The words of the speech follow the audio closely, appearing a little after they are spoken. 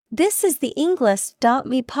This is the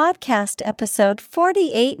Englist.me podcast episode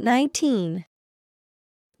 4819.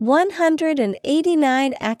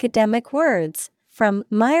 189 academic words from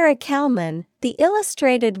Maira Kalman, the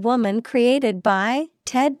illustrated woman created by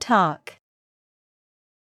TED Talk.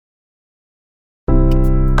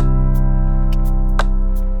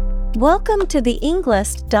 Welcome to the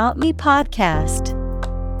Englist.me podcast.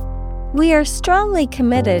 We are strongly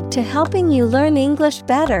committed to helping you learn English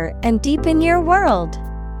better and deepen your world.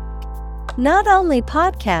 Not only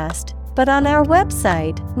podcast, but on our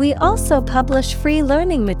website, we also publish free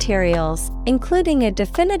learning materials, including a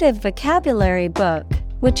definitive vocabulary book,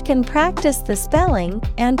 which can practice the spelling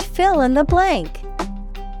and fill in the blank.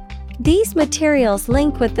 These materials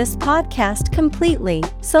link with this podcast completely,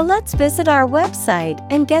 so let's visit our website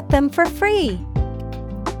and get them for free.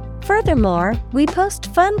 Furthermore, we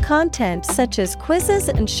post fun content such as quizzes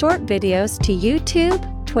and short videos to YouTube,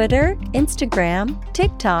 Twitter, Instagram,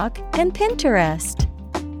 TikTok, and Pinterest.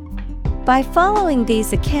 By following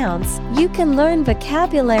these accounts, you can learn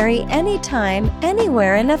vocabulary anytime,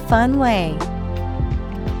 anywhere in a fun way.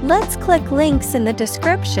 Let's click links in the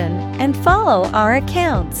description and follow our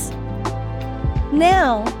accounts.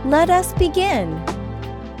 Now, let us begin.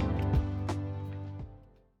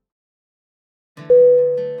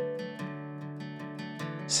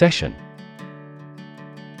 Session.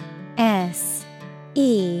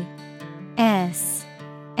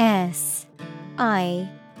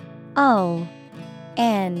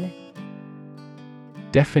 S-E-S-S-I-O-N.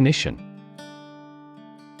 Definition.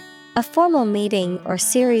 A formal meeting or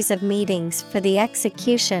series of meetings for the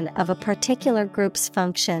execution of a particular group's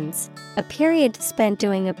functions, a period spent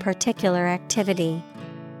doing a particular activity.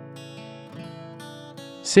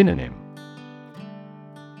 Synonym.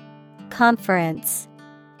 Conference,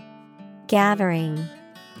 gathering.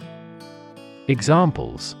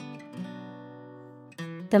 Examples.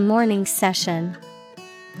 The morning session.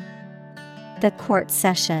 The court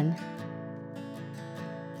session.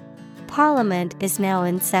 Parliament is now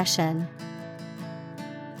in session.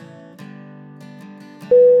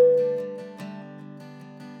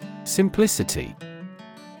 Simplicity.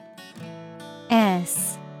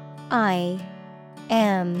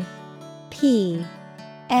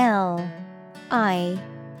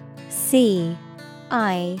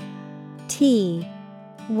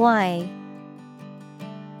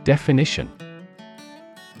 Definition.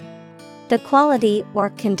 The quality or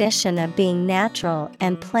condition of being natural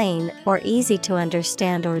and plain or easy to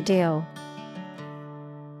understand or do.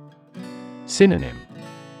 Synonym.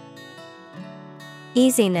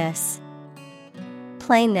 Easiness,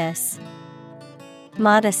 plainness,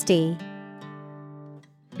 modesty.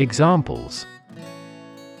 Examples.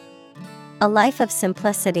 A life of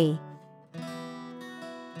simplicity.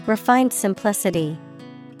 Refined simplicity.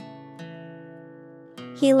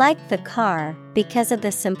 He liked the car because of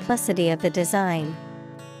the simplicity of the design.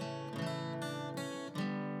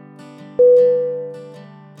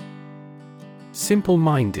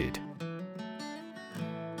 Simple-minded.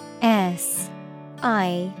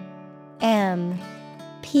 S-I-M-P-L-E-M-I-N-D-E-D.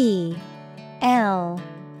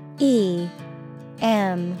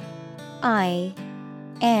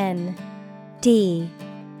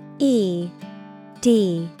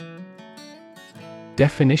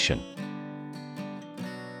 Definition.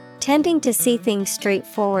 Tending to see things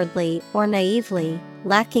straightforwardly or naively,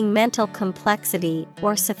 lacking mental complexity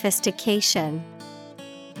or sophistication.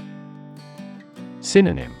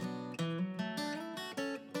 Synonym.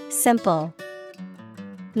 Simple,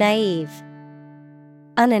 naive,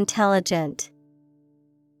 unintelligent.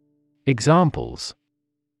 Examples.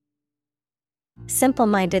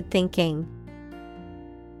 Simple-minded thinking.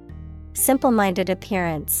 Simple-minded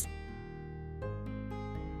appearance.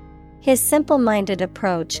 His simple-minded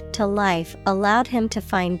approach to life allowed him to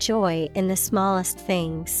find joy in the smallest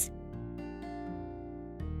things.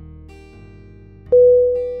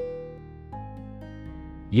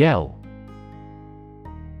 Yell.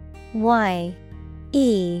 Y-E-L-L.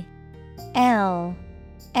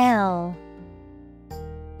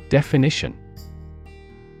 Definition.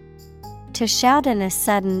 To shout in a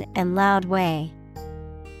sudden and loud way.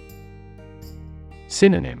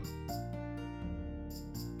 Synonym.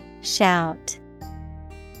 Shout,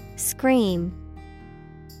 scream,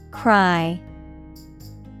 cry.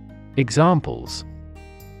 Examples.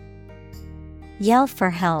 Yell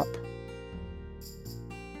for help.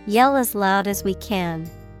 Yell as loud as we can.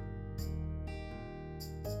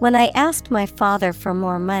 When I asked my father for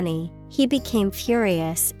more money, he became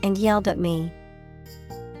furious and yelled at me.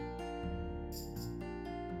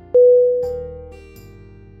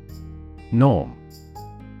 Norm.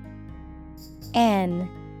 N-O-R-M.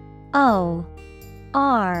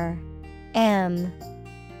 R M.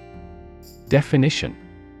 Definition: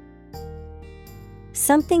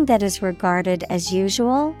 Something that is regarded as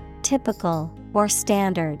usual, typical, or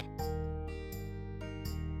standard.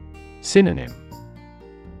 Synonym: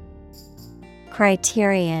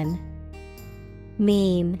 Criterion,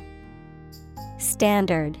 mean,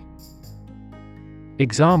 standard.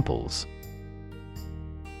 Examples: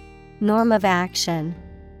 Norm of action,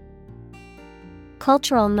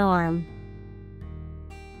 cultural norm.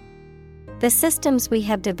 The systems we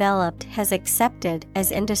have developed has accepted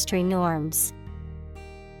as industry norms.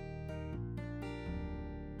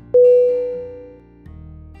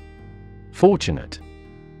 Fortunate.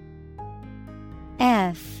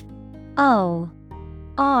 F O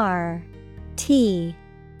R T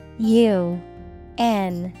U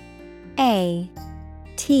N A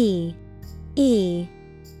T E.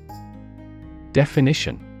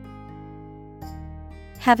 Definition: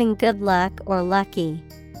 Having good luck or lucky.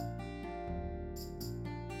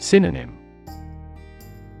 Synonym: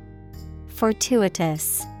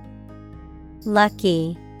 Fortuitous,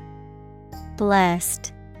 lucky,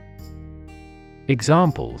 blessed.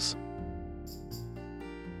 Examples: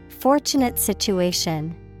 Fortunate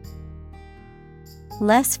situation,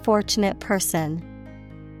 less fortunate person.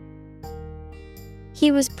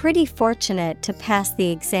 He was pretty fortunate to pass the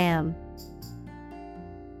exam.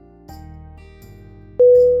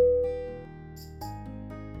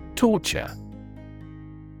 Torture.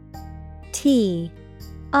 T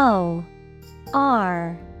O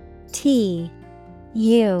R T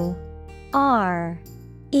U R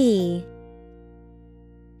E.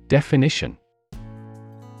 Definition: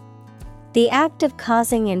 The act of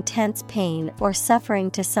causing intense pain or suffering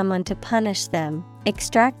to someone to punish them,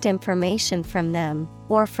 extract information from them,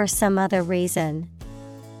 or for some other reason.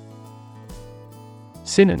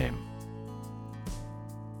 Synonym: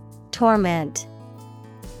 Torment,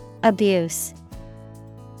 abuse,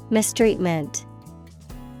 mistreatment.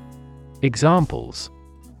 Examples: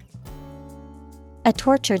 A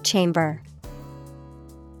torture chamber,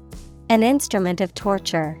 an instrument of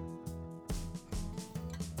torture.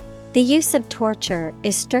 The use of torture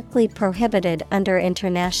is strictly prohibited under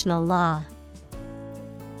international law.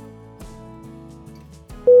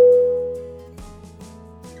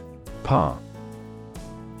 Par.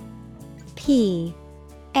 P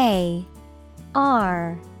A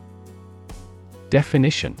R.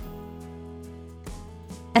 Definition: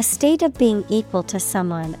 A state of being equal to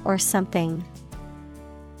someone or something.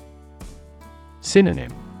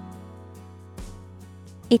 Synonym: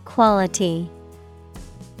 Equality,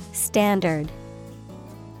 standard,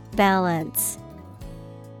 balance.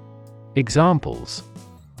 Examples: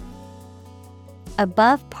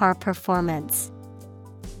 Above par performance,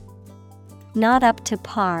 not up to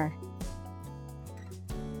par.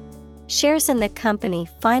 Shares in the company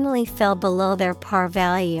finally fell below their par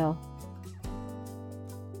value.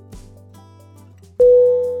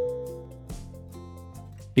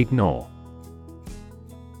 Ignore.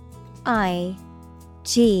 I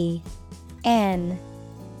G N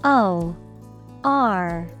O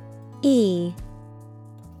R E.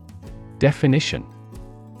 Definition: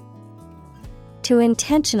 To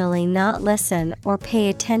intentionally not listen or pay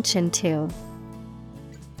attention to.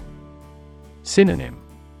 Synonym: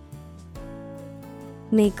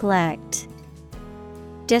 Neglect,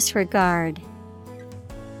 disregard,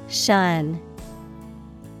 shun.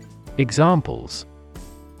 Examples: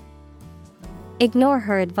 Ignore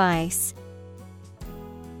her advice.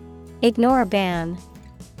 Ignore a ban.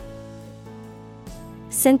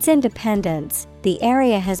 Since independence, the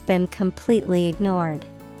area has been completely ignored.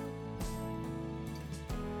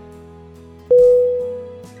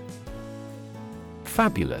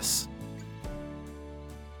 Fabulous.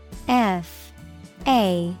 F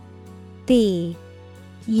A B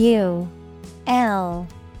U L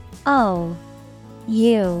O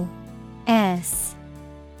U S.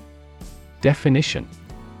 Definition: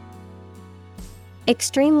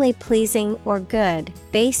 Extremely pleasing or good,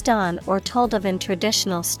 based on or told of in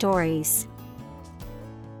traditional stories.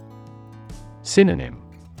 Synonym: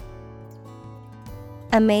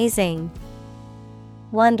 Amazing,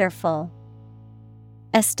 wonderful,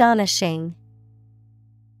 astonishing.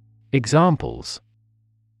 Examples: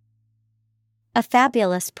 A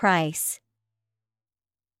fabulous price.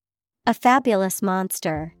 A fabulous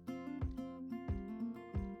monster.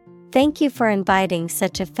 Thank you for inviting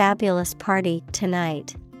such a fabulous party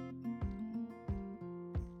tonight.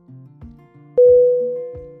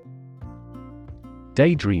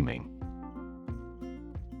 Daydreaming.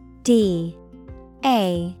 D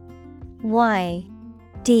A Y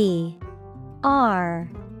D R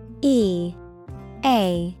E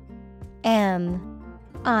A M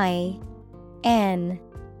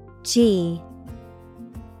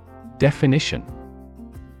Definition: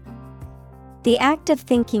 the act of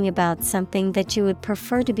thinking about something that you would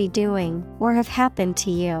prefer to be doing or have happened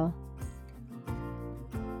to you.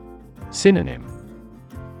 Synonym: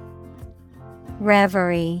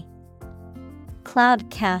 Reverie, cloud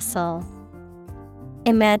castle,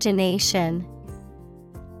 imagination.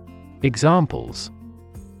 Examples: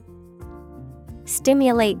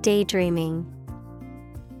 stimulate daydreaming,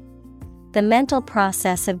 the mental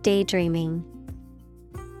process of daydreaming.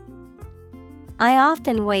 I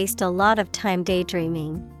often waste a lot of time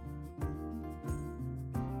daydreaming.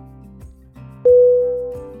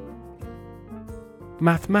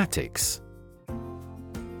 Mathematics.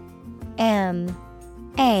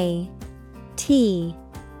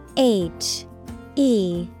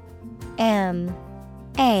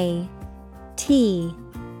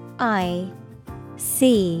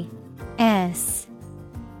 mathematics.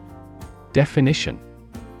 Definition: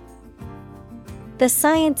 the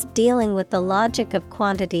science dealing with the logic of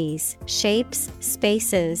quantities, shapes,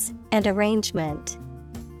 spaces, and arrangement.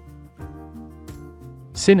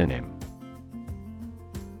 Synonym: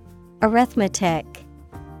 arithmetic,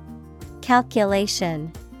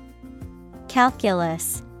 calculation,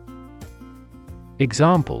 calculus.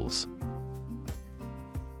 Examples: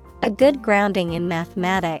 a good grounding in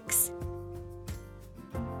mathematics,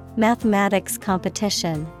 mathematics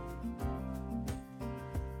competition.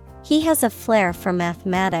 He has a flair for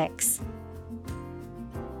mathematics.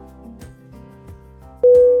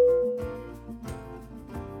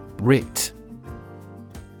 Writ.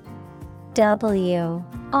 W-R-I-T.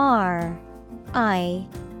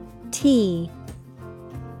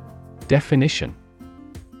 Definition: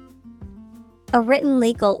 a written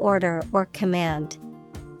legal order or command.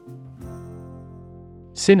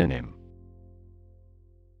 Synonym: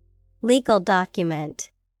 legal document,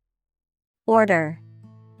 order,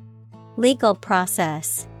 legal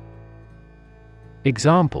process.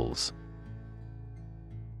 Examples: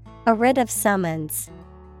 a writ of summons,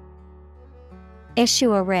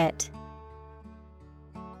 issue a writ.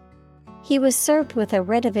 He was served with a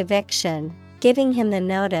writ of eviction, giving him the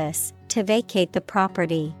notice to vacate the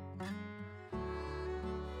property.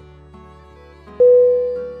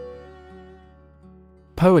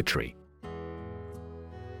 Poetry.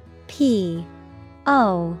 P-O-E-T-R-Y.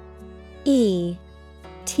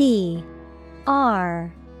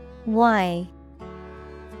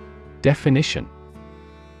 Definition: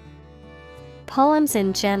 poems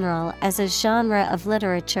in general as a genre of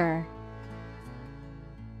literature.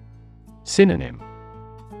 Synonym: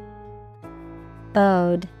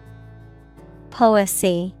 ode,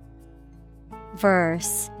 poesy,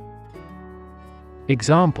 verse.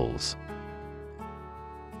 Examples: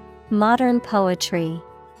 modern poetry,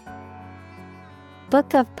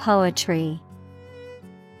 book of poetry.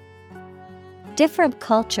 Different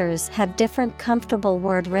cultures have different comfortable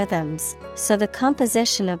word rhythms, so the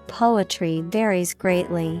composition of poetry varies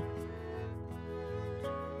greatly.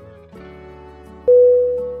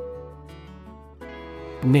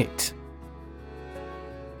 Knit.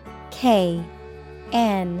 K-N-I-T.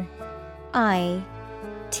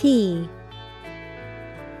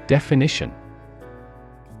 Definition: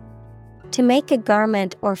 to make a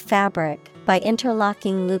garment or fabric by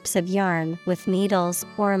interlocking loops of yarn with needles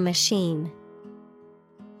or a machine.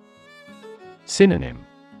 Synonym: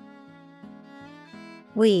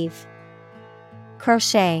 weave,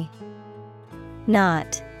 crochet,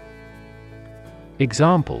 knot.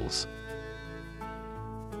 Examples: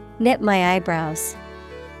 knit my eyebrows,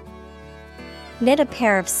 knit a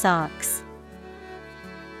pair of socks.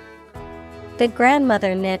 The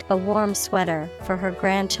grandmother knit a warm sweater for her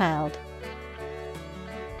grandchild.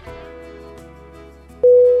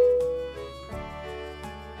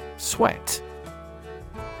 Sweat.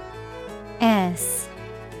 S-W-E-A-T.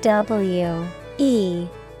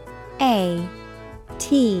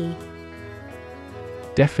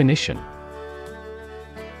 Definition: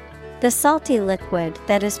 the salty liquid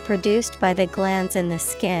that is produced by the glands in the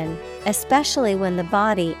skin, especially when the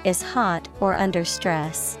body is hot or under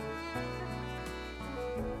stress.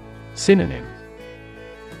 Synonym: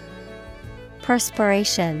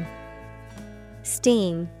 perspiration,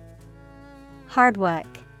 steam, hard work.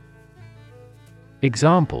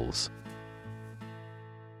 Examples: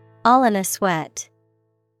 all in a sweat,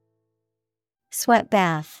 sweat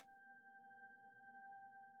bath.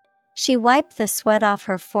 She wiped the sweat off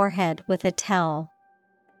her forehead with a towel.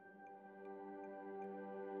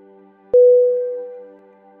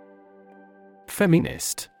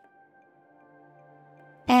 Feminist.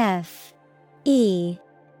 F-E-M-I-N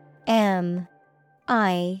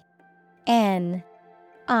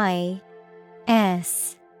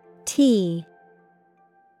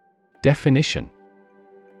Definition: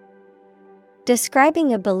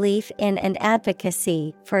 describing a belief in and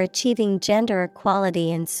advocacy for achieving gender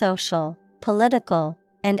equality in social, political,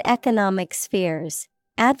 and economic spheres,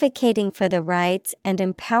 advocating for the rights and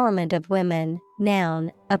empowerment of women.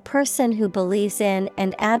 Noun, a person who believes in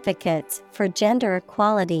and advocates for gender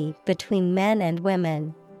equality between men and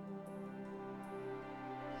women.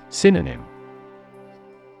 Synonym: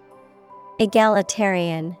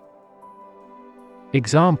 egalitarian,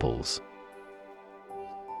 Examples: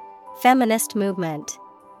 feminist movement,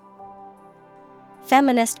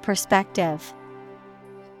 feminist perspective.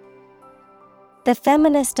 The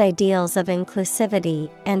feminist ideals of inclusivity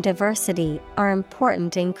and diversity are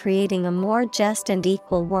important in creating a more just and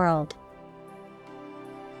equal world.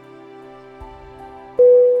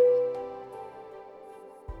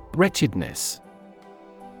 Wretchedness.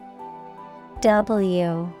 WRETCHEDNESS.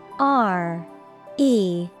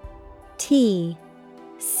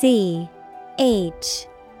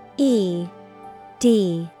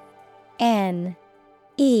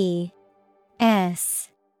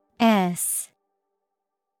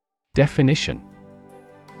 Definition: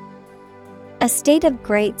 a state of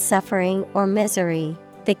great suffering or misery,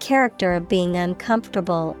 the character of being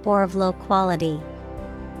uncomfortable or of low quality.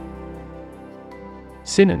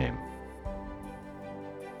 Synonym: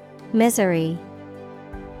 misery,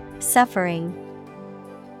 suffering,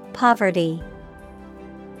 poverty.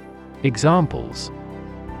 Examples: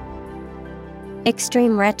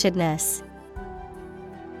 extreme wretchedness,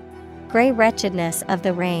 gray wretchedness of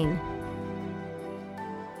the rain.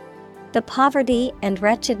 The poverty and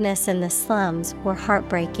wretchedness in the slums were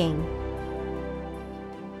heartbreaking.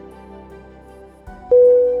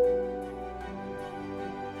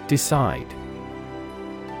 Decide.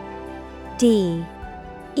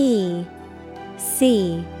 DECIDE.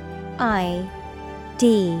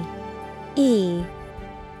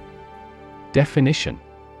 Definition: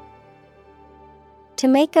 to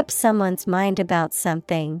make up someone's mind about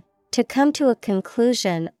something, to come to a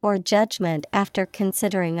conclusion or judgment after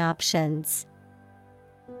considering options.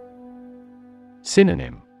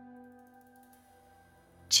 Synonym: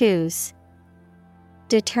 choose,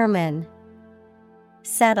 determine,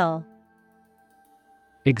 settle.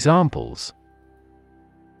 Examples: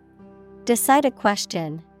 decide a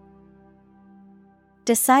question,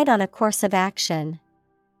 decide on a course of action.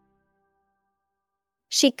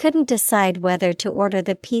 She couldn't decide whether to order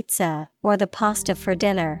the pizza or the pasta for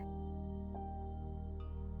dinner.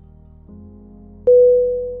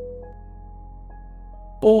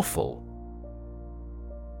 Awful.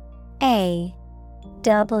 AWFUL.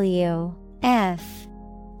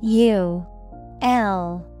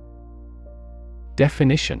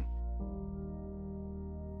 Definition: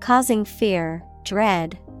 causing fear,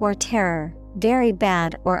 dread, or terror, very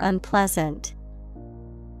bad or unpleasant.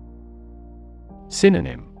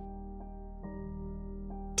 Synonym: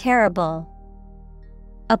 terrible,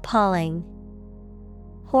 appalling,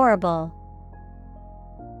 horrible.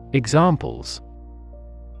 Examples: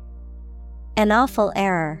 an awful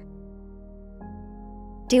error,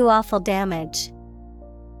 do awful damage.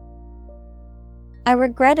 I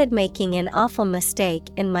regretted making an awful mistake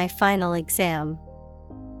in my final exam.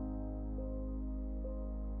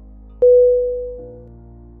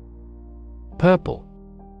 Purple.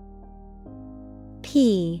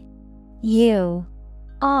 PURPLE.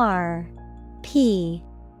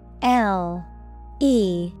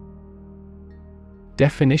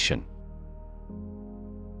 Definition: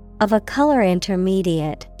 of a color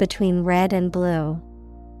intermediate between red and blue.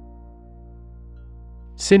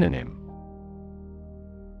 Synonym: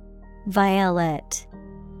 violet.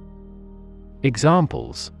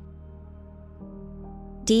 Examples: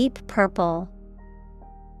 deep purple,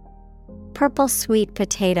 purple sweet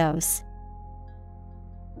potatoes.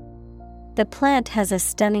 The plant has a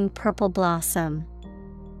stunning purple blossom.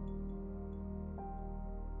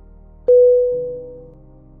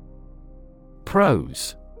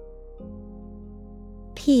 Prose.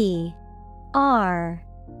 PROSE.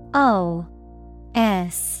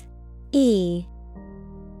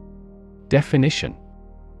 Definition: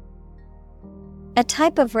 a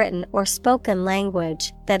type of written or spoken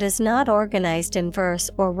language that is not organized in verse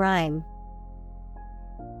or rhyme.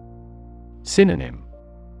 Synonym: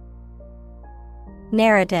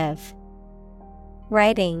 narrative,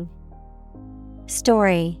 writing,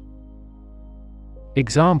 story.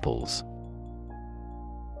 Examples: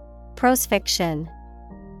 prose fiction,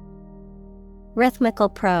 rhythmical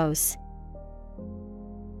prose.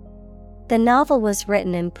 The novel was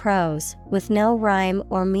written in prose with no rhyme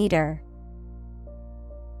or meter.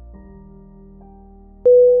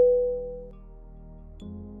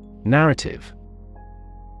 Narrative.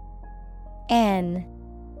 Narrative.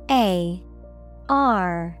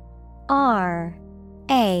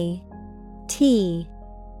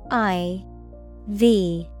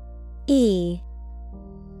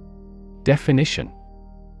 Definition.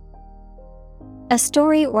 A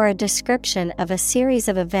story or a description of a series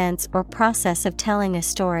of events or process of telling a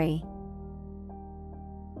story.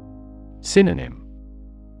 Synonym.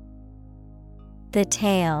 The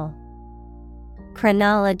tale.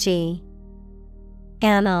 Chronology.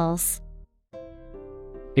 Annals.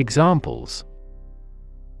 Examples.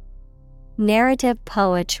 Narrative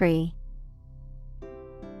poetry.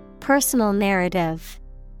 Personal narrative.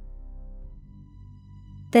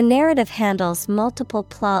 The narrative handles multiple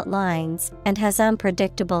plot lines and has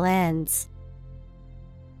unpredictable ends.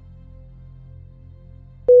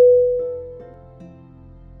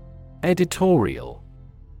 Editorial.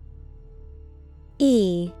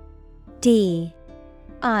 Editorial.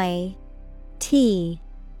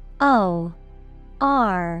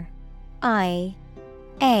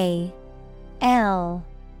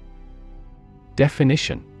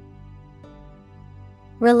 Definition.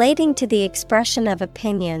 Relating to the expression of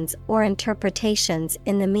opinions or interpretations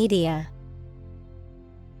in the media.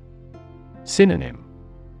 Synonym.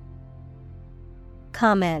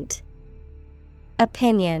 Comment.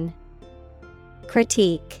 Opinion.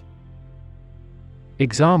 Critique.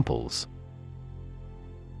 Examples.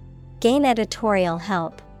 Gain editorial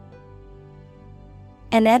help.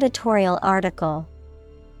 An editorial article.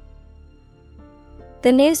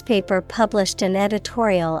 The newspaper published an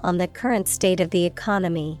editorial on the current state of the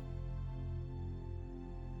economy.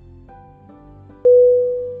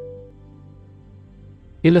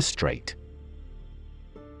 Illustrate.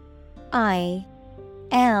 Illustrate.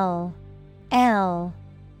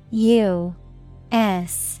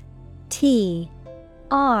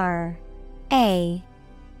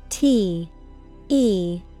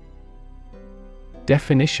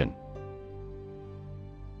 Definition.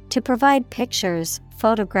 To provide pictures,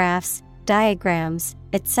 photographs, diagrams,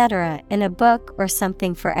 etc. in a book or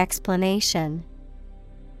something for explanation.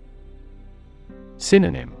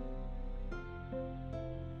 Synonym.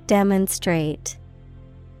 Demonstrate.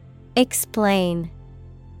 Explain.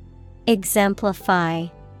 Exemplify.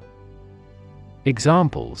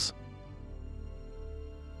 Examples.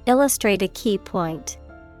 Illustrate a key point.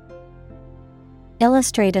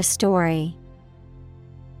 Illustrate a story.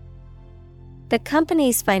 The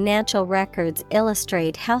company's financial records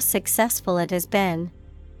illustrate how successful it has been.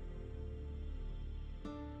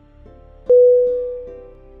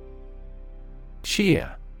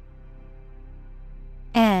 Sheer.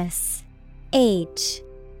 S-H-E-E-R.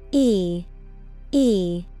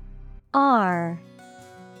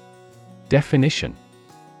 Definition.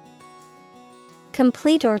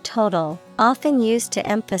 Complete or total, often used to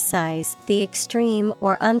emphasize the extreme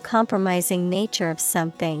or uncompromising nature of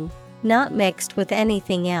something. Not mixed with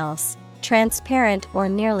anything else, transparent or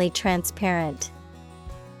nearly transparent.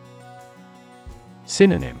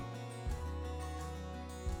 Synonym.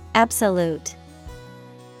 Absolute.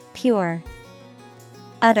 Pure.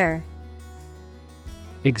 Utter.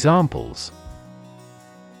 Examples.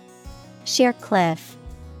 Sheer cliff.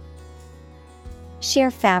 Sheer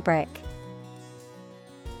fabric.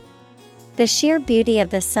 The sheer beauty of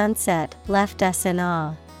the sunset left us in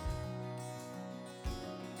awe.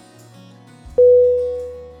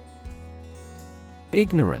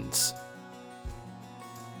 Ignorance.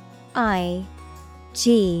 I-G-N-O-R-A-N-C-E.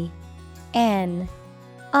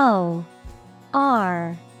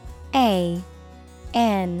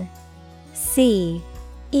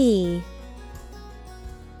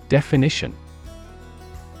 Definition.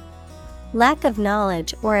 Lack of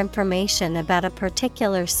knowledge or information about a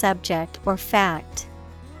particular subject or fact.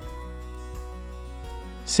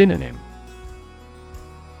 Synonym.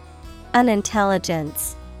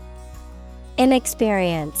 Unintelligence.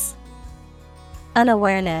 Inexperience.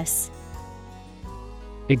 Unawareness.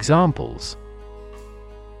 Examples.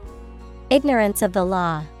 Ignorance of the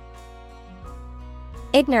law.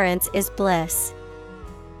 Ignorance is bliss.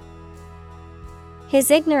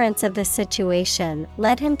 His ignorance of the situation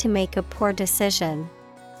led him to make a poor decision.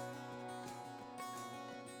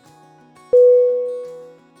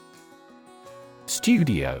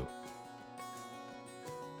 Studio.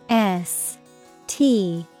 S-T-U-D-I-O.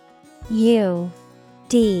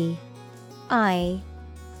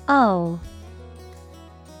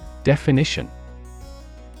 Definition.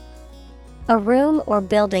 A room or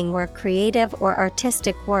building where creative or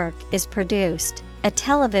artistic work is produced, a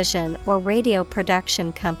television or radio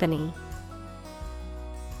production company.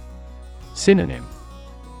 Synonym.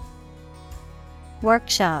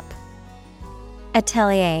 Workshop.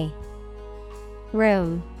 Atelier.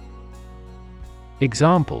 Room.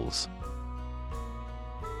 Examples: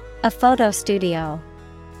 A photo studio.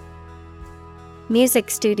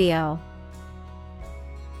 Music studio.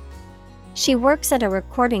 She works at a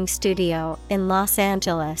recording studio in Los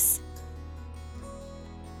Angeles.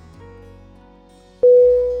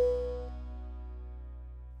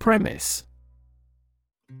 Premise.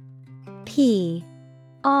 P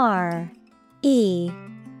R E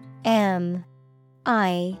M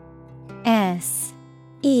I S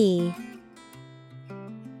E.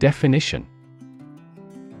 Definition: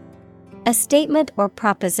 A statement or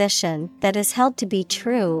proposition that is held to be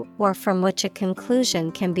true or from which a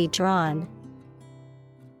conclusion can be drawn.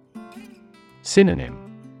 Synonym: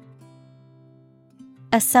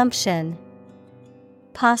 Assumption,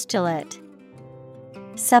 postulate,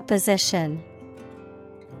 supposition.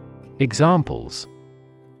 Examples: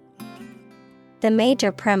 The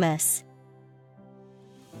major premise.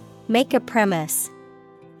 Make a premise.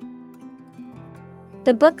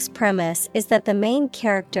 The book's premise is that the main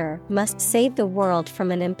character must save the world from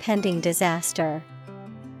an impending disaster.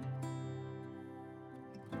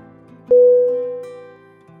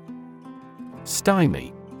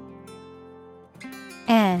 Stymie.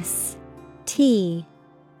 S T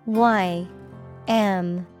Y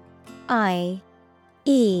M I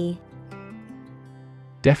E.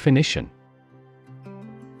 Definition: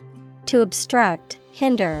 To obstruct,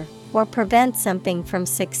 hinder, or prevent something from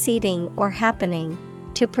succeeding or happening.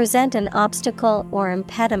 To present an obstacle or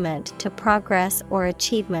impediment to progress or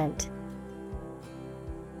achievement.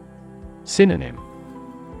 Synonym: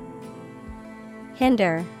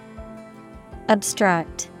 Hinder,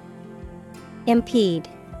 obstruct, impede.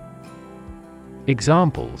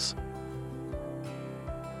 Examples: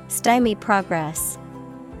 Stymie progress.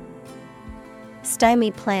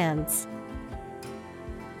 Stymie plans.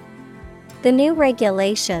 The new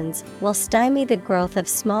regulations will stymie the growth of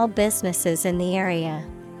small businesses in the area.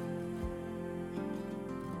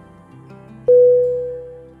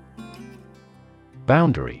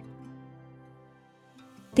 Boundary.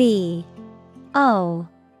 B O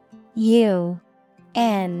U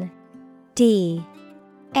N D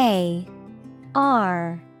A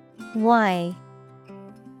R Y.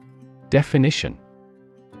 Definition: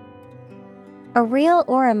 A real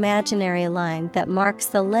or imaginary line that marks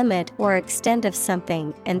the limit or extent of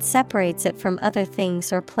something and separates it from other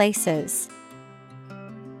things or places.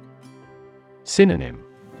 Synonym: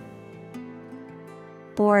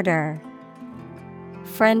 Border,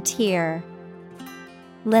 frontier,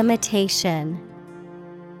 limitation.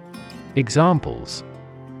 Examples: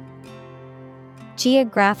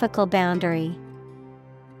 Geographical boundary.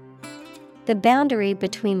 The boundary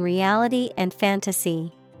between reality and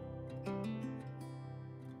fantasy.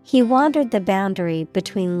 He wandered the boundary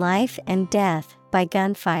between life and death by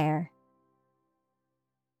gunfire.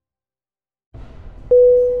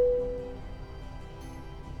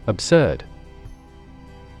 Absurd.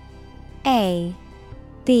 A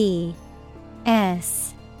B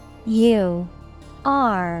S U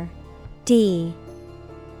R D.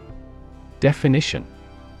 Definition: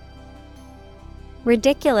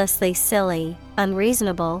 Ridiculously silly,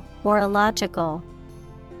 unreasonable, or illogical.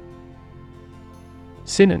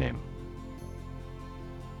 Synonym: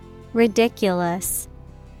 Ridiculous,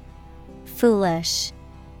 foolish,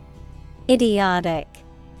 idiotic.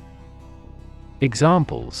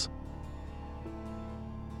 Examples: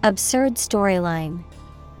 Absurd storyline.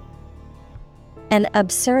 An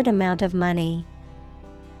absurd amount of money.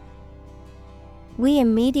 We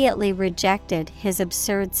immediately rejected his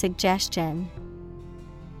absurd suggestion.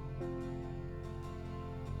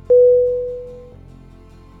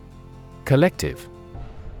 Collective.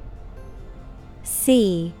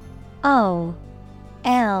 C O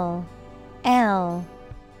L L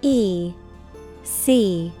E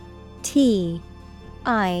C T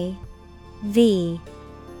I V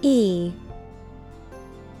E.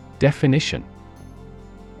 Definition: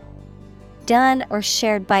 Done or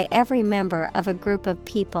shared by every member of a group of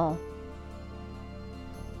people.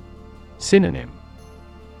 Synonym: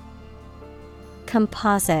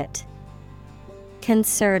 Composite,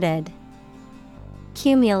 concerted,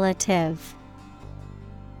 cumulative.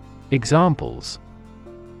 Examples: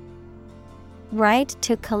 Right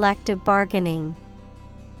to collective bargaining.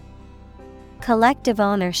 Collective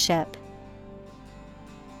ownership.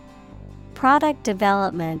 Product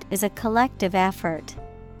development is a collective effort.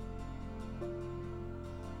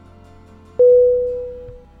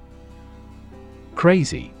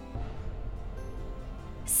 Crazy.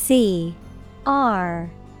 C R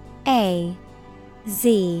A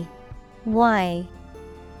Z Y.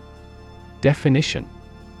 Definition: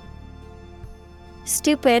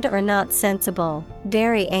 Stupid or not sensible,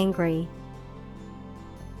 very angry.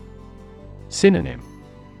 Synonym: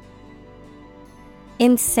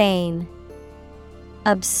 Insane,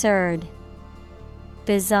 absurd,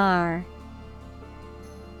 bizarre.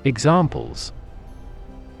 Examples: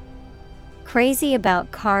 Crazy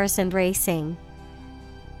about cars and racing.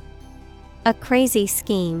 A crazy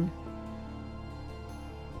scheme.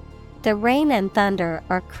 The rain and thunder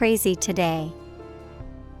are crazy today.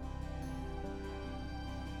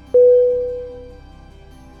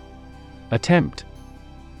 Attempt.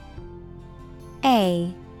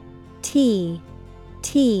 A T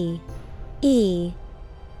T E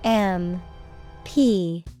M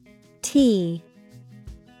P T.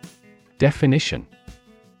 Definition: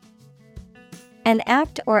 An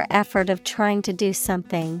act or effort of trying to do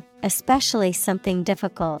something, especially something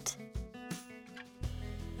difficult.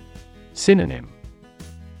 Synonym: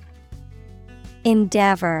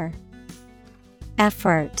 Endeavor,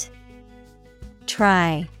 effort,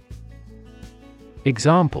 try.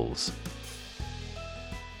 Examples: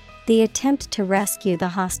 The attempt to rescue the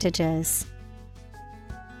hostages.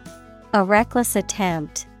 A reckless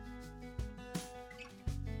attempt.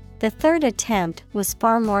 The third attempt was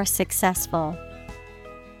far more successful.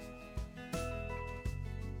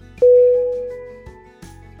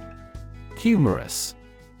 Humorous.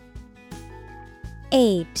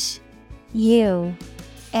 H U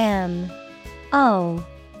M O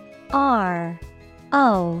R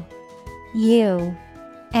O U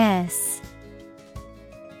S.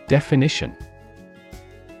 Definition: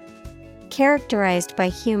 Characterized by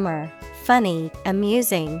humor, funny,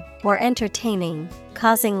 amusing, or entertaining,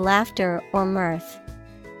 causing laughter or mirth.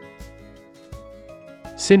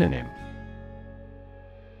 Synonym: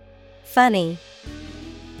 Funny,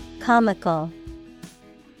 comical,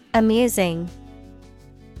 amusing.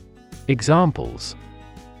 Examples: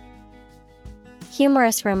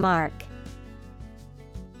 Humorous remark.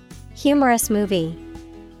 Humorous movie.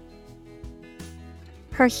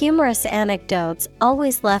 Her humorous anecdotes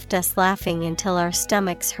always left us laughing until our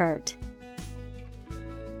stomachs hurt.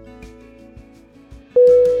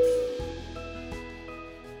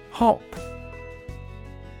 Hop.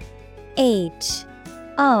 H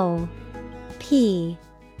O P.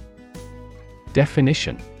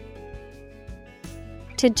 Definition: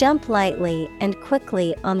 To jump lightly and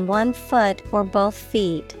quickly on one foot or both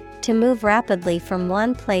feet, to move rapidly from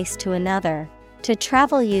one place to another, to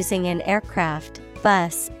travel using an aircraft,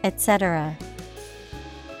 bus, etc.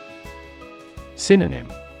 Synonym: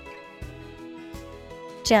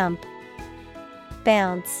 Jump,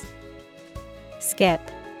 bounce, skip.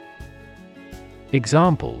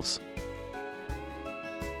 Examples: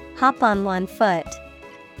 Hop on one foot.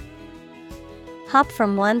 Hop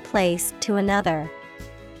from one place to another.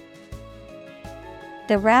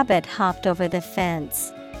 The rabbit hopped over the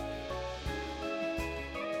fence.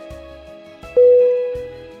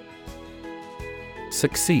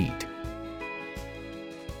 Succeed.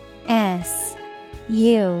 S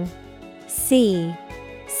U C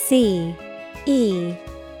C E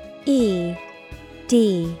E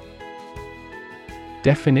D.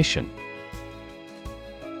 Definition: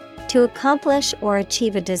 To accomplish or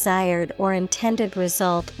achieve a desired or intended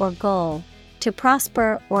result or goal, to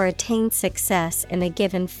prosper or attain success in a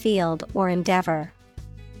given field or endeavor.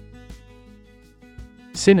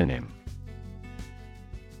 Synonym: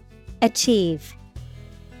 Achieve,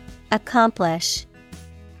 accomplish,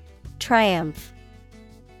 triumph.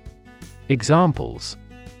 Examples: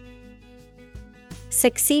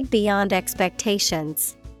 Succeed beyond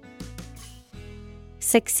expectations.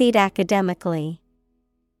 Succeed academically.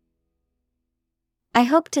 I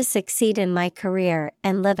hope to succeed in my career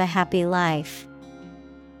and live a happy life.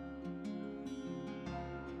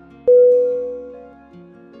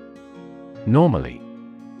 Normally.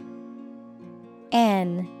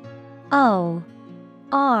 N O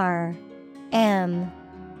R M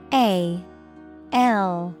A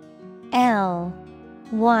L L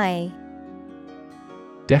Y.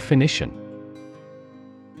 Definition: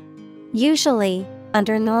 Usually,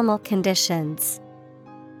 under normal conditions.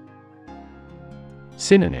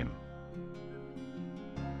 Synonym: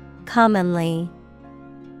 Commonly,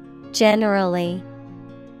 generally,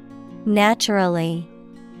 naturally.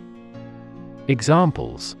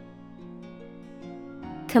 Examples: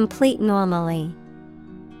 Complete normally.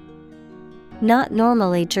 Not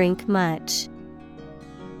normally drink much.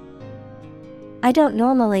 I don't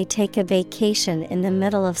normally take a vacation in the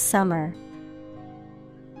middle of summer.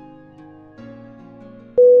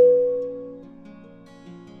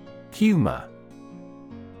 Humor.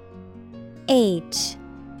 H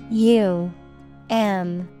U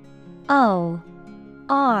M O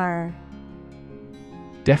R.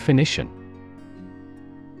 Definition: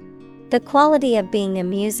 the quality of being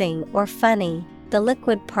amusing or funny, the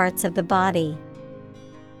liquid parts of the body.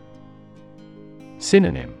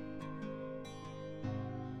 Synonym: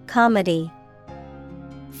 Comedy,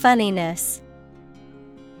 funniness,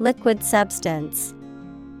 liquid substance.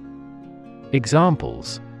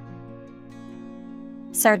 Examples: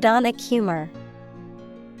 sardonic humor,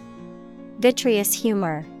 vitreous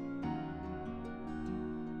humor.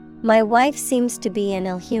 My wife seems to be in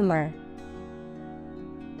ill humor.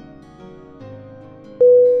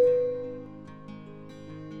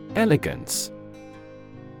 Elegance.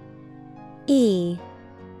 E-L-E-G-A-N-C-E.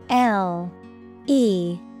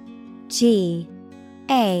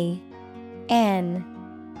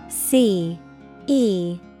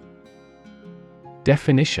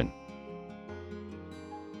 Definition: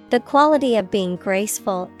 the quality of being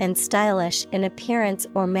graceful and stylish in appearance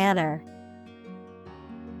or manner.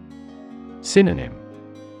 Synonym: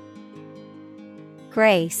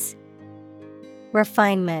 Grace,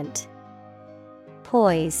 refinement,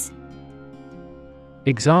 poise.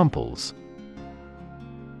 Examples: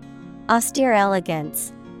 austere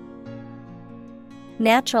elegance,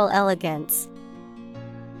 natural elegance.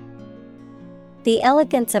 The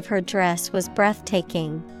elegance of her dress was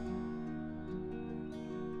breathtaking.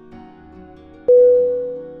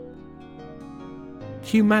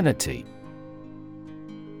 Humanity.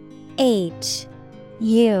 Humanity.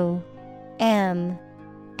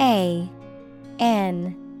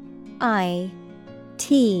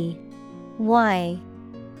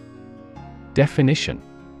 Definition: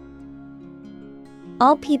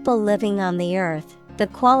 all people living on the earth, the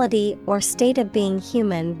quality or state of being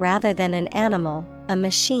human rather than an animal, a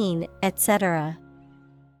machine, etc.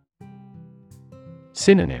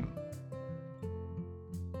 Synonym: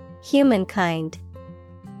 humankind,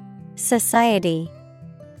 society,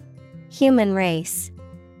 human race.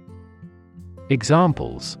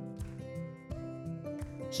 Examples: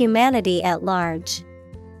 humanity at large,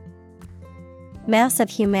 mass of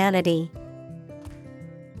humanity.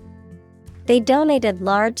 They donated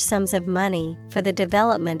large sums of money for the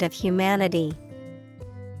development of humanity.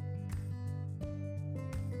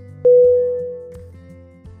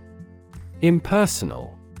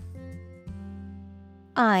 Impersonal.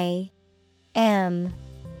 I-M-P-E-R-S-O-N-A-L.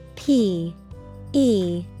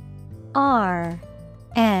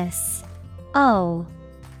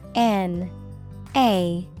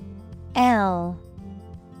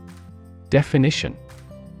 Definition: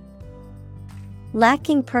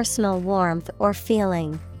 lacking personal warmth or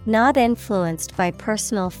feeling, not influenced by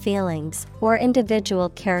personal feelings or individual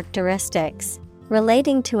characteristics,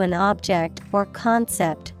 relating to an object or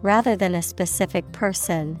concept rather than a specific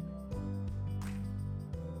person.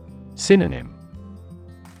 Synonym: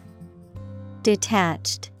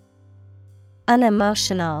 detached,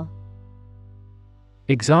 unemotional.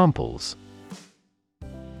 Examples: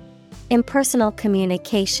 impersonal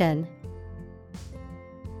communication,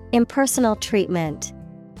 impersonal treatment.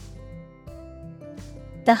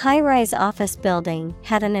 The high-rise office building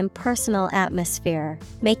had an impersonal atmosphere,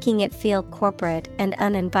 making it feel corporate and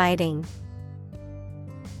uninviting.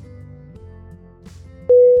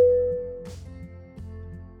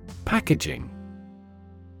 Packaging.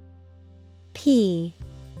 P-A-C-K-A-G-I-N-G.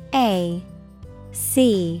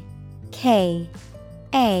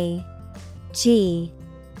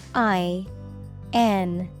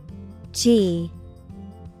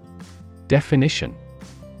 Definition: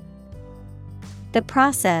 the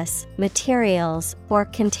process, materials, or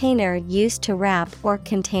container used to wrap or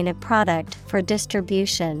contain a product for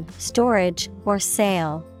distribution, storage, or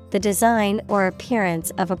sale. The design or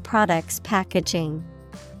appearance of a product's packaging.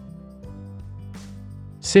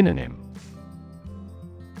 Synonym: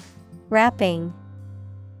 wrapping,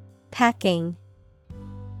 packing,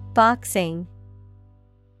 boxing.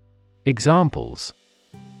 Examples: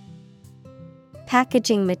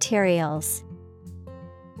 packaging materials,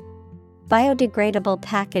 biodegradable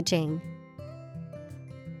packaging.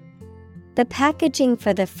 The packaging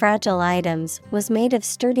for the fragile items was made of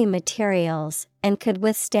sturdy materials and could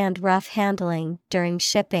withstand rough handling during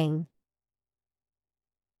shipping.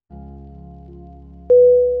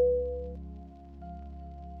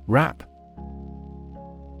 Wrap.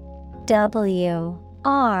 W-R-A-P.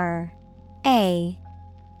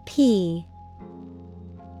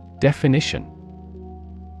 Definition: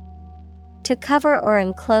 to cover or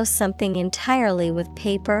enclose something entirely with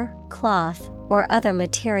paper, cloth, or other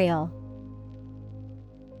material.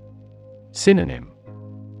 Synonym: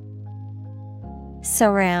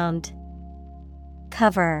 surround,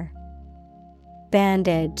 cover,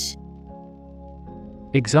 bandage.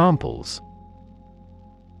 Examples: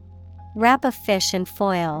 Wrap a fish in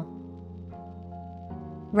foil.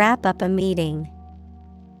 Wrap up a meeting.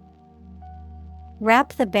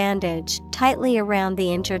 Wrap the bandage tightly around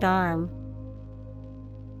the injured arm.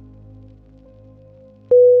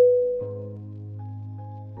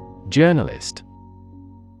 Journalist.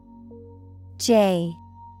 Journalist.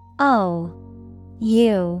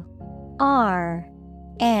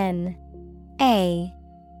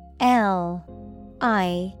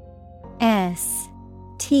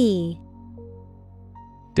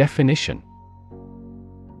 Definition: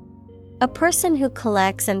 a person who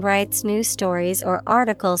collects and writes news stories or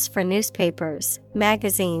articles for newspapers,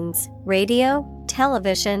 magazines, radio,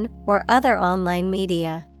 television, or other online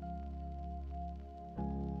media.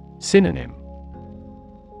 Synonym: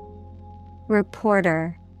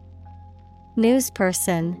 reporter,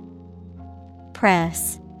 newsperson,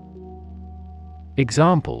 press.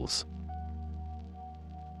 Examples: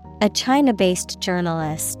 a China-based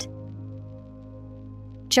journalist.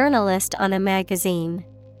 Journalist on a magazine.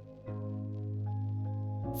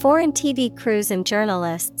 Foreign TV crews and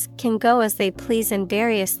journalists can go as they please in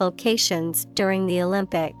various locations during the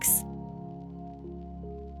Olympics.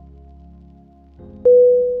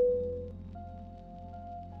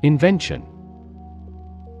 Invention.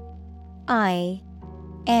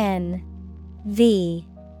 INVENTION.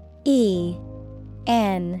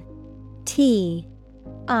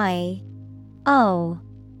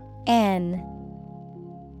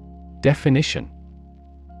 Definition: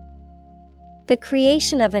 the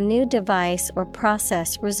creation of a new device or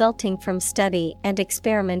process resulting from study and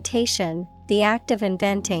experimentation, the act of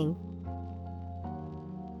inventing.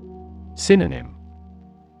 Synonym: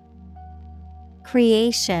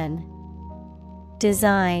 creation,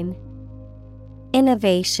 design,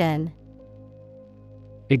 innovation.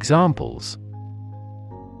 Examples: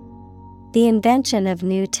 the invention of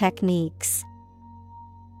new techniques.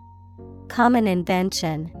 Common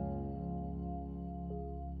invention.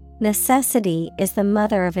 Necessity is the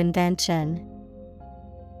mother of invention.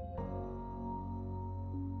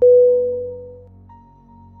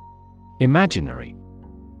 Imaginary.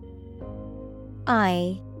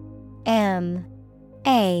 IMAGINARY.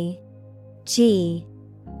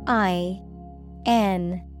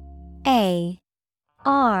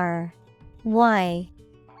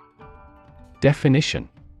 Definition: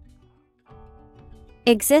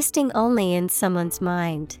 existing only in someone's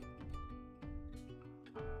mind.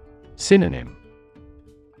 Synonym: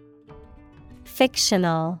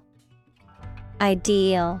 fictional,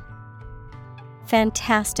 ideal,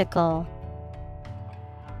 fantastical.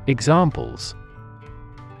 Examples: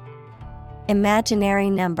 imaginary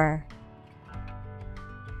number.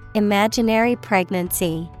 Imaginary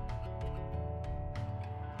pregnancy.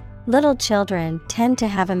 Little children tend to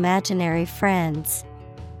have imaginary friends.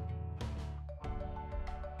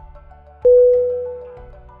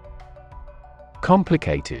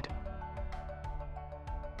 Complicated.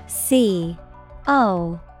 COMPLICATED.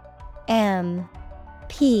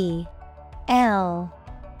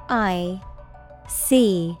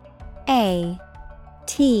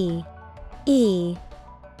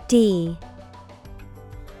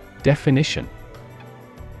 Definition: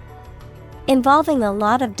 involving a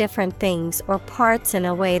lot of different things or parts in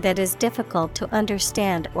a way that is difficult to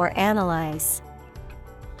understand or analyze.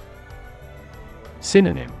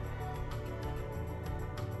 Synonym: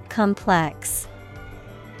 complex,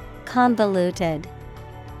 convoluted,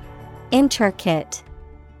 intricate.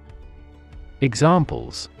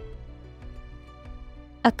 Examples: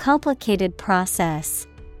 a complicated process.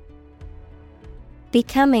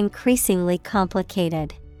 Become increasingly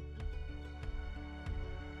complicated.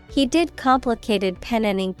 He did complicated pen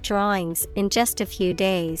and ink drawings in just a few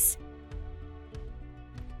days.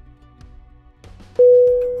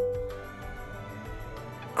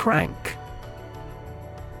 Crank.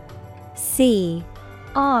 CRANK.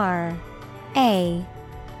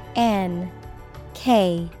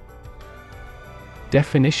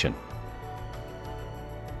 Definition: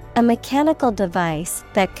 a mechanical device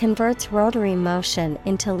that converts rotary motion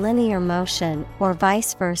into linear motion or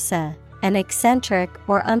vice versa, an eccentric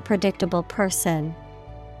or unpredictable person.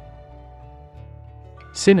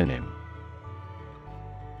 Synonym: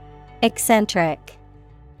 eccentric,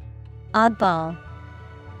 oddball,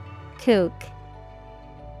 kook.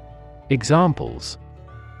 Examples: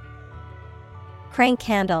 crank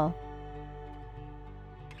handle,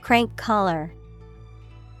 crank collar.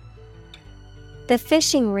 The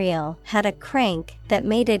fishing reel had a crank that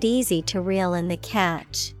made it easy to reel in the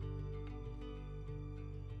catch.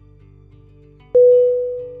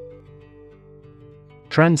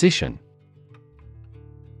 Transition.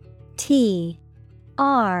 TRANSITION.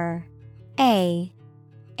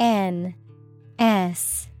 N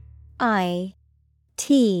S I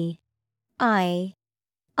T I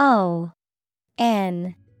O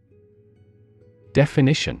N.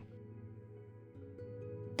 Definition: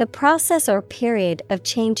 the process or period of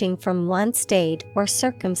changing from one state or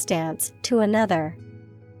circumstance to another.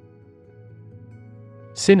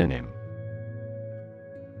 Synonym: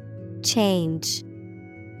 Change,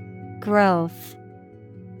 growth,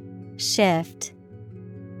 shift.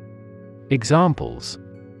 Examples: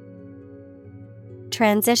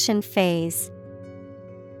 transition phase.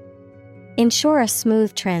 Ensure a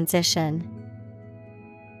smooth transition.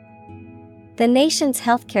 The nation's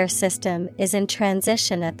healthcare system is in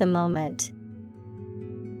transition at the moment.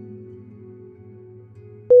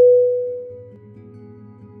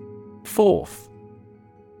 Fourth.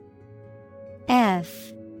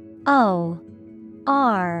 F O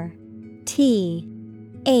R T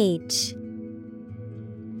H.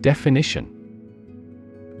 Definition: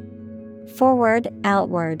 forward,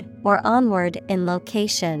 outward, or onward in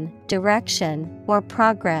location, direction, or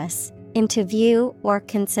progress, into view or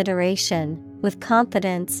consideration, with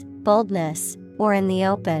confidence, boldness, or in the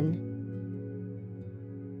open.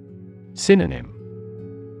 Synonym: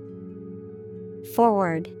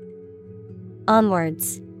 forward,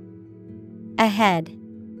 onwards, ahead.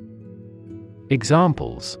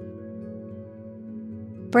 Examples: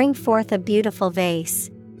 bring forth a beautiful vase.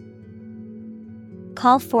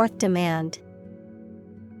 Call forth demand.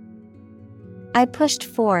 I pushed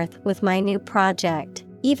forth with my new project,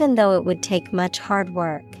 even though it would take much hard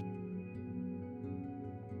work.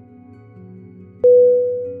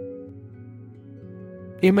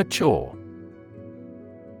 Immature.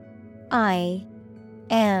 I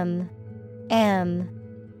M M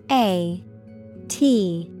A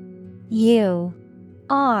T U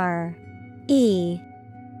R E.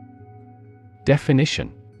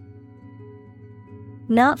 Definition: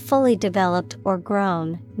 not fully developed or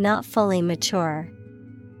grown, not fully mature.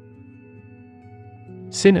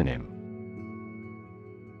 Synonym: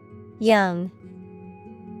 young,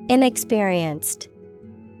 inexperienced,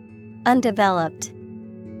 undeveloped.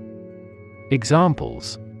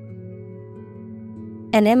 Examples: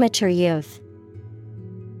 an immature youth.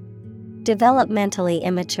 Developmentally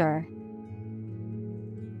immature.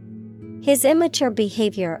 His immature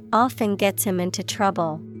behavior often gets him into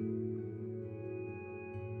trouble.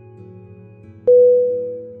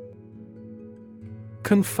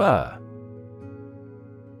 Confer.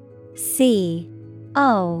 C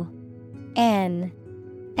O N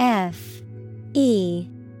F E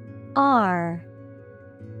R.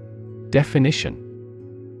 Definition: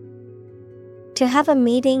 to have a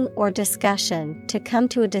meeting or discussion, to come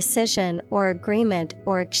to a decision or agreement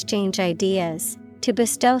or exchange ideas, to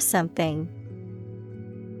bestow something.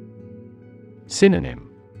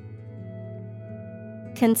 Synonym: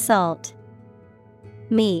 consult,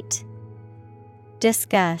 meet,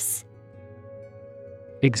 discuss.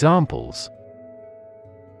 Examples: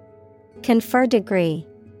 confer degree.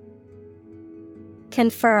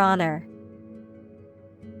 Confer honor.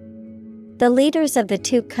 The leaders of the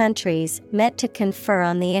two countries met to confer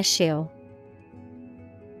on the issue.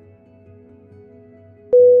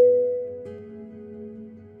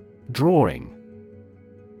 Drawing.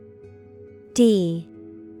 D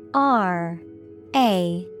R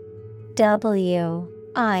A W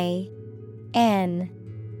I N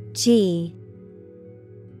G.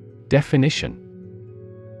 Definition: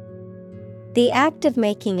 the act of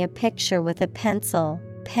making a picture with a pencil,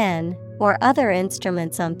 pen, or other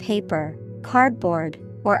instruments on paper, cardboard,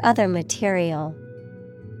 or other material.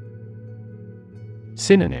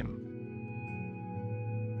 Synonym: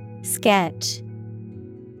 sketch,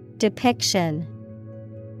 depiction,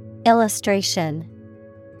 illustration.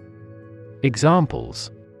 Examples: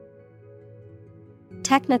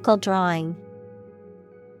 technical drawing.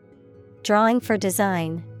 Drawing for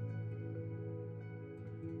design.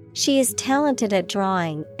 She is talented at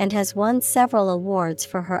drawing and has won several awards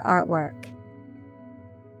for her artwork.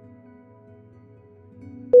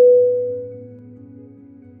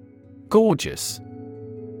 Gorgeous.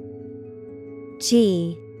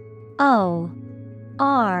 G O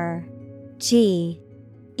R G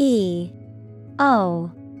E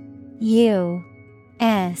O U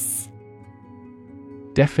S.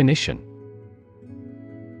 Definition: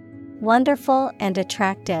 wonderful and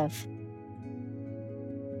attractive.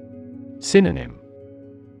 Synonym: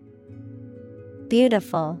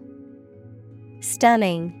 beautiful,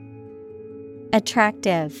 stunning,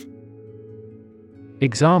 attractive.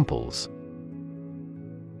 Examples: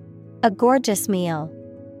 a gorgeous meal.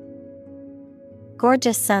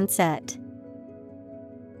 Gorgeous sunset.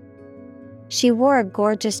 She wore a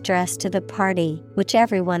gorgeous dress to the party, which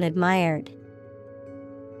everyone admired.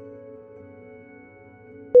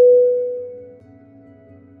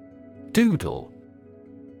 Doodle.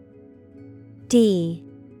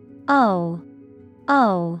 D-O-O-D-L-E.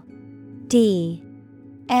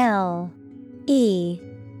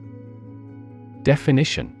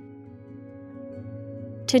 Definition: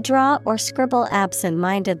 to draw or scribble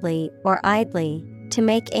absent-mindedly or idly, to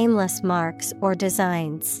make aimless marks or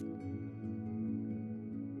designs.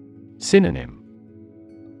 Synonym: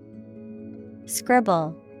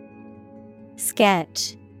 Scribble,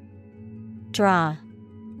 sketch, draw.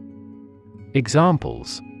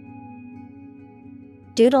 Examples: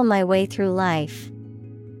 Doodle my way through life.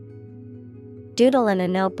 Doodle in a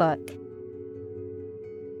notebook.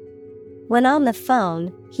 When on the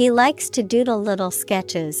phone, he likes to doodle little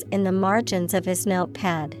sketches in the margins of his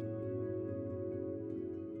notepad.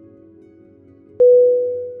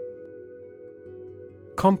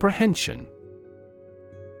 Comprehension.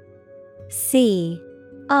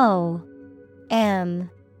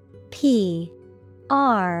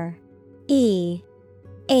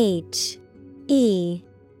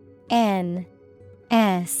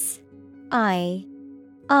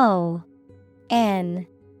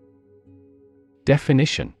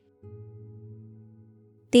 Definition: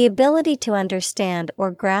 the ability to understand or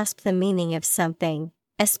grasp the meaning of something,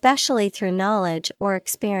 especially through knowledge or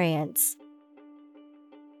experience.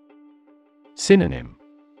 Synonym: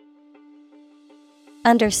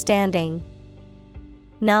 Understanding,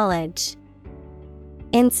 knowledge,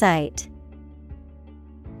 insight.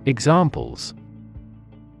 Examples: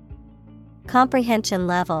 comprehension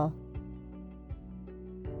level.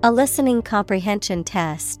 A listening comprehension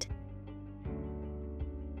test.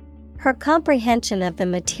 Her comprehension of the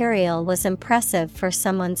material was impressive for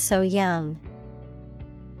someone so young.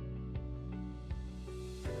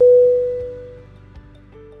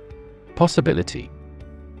 Possibility.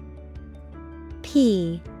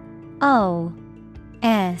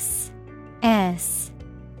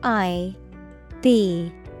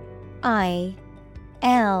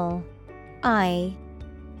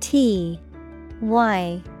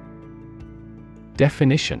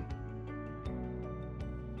 Definition: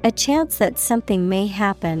 a chance that something may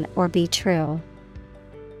happen or be true.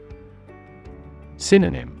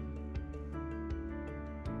 Synonym: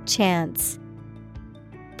 chance,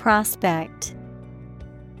 prospect,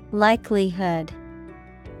 likelihood.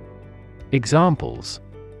 Examples: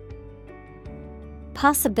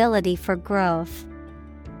 possibility for growth.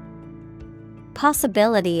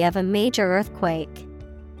 Possibility of a major earthquake.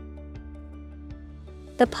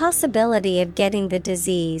 The possibility of getting the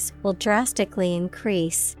disease will drastically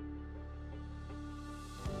increase.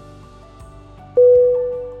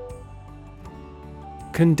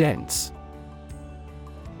 Condense.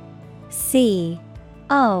 C-O-N-D-E-N-S-E.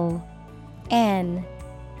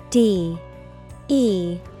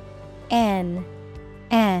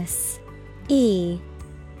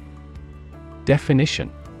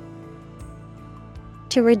 Definition: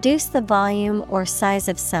 to reduce the volume or size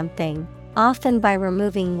of something, often by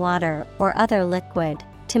removing water or other liquid,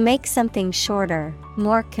 to make something shorter,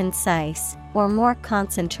 more concise, or more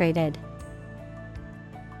concentrated.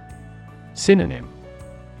 Synonym: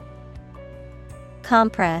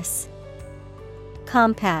 compress,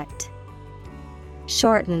 compact,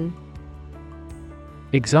 shorten.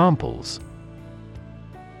 Examples: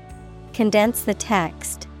 condense the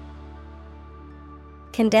text.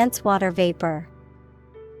 Condense water vapor.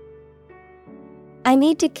 I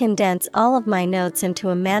need to condense all of my notes into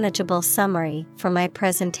a manageable summary for my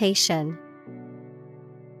presentation.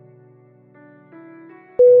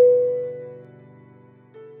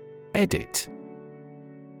 Edit.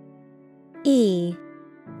 E-D-I-T.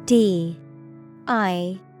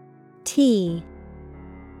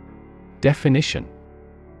 Definition: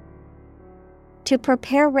 to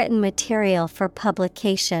prepare written material for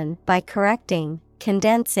publication by correcting,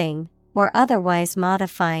 condensing, or otherwise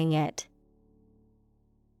modifying it.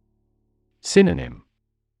 Synonym: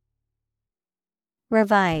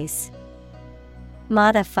 revise,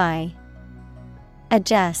 modify,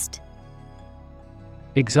 adjust.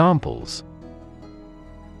 Examples: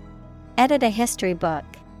 edit a history book.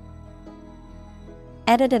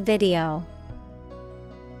 Edit a video.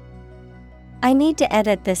 I need to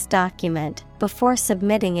edit this document before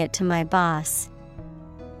submitting it to my boss.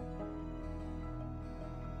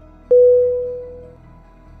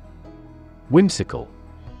 Whimsical.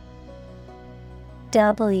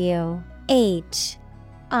 W-H-I-M-S-I-C-A-L.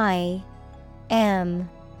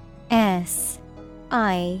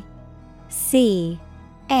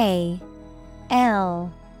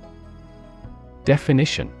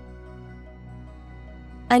 Definition: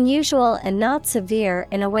 Unusual and not severe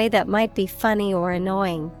in a way that might be funny or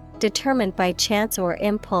annoying, determined by chance or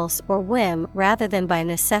impulse or whim rather than by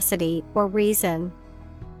necessity or reason.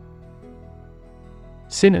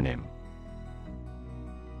 Synonym: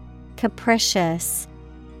 Capricious,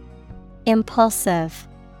 impulsive,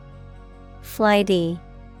 flighty.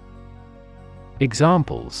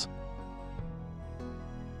 Examples: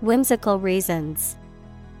 Whimsical reasons.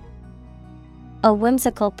 A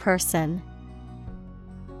whimsical person.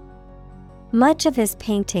 Much of his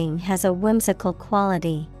painting has a whimsical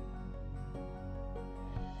quality.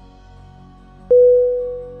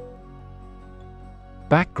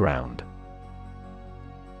 Background.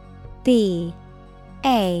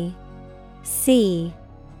 Background.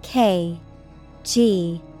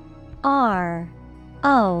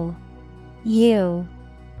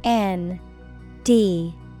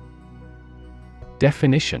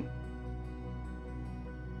 Definition: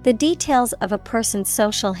 The details of a person's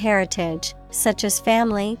social heritage, such as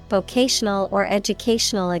family, vocational or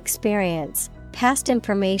educational experience, past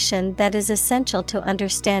information that is essential to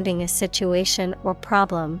understanding a situation or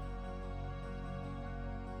problem.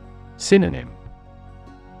 Synonym: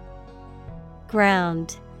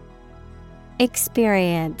 Ground,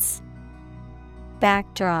 experience,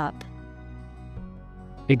 backdrop.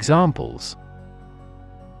 Examples: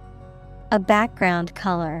 A background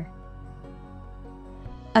color.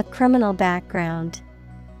 A criminal background.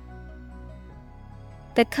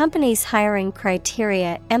 The company's hiring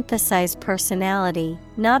criteria emphasize personality,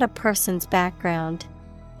 not a person's background.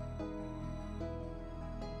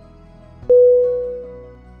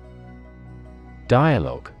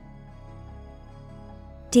 Dialogue.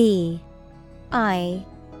 D-I-A-L-O-G-U-E.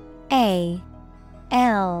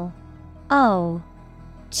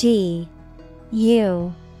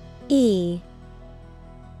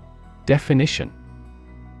 Definition: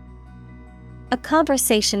 A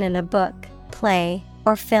conversation in a book, play,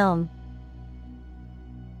 or film.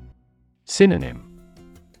 Synonym: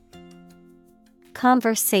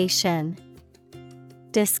 Conversation,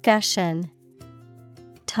 discussion,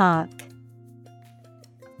 talk.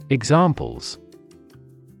 Examples: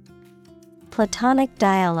 Platonic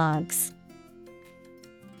dialogues.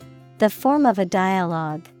 The form of a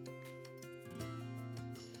dialogue.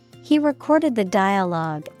 He recorded the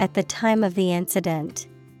dialogue at the time of the incident.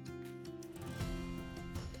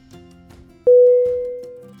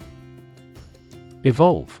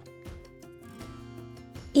 Evolve.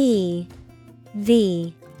 E-V-O-L-V-E.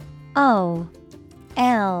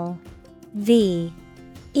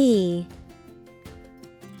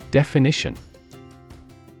 Definition: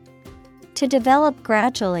 To develop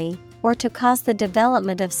gradually, or to cause the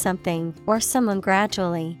development of something or someone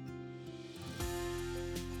gradually.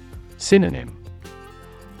 Synonym: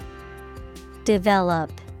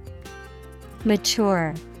 Develop,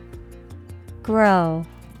 mature, grow.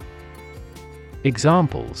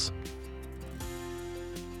 Examples: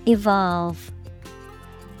 Evolve.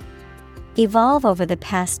 Evolve over the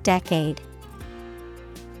past decade.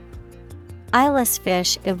 Eyeless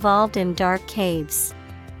fish evolved in dark caves.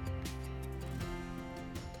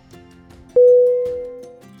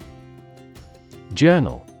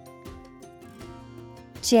 Journal.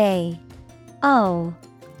 Journal.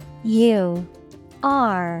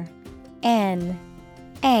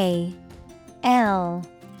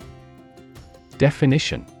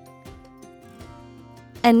 Definition: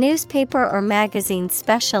 A newspaper or magazine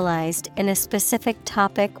specialized in a specific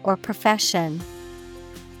topic or profession.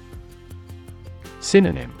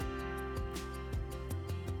 Synonym: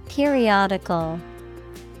 Periodical,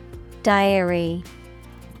 diary,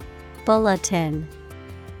 bulletin.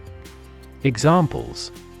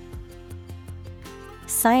 Examples: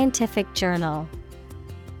 Scientific journal.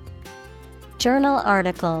 Journal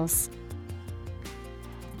articles.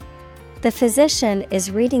 The physician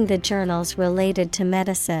is reading the journals related to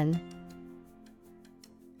medicine.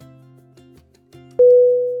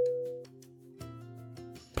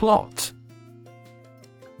 Plot.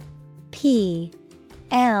 P-L-O-T.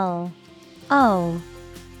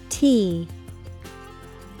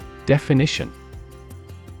 Definition: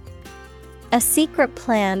 A secret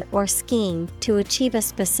plan or scheme to achieve a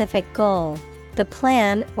specific goal. The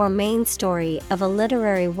plan or main story of a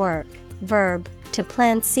literary work. Verb, to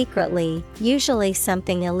plan secretly, usually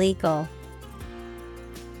something illegal.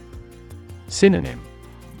 Synonym: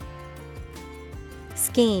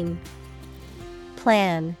 Scheme,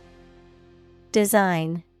 plan,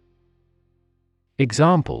 design.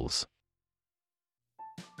 Examples: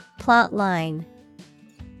 Plot line.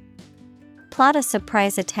 Plot a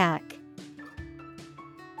surprise attack.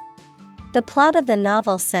 The plot of the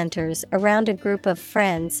novel centers around a group of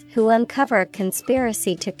friends who uncover a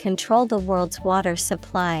conspiracy to control the world's water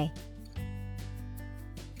supply.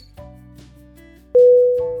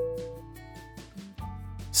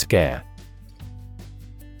 Scare.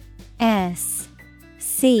 S-C-A-R-E.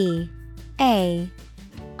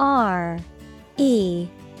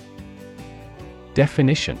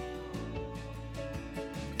 Definition: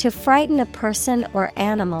 To frighten a person or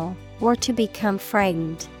animal, or to become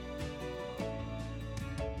frightened.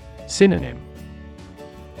 Synonym: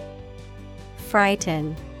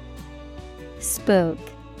 Frighten, spook,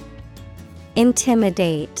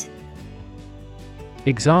 intimidate.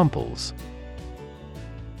 Examples: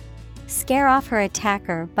 Scare off her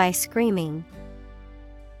attacker by screaming.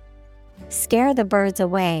 Scare the birds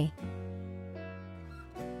away.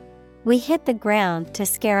 We hit the ground to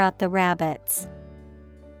scare out the rabbits.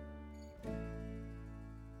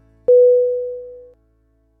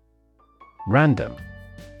 Random.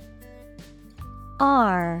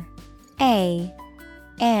 R-A-N-D-O-M.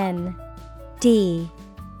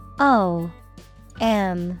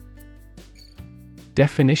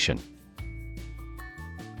 Definition: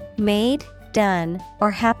 Made, done,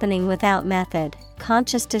 or happening without method,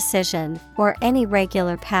 conscious decision, or any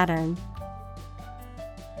regular pattern.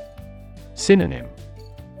 Synonym: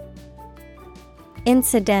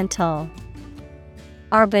 Incidental,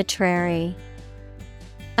 arbitrary,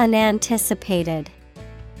 unanticipated.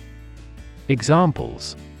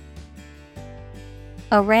 Examples: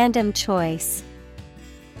 A random choice.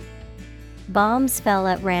 Bombs fell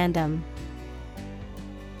at random.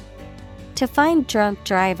 To find drunk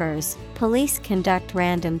drivers, police conduct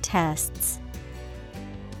random tests.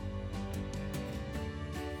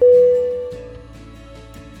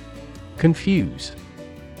 Confuse.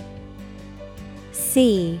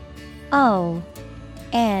 C-O-N-F-U-S-E.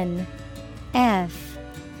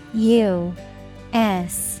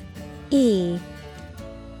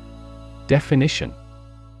 Definition: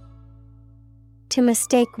 To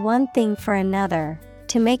mistake one thing for another,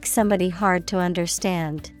 to make somebody hard to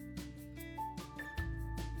understand.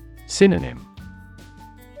 Synonym: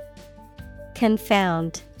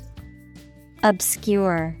 Confound,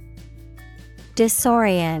 obscure,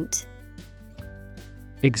 disorient.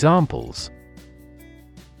 Examples: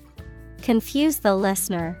 Confuse the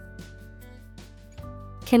listener.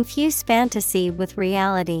 Confuse fantasy with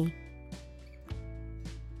reality.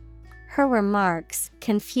 Her remarks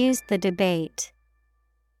confused the debate.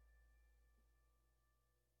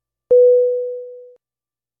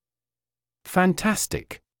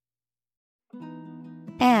 Fantastic.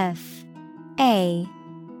 F-A-N-T-A-S-T-I-C.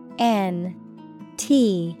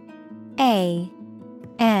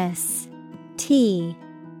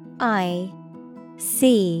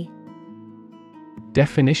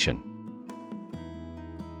 Definition: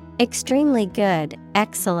 Extremely good,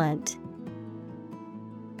 excellent.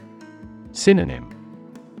 Synonym: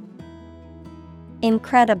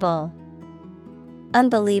 Incredible,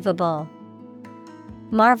 unbelievable,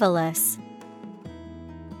 marvelous.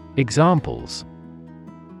 Examples: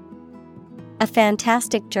 A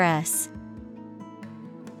fantastic dress.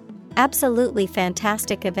 Absolutely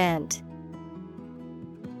fantastic event.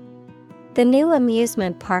 The new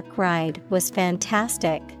amusement park ride was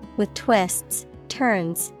fantastic, with twists,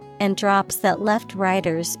 turns, and drops that left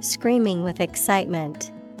riders screaming with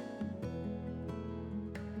excitement.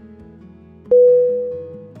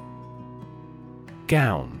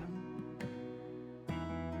 Gown.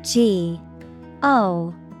 G-O-W-N.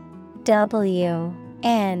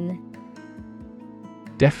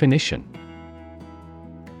 Definition: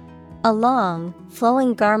 A long,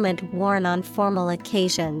 flowing garment worn on formal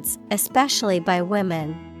occasions, especially by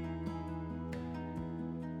women.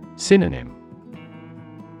 Synonym: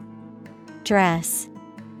 Dress,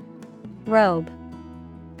 robe,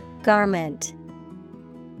 garment.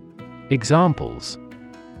 Examples: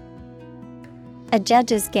 A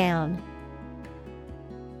judge's gown.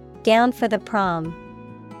 Gown for the prom.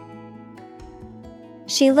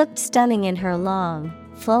 She looked stunning in her long,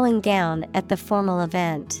 flowing gown at the formal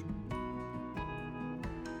event.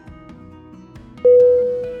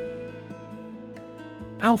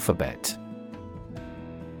 Alphabet.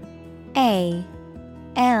 A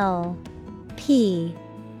L P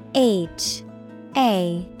H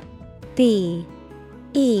A B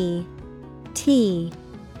E T.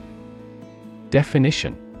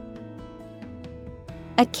 Definition: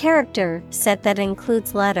 A character set that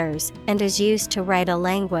includes letters and is used to write a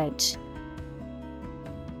language.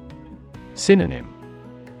 Synonym: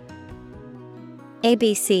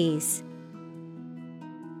 ABCs.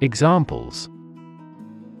 Examples: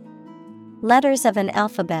 Letters of an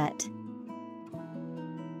alphabet.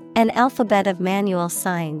 An alphabet of manual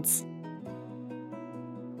signs.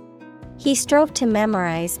 He strove to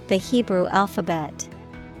memorize the Hebrew alphabet.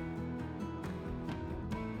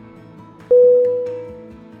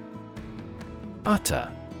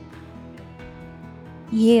 Utter.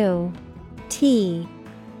 U-T-T-E-R.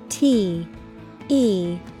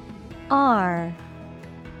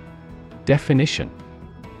 Definition.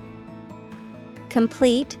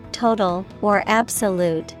 Complete, total, or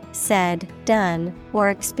absolute, said, done, or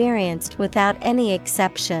experienced without any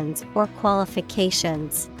exceptions or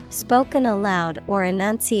qualifications, spoken aloud or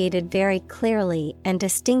enunciated very clearly and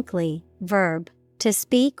distinctly. Verb, to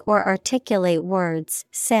speak or articulate words,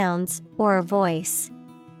 sounds, or a voice.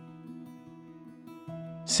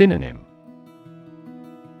 Synonym.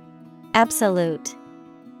 Absolute,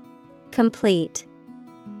 complete,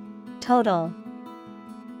 total.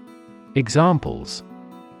 Examples.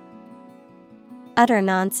 Utter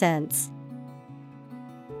nonsense.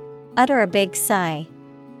 Utter a big sigh.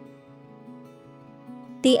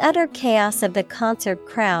 The utter chaos of the concert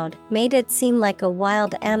crowd made it seem like a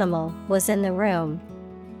wild animal was in the room.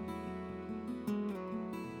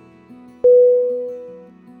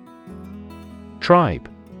 Tribe.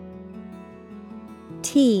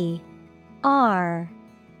 T-R-I-B-E.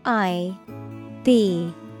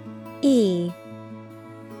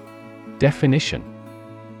 Definition.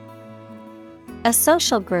 A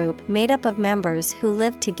social group made up of members who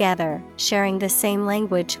live together, sharing the same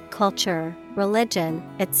language, culture, religion,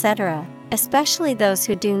 etc., especially those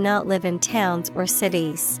who do not live in towns or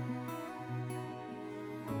cities.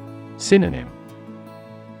 Synonym.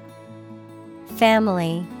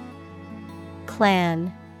 Family,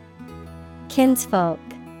 clan, kinsfolk.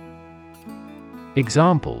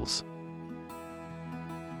 Examples.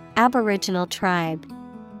 Aboriginal tribe,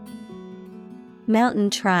 mountain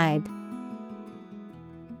tribe.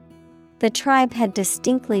 The tribe had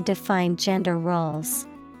distinctly defined gender roles.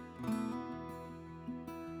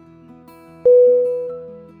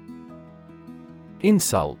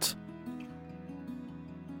 Insult.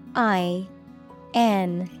 I-N-S-U-L-T.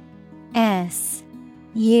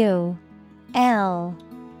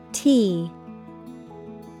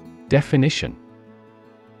 Definition.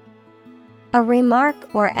 A remark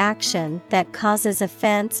or action that causes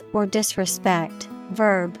offense or disrespect.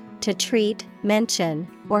 Verb, to treat, mention,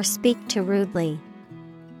 or speak to rudely.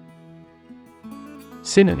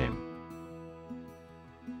 Synonym.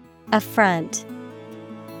 Affront,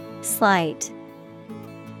 slight,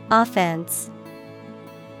 offense.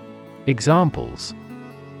 Examples.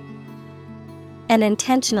 An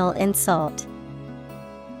intentional insult.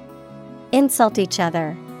 Insult each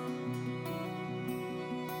other.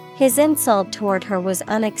 His insult toward her was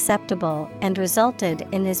unacceptable and resulted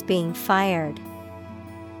in his being fired.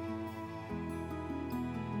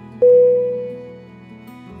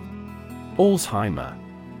 Alzheimer.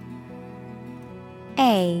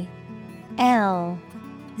 A-L-Z-H-E-I-M-E-R.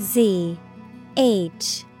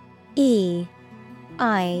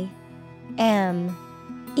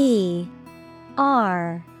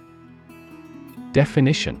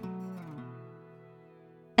 Definition.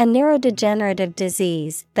 A neurodegenerative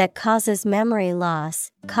disease that causes memory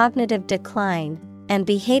loss, cognitive decline, and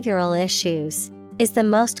behavioral issues, is the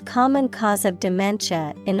most common cause of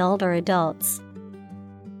dementia in older adults.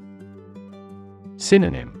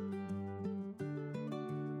 Synonym.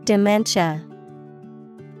 Dementia,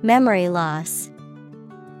 memory loss,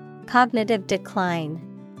 cognitive decline.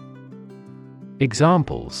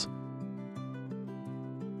 Examples.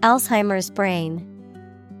 Alzheimer's brain.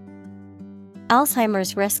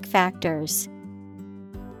 Alzheimer's risk factors.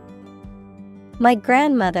 My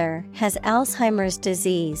grandmother has Alzheimer's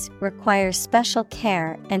disease, requires special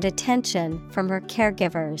care and attention from her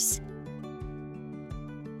caregivers.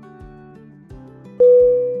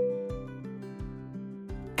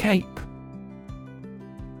 Cape.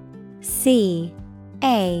 C-A-P-E.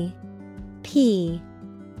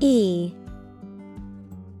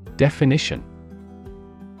 Definition.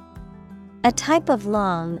 A type of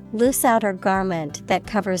long, loose outer garment that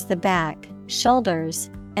covers the back, shoulders,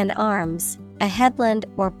 and arms, a headland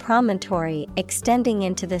or promontory extending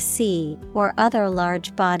into the sea or other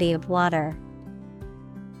large body of water.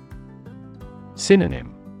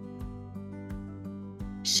 Synonym.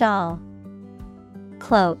 Shawl,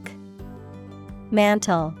 cloak,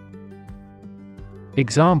 mantle.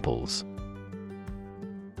 Examples.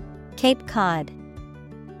 Cape Cod,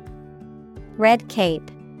 red cape.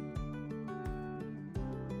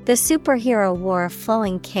 The superhero wore a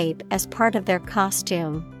flowing cape as part of their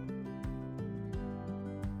costume.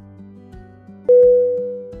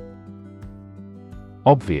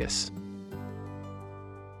 Obvious.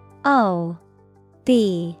 O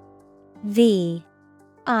B V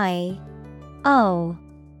I O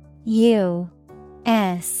U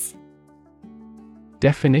S.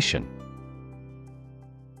 Definition: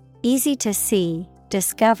 Easy to see,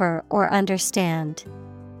 discover, or understand.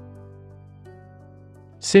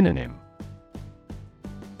 Synonym: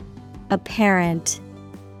 Apparent,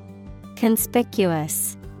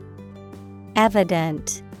 conspicuous,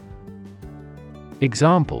 evident.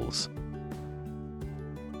 Examples: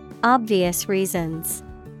 Obvious reasons.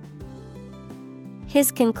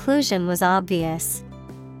 His conclusion was obvious.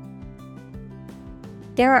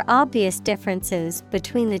 There are obvious differences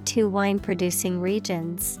between the two wine-producing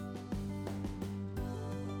regions.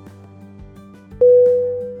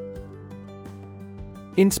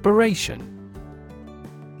 Inspiration.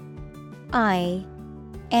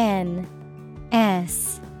 INSPIRATION.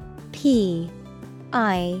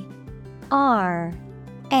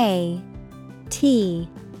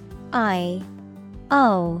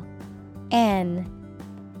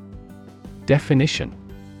 Definition: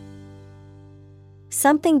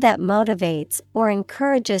 Something that motivates or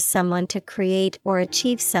encourages someone to create or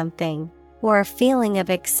achieve something, or a feeling of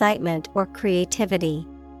excitement or creativity.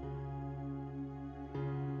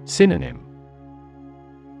 Synonym: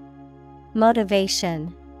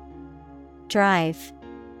 Motivation, drive,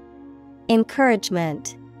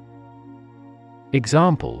 encouragement.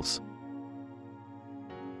 Examples: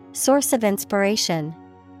 Source of inspiration.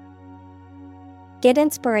 Get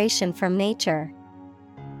inspiration from nature.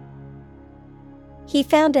 He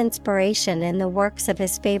found inspiration in the works of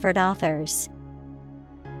his favorite authors.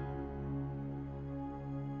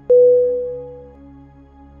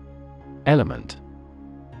 Element.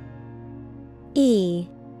 ELEMENT.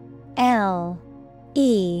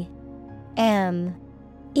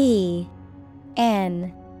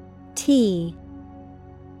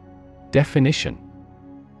 Definition: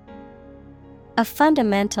 A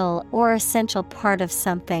fundamental or essential part of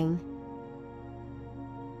something.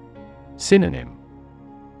 Synonym: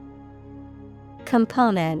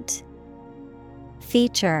 Component,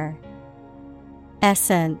 feature,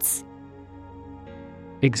 essence.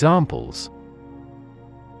 Examples: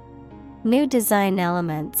 New design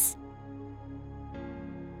elements,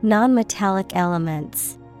 non-metallic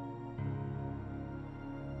elements.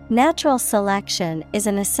 Natural selection is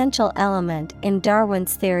an essential element in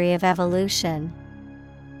Darwin's theory of evolution.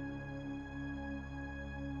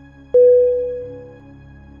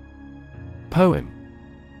 Poem.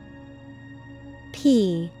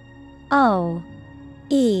 P-O-E-M.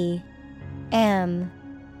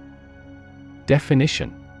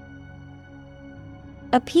 Definition: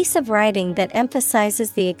 A piece of writing that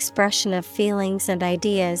emphasizes the expression of feelings and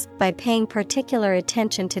ideas by paying particular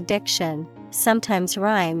attention to diction, sometimes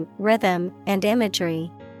rhyme, rhythm, and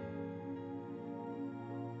imagery.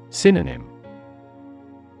 Synonym: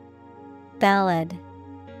 Ballad,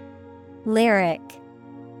 lyric,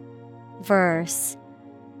 verse.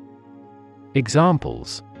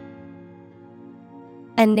 Examples: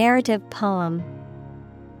 A narrative poem.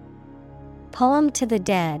 Poem to the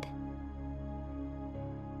dead.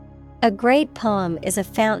 A great poem is a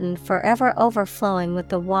fountain forever overflowing with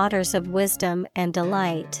the waters of wisdom and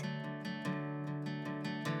delight.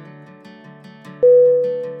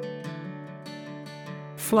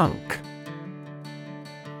 Flunk.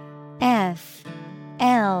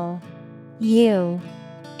 F-L-U-N-K.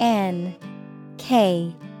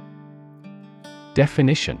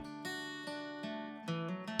 Definition: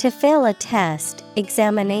 To fail a test,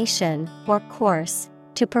 examination, or course,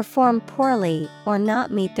 to perform poorly or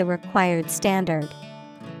not meet the required standard.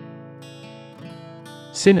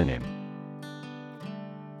 Synonym: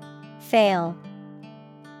 Fail,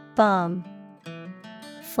 bomb,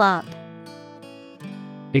 flop.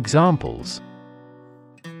 Examples: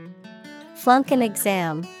 Flunk an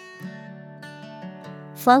exam.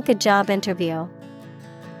 Flunk a job interview.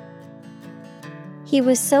 He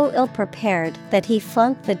was so ill-prepared that he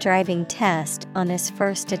flunked the driving test on his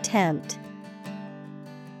first attempt.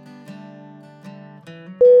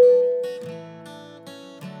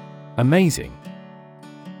 Amazing.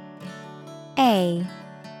 A-M-A-Z-I-N-G.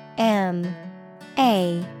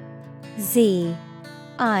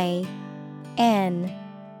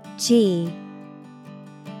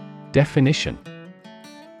 Definition: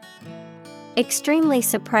 Extremely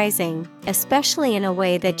surprising, especially in a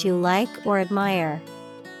way that you like or admire.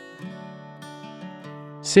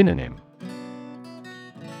 Synonym: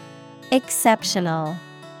 Exceptional,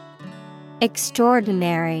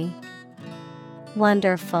 extraordinary,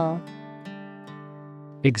 wonderful.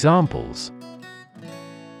 Examples: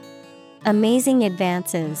 Amazing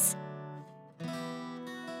advances.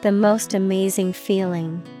 The most amazing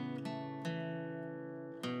feeling.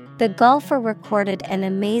 The golfer recorded an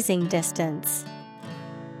amazing distance.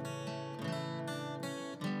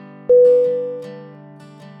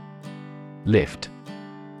 Lift.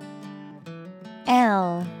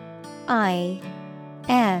 L-I-F-T.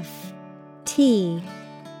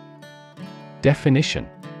 Definition: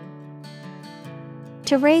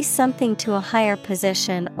 To raise something to a higher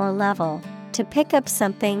position or level, to pick up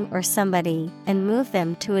something or somebody and move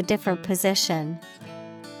them to a different position.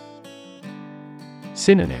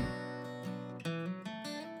 Synonym: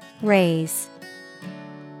 Raise,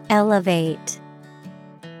 elevate,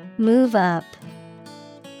 move up.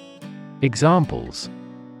 Examples: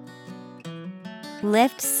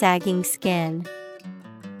 Lift sagging skin.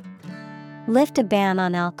 Lift a ban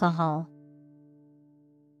on alcohol.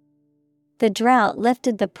 The drought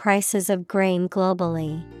lifted the prices of grain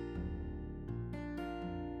globally.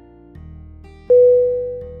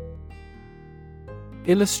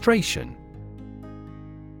 Illustration: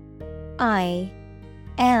 illustration.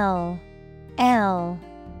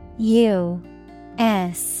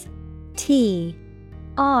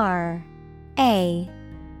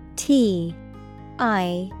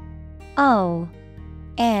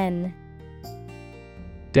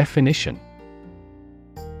 Definition: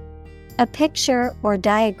 A picture or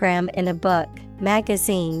diagram in a book,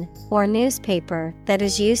 magazine, or newspaper that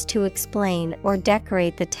is used to explain or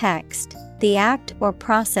decorate the text, the act or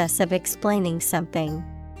process of explaining something.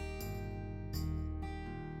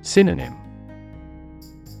 Synonym: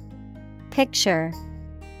 Picture,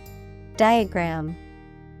 diagram,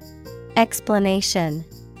 explanation.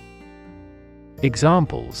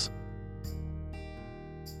 Examples: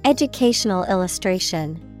 Educational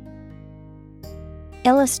illustration.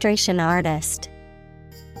 Illustration artist.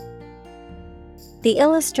 The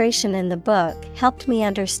illustration in the book helped me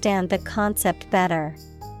understand the concept better.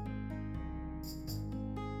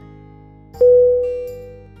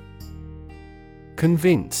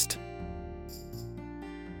 Convinced.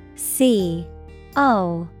 C-O-N-V-I-N-C-E-D.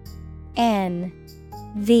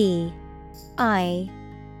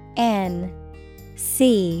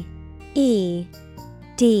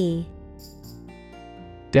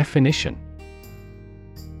 Definition: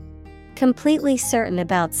 Completely certain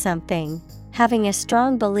about something, having a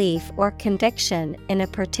strong belief or conviction in a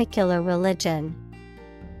particular religion.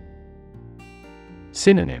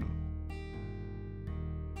 Synonym: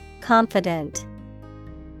 Confident,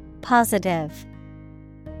 positive,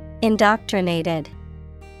 indoctrinated.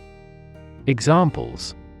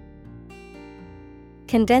 Examples: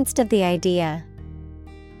 Convinced of the idea.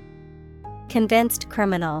 Convinced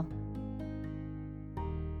criminal.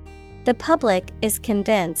 The public is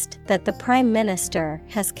convinced that the Prime Minister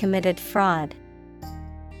has committed fraud.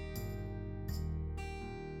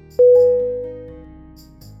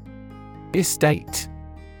 Estate.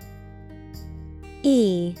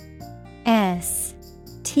 E-S-T-A-T-E.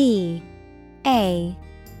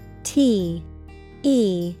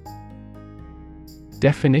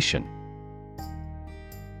 Definition: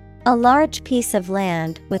 A large piece of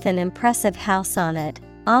land with an impressive house on it,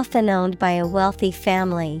 often owned by a wealthy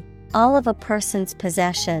family, all of a person's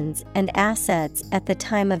possessions and assets at the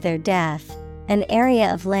time of their death, an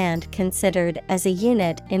area of land considered as a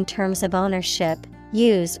unit in terms of ownership,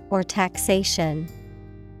 use, or taxation.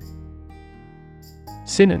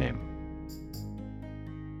 Synonym: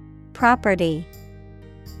 Property,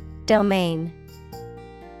 domain,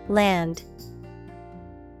 land.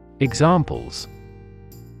 Examples: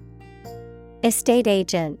 Estate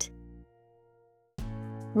agent.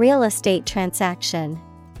 Real estate transaction.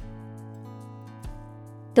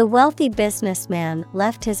 The wealthy businessman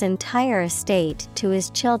left his entire estate to his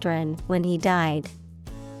children when he died.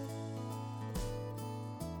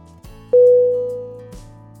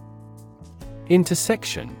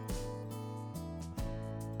 Intersection.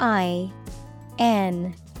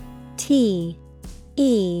 INTERSECTION.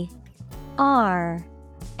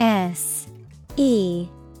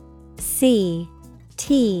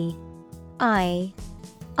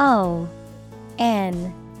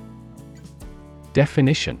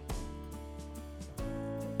 Definition: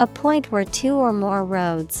 A point where two or more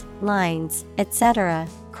roads, lines, etc.,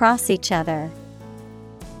 cross each other.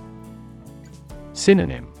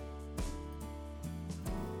 Synonym: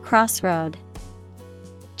 Crossroad,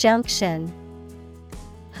 junction,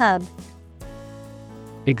 hub.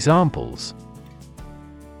 Examples: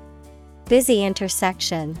 Busy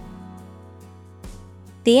intersection.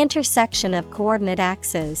 The intersection of coordinate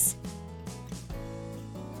axes.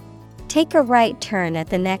 Take a right turn at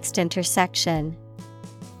the next intersection.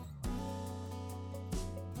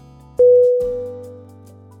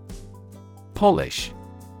 Polish.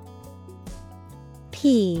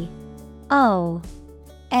 Polish.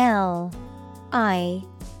 L-I-S-H.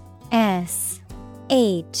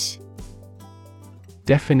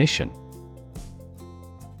 Definition: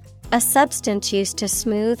 a substance used to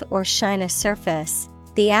smooth or shine a surface,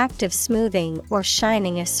 the act of smoothing or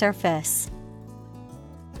shining a surface.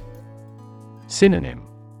 Synonym: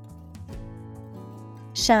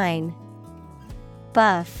 Shine,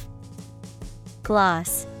 buff,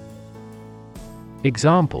 gloss.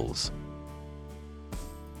 Examples: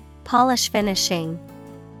 polish finishing,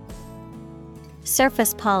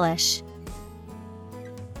 surface polish.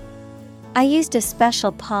 I used a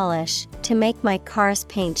special polish to make my car's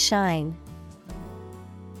paint shine.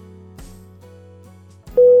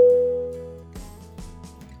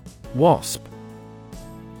 Wasp.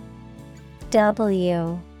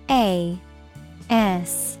 W-A-S-P.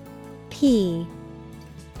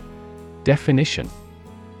 Definition: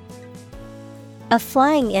 a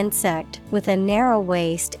flying insect with a narrow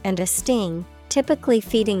waist and a sting, typically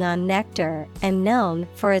feeding on nectar and known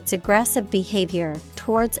for its aggressive behavior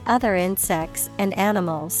towards other insects and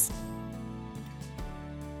animals.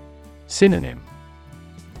 Synonym: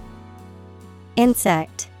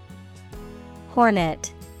 insect,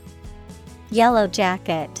 hornet, yellow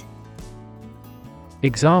jacket.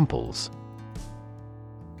 Examples: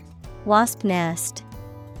 wasp nest,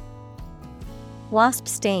 wasp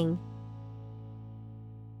sting.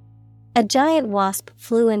 A giant wasp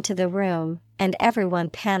flew into the room, and everyone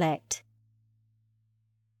panicked.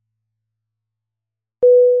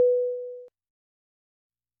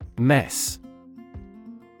 Mess.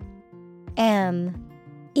 M-E-S-S.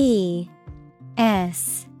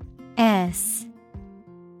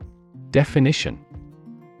 Definition: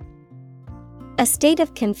 a state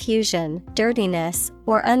of confusion, dirtiness,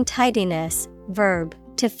 or untidiness. Verb,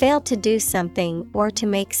 to fail to do something or to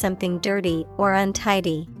make something dirty or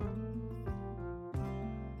untidy.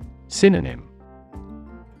 Synonym: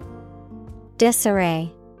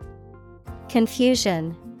 disarray,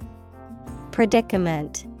 confusion,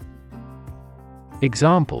 predicament.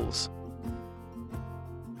 Examples: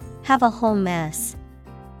 have a whole mess,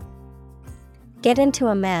 get into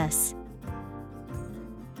a mess.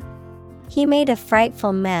 He made a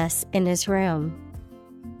frightful mess in his room.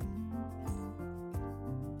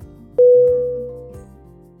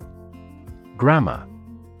 Grammar.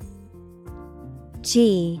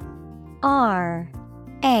 G-R-A-M-M-A-R.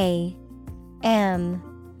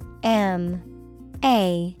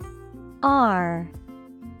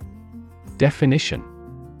 Definition: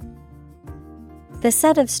 the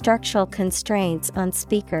set of structural constraints on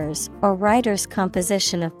speakers or writers'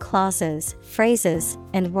 composition of clauses, phrases,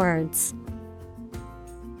 and words.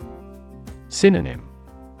 Synonym: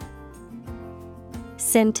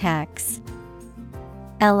 syntax,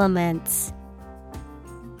 elements.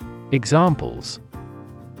 Examples: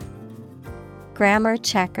 grammar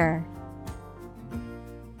checker,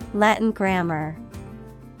 Latin grammar.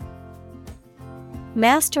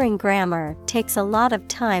 Mastering grammar takes a lot of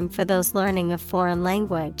time for those learning a foreign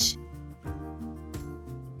language.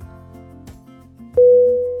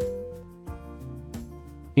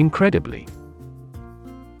 Incredibly.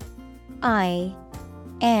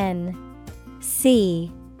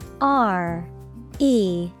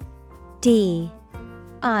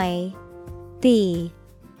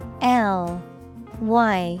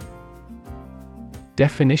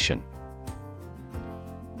 Definition: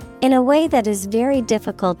 in a way that is very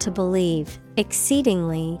difficult to believe,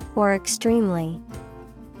 exceedingly or extremely.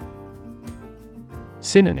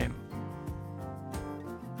 Synonym: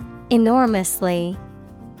 enormously,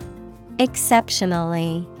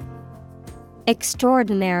 exceptionally,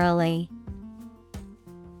 extraordinarily.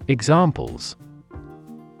 Examples: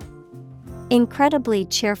 incredibly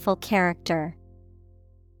cheerful character,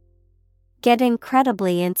 get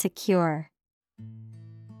incredibly insecure.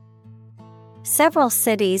 Several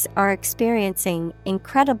cities are experiencing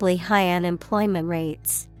incredibly high unemployment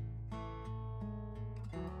rates.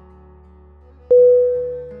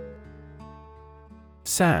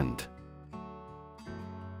 Sand.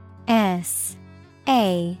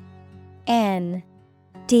 S-A-N-D.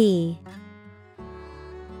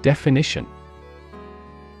 Definition: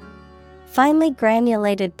 finely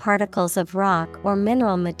granulated particles of rock or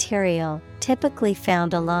mineral material, typically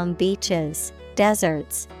found along beaches,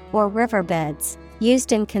 deserts, or riverbeds,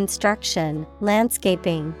 used in construction,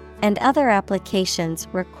 landscaping, and other applications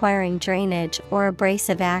requiring drainage or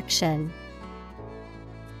abrasive action.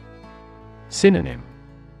 Synonym: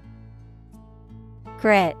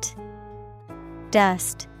 grit,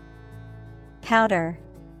 dust, powder.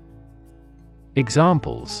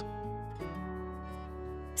 Examples: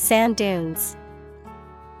 sand dunes,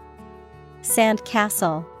 sand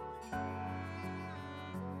castle.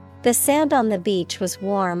 The sand on the beach was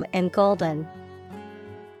warm and golden.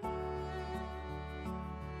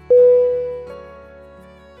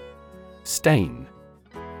 Stain.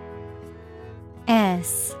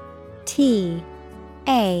 S-T-A-I-N.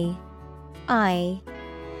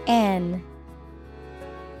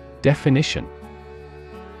 Definition.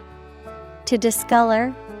 To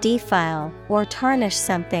discolor, defile, or tarnish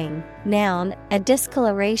something. Noun, a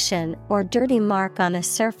discoloration or dirty mark on a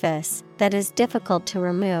surface that is difficult to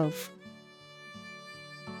remove.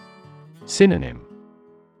 Synonym.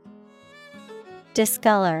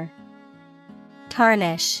 Discolor,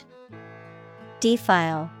 tarnish,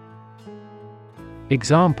 defile.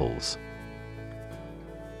 Examples.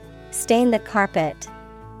 Stain the carpet.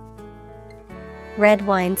 Red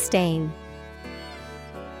wine stain.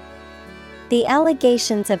 The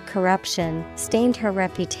allegations of corruption stained her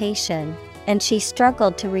reputation, and she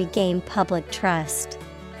struggled to regain public trust.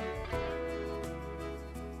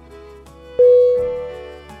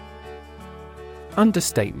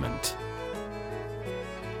 Understatement.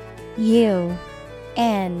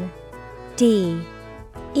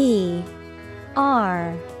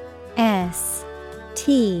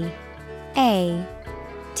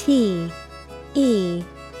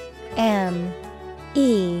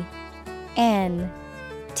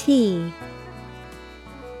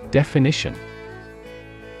 Definition.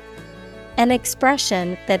 An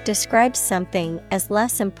expression that describes something as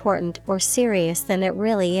less important or serious than it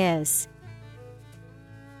really is.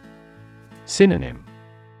 Synonym.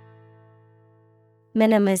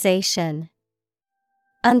 Minimization,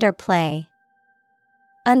 underplay,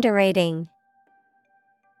 underrating.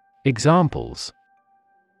 Examples.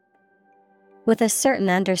 With a certain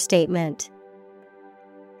understatement.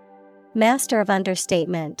 Master of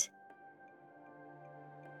understatement.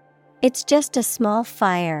 It's just a small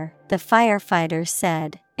fire, the firefighters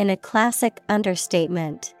said, in a classic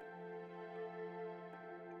understatement.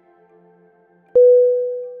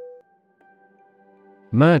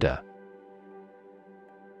 Murder.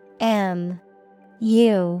 M-U-R-D-E-R.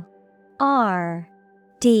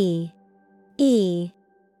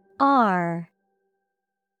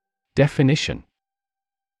 Definition.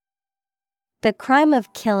 The crime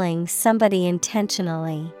of killing somebody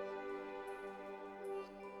intentionally.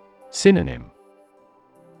 Synonym.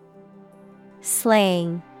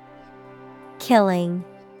 Slaying, killing.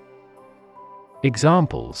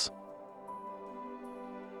 Examples.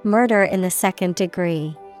 Murder in the second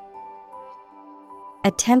degree.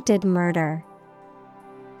 Attempted murder.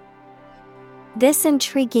 This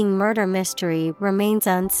intriguing murder mystery remains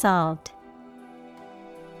unsolved.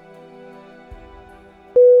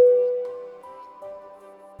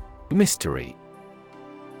 Mystery.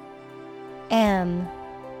 M-Y-S-T-E-R-Y.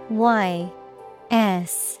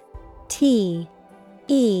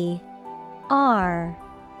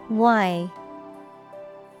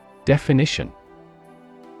 Definition.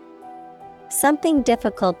 Something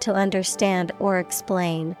difficult to understand or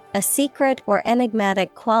explain, a secret or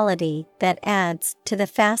enigmatic quality that adds to the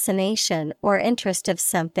fascination or interest of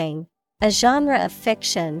something. A genre of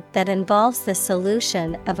fiction that involves the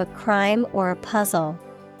solution of a crime or a puzzle.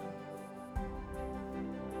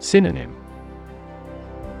 Synonym.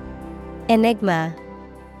 Enigma,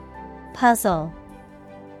 puzzle,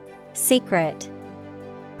 secret.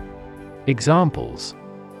 Examples.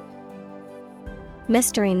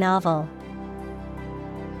 Mystery novel.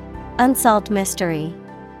 Unsolved mystery.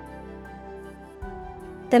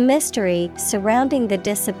 The mystery surrounding the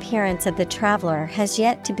disappearance of the traveler has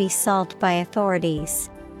yet to be solved by authorities.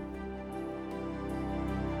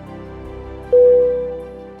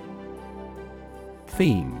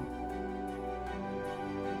 Theme.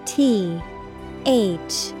 T-H-E-M-E.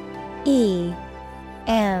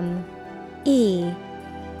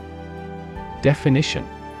 Definition.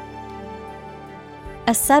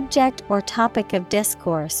 A subject or topic of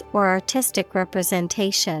discourse or artistic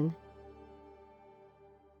representation.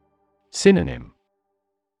 Synonym.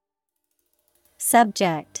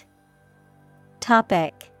 Subject,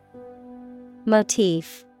 topic,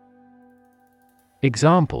 motif.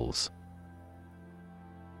 Examples.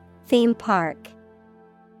 Theme park.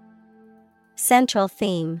 Central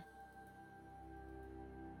theme.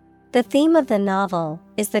 The theme of the novel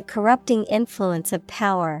is the corrupting influence of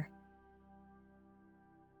power.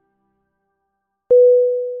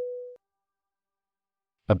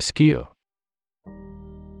 Obscure.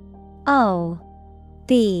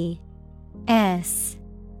 O-B-S-C-U-R-E.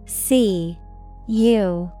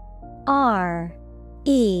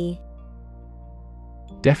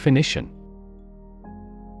 Definition.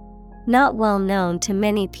 Not well known to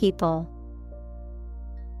many people.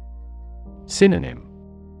 Synonym.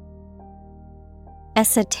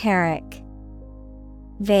 esoteric,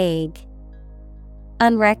 vague,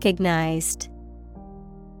 unrecognized.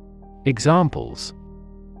 Examples: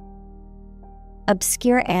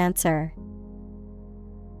 Obscure answer,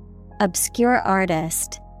 obscure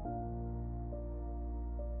artist.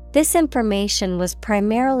 This information was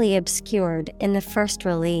primarily obscured in the first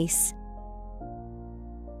release.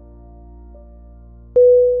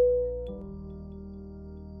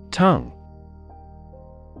 Tongue.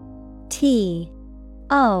 T-O-N-G-U-E.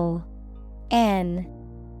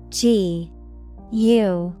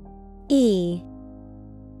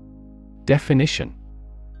 Definition: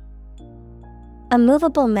 A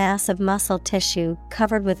movable mass of muscle tissue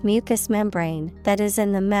covered with mucous membrane that is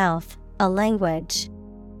in the mouth, a language.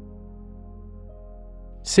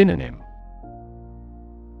 Synonym: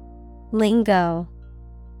 Lingo,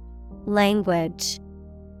 language,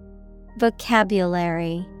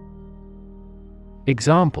 vocabulary.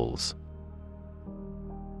 Examples: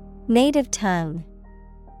 Native tongue,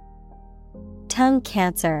 tongue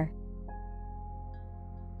cancer.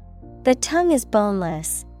 The tongue is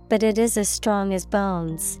boneless, but it is as strong as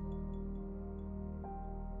bones.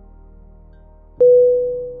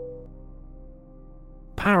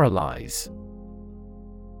 Paralyze.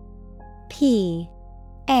 P-A-R-A-L-Y-Z-E.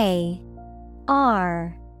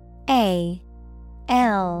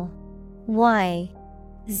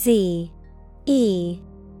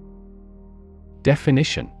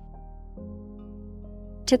 Definition: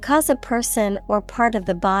 To cause a person or part of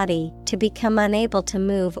the body to become unable to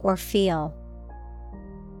move or feel.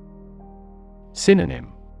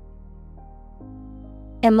 Synonym: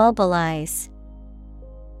 Immobilize,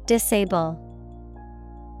 disable,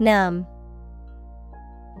 numb.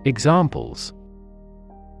 Examples: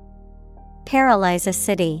 Paralyze a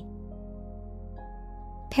city,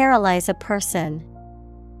 paralyze a person.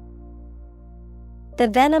 The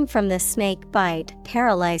venom from the snake bite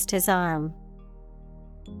paralyzed his arm.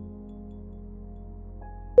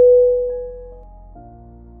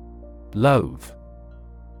 Loathe.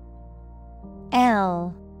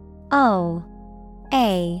 L-O-A-T-H-E.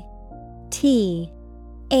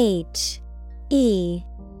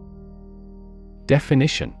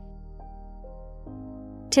 Definition: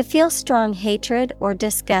 To feel strong hatred or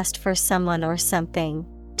disgust for someone or something.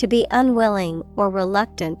 To be unwilling or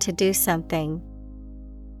reluctant to do something.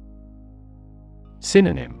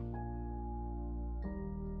 Synonym: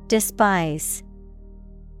 Despise,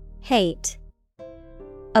 hate,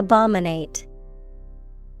 abominate.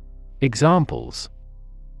 Examples: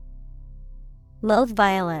 Loathe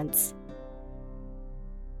violence,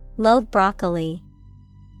 loathe broccoli.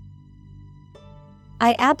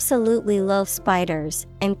 I absolutely loathe spiders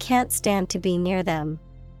and can't stand to be near them.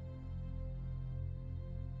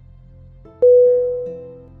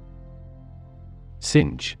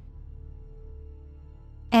 Singe.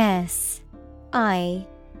 S-I-N-G-E.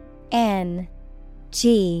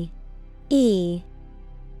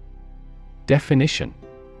 Definition: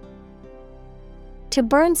 To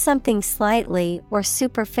burn something slightly or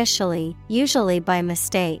superficially, usually by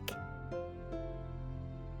mistake.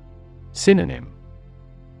 Synonym: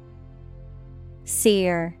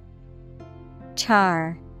 Sear,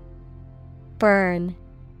 char, burn.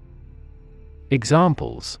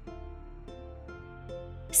 Examples: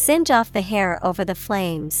 Singe off the hair over the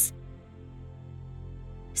flames.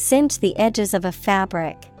 Singe the edges of a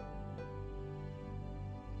fabric.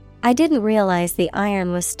 I didn't realize the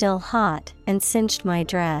iron was still hot and singed my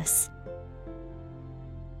dress.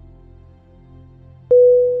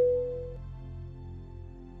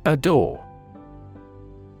 Adore.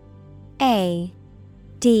 A-D-O-R-E.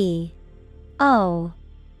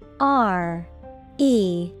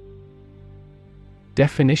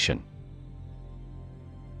 Definition: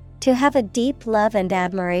 To have a deep love and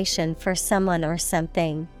admiration for someone or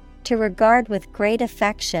something. To regard with great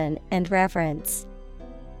affection and reverence.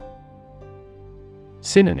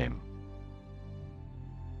 Synonym: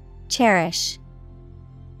 Cherish,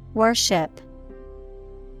 worship,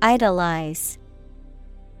 idolize.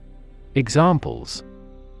 Examples: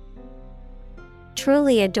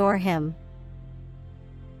 Truly adore him.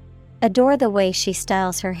 Adore the way she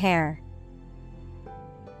styles her hair.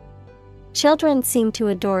 Children seem to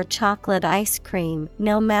adore chocolate ice cream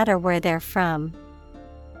no matter where they're from.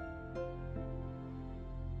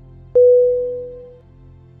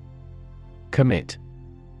 Commit.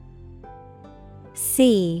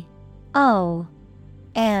 C-O-M-M-I-T.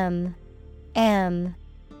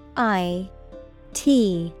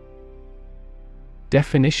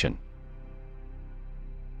 Definition: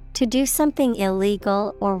 To do something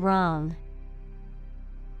illegal or wrong.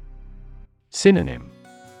 Synonym: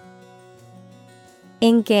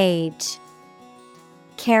 Engage,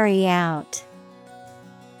 carry out,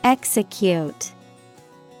 execute.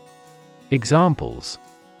 Examples: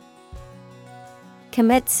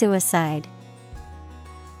 Commit suicide,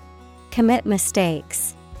 commit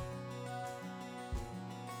mistakes.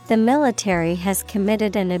 The military has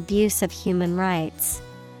committed an abuse of human rights.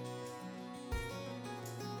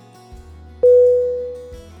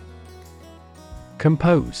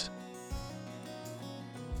 Compose.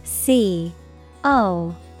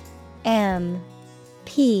 C-O-M-P-O-S-E.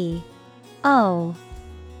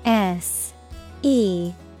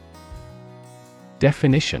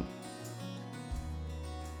 Definition: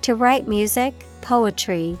 To write music,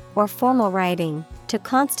 poetry, or formal writing, to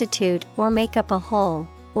constitute or make up a whole,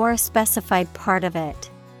 or a specified part of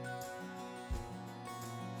it.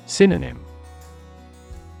 Synonym: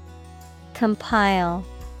 Compile,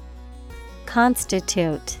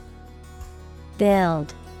 constitute,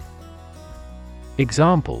 build.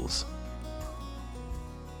 Examples: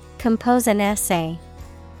 Compose an essay,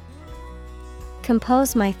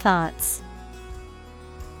 compose my thoughts.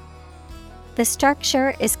 The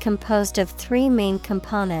structure is composed of 3 main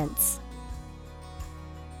components.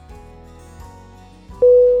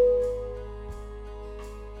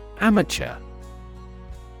 Amateur.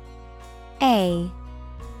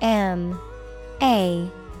 A-M-A-T-E-U-R.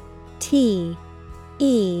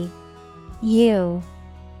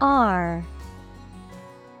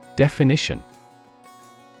 Definition: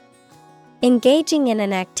 Engaging in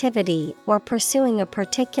an activity or pursuing a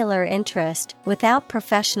particular interest without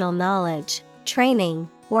professional knowledge, training,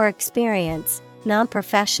 or experience,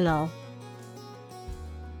 non-professional.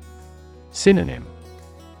 Synonym: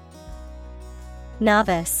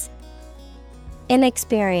 Novice,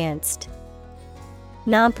 inexperienced,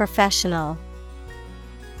 non-professional.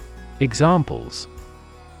 Examples: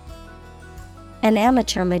 An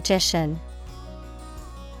amateur magician,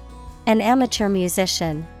 an amateur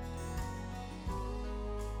musician.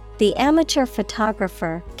 The amateur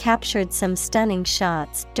photographer captured some stunning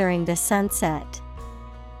shots during the sunset.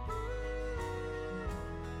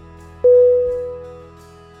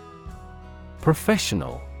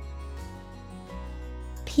 Professional.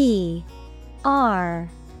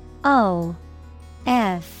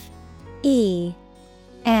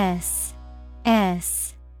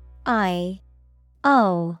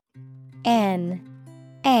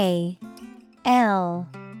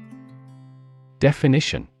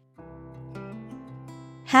 Definition: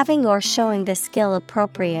 Having or showing the skill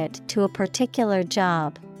appropriate to a particular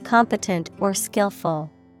job, competent or skillful.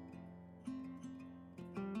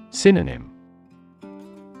 Synonym: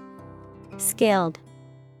 Skilled,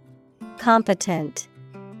 competent,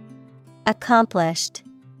 accomplished.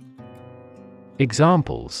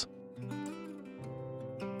 Examples: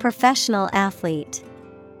 Professional athlete,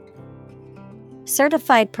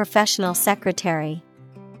 certified professional secretary.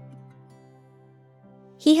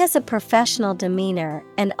 He has a professional demeanor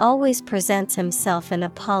and always presents himself in a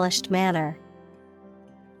polished manner.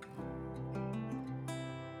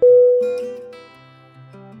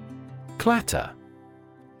 Clatter.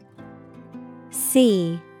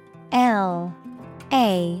 C-L-A-T-T-E-R.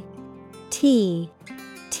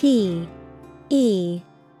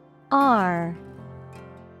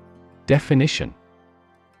 Definition: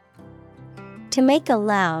 To make a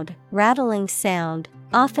loud, rattling sound,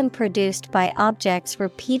 often produced by objects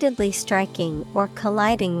repeatedly striking or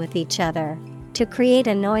colliding with each other, to create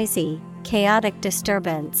a noisy, chaotic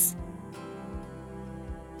disturbance.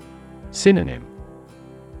 Synonym: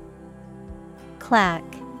 Clack,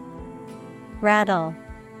 rattle,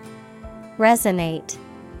 resonate.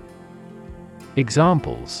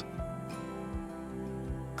 Examples: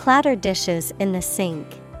 Clatter dishes in the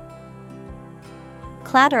sink,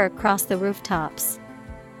 clatter across the rooftops.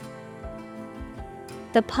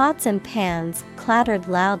 The pots and pans clattered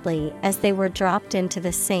loudly as they were dropped into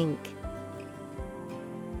the sink.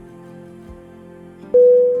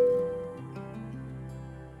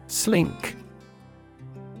 Slink.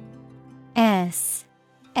 S-L-I-N-K.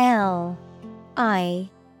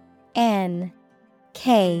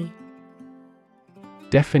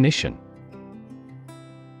 Definition: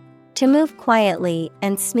 To move quietly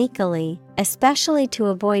and sneakily, especially to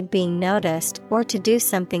avoid being noticed or to do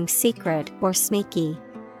something secret or sneaky.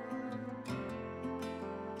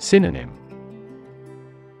 Synonym: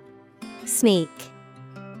 Sneak,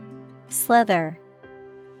 slither,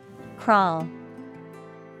 crawl.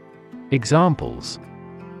 Examples: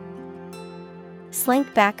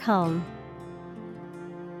 Slink back home,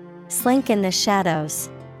 slink in the shadows.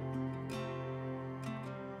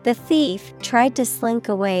 The thief tried to slink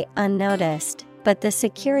away unnoticed, but the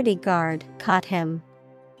security guard caught him.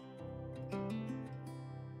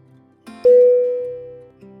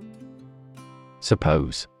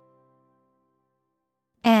 Suppose.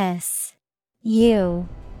 S-U-P-P-O-S-E.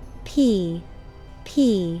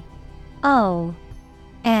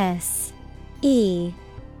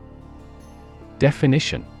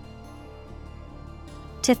 Definition.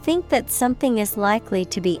 To think that something is likely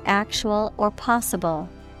to be actual or possible.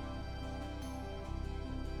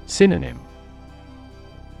 Synonym.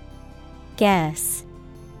 Guess,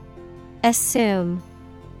 assume,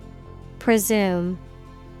 presume.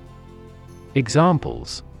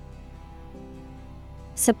 Examples.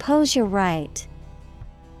 Suppose you're right.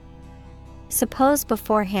 Suppose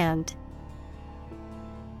beforehand.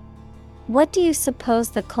 What do you suppose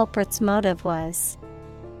the culprit's motive was?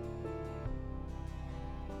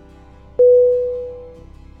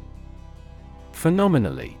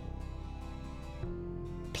 Phenomenally.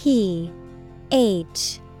 P-H-E-N-O-M-E-N-A-L-L-Y.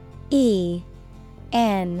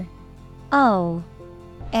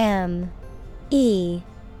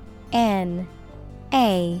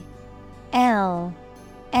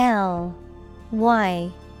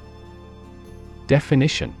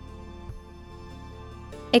 Definition.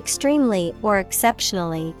 Extremely or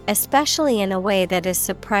exceptionally, especially in a way that is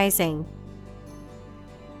surprising.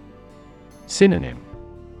 Synonym.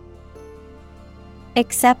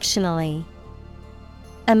 Exceptionally,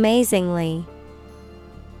 amazingly,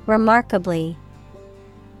 remarkably.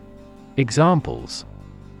 Examples.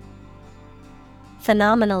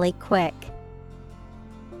 Phenomenally quick,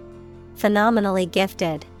 phenomenally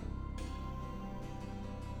gifted.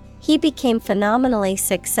 He became phenomenally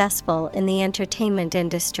successful in the entertainment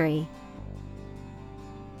industry.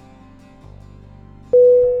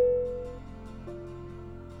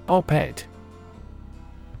 Op-ed.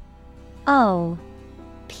 O-P-E-D.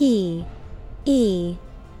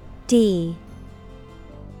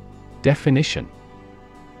 Definition.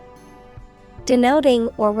 Denoting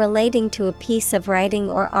or relating to a piece of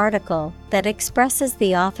writing or article that expresses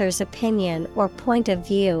the author's opinion or point of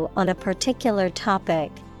view on a particular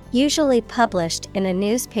topic, usually published in a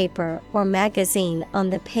newspaper or magazine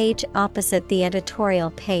on the page opposite the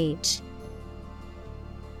editorial page.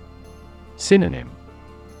 Synonym.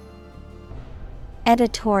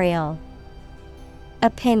 Editorial,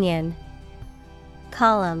 opinion,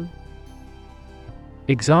 column.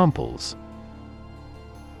 Examples.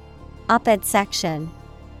 Op-ed section,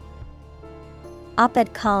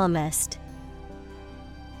 op-ed columnist.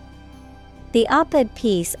 The op-ed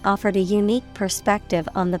piece offered a unique perspective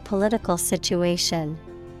on the political situation.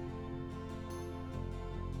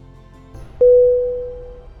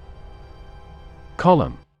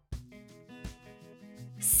 Column.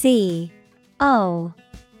 C-O-L-U-M-N.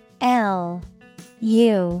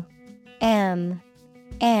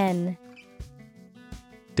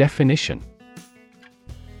 Definition.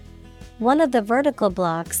 One of the vertical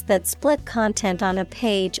blocks that split content on a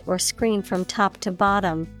page or screen from top to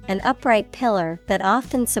bottom, an upright pillar that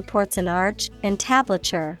often supports an arch,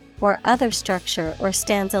 entablature, or other structure or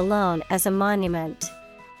stands alone as a monument.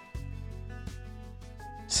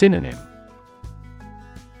 Synonym.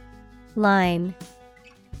 Line,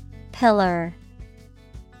 pillar,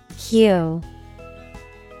 hue.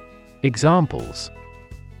 Examples.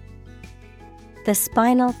 The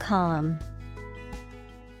spinal column.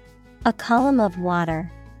 A column of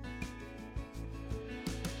water.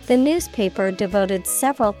 The newspaper devoted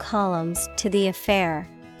several columns to the affair.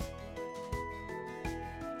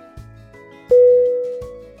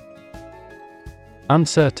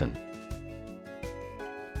 Uncertain.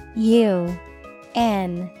 U-N-C-E-R-T-A-I-N.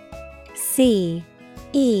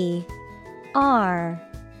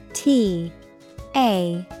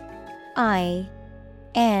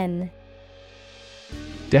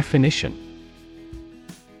 Definition.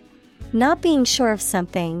 Not being sure of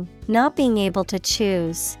something, not being able to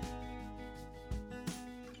choose.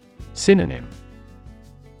 Synonym.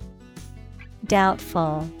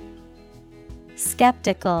 Doubtful,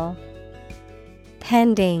 skeptical,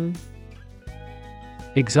 pending.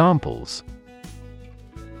 Examples.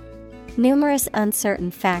 Numerous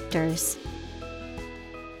uncertain factors.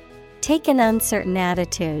 Take an uncertain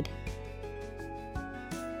attitude.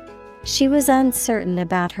 She was uncertain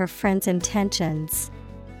about her friend's intentions.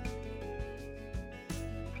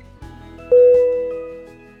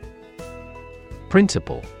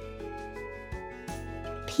 Principle.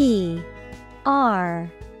 P-R-I-N-C-I-P-L-E.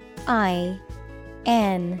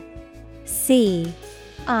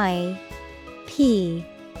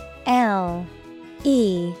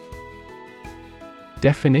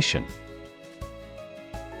 Definition.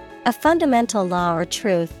 A fundamental law or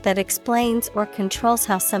truth that explains or controls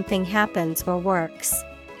how something happens or works.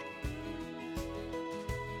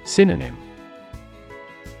 Synonym.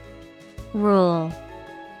 Rule,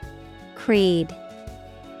 creed,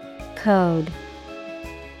 code.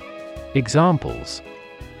 Examples: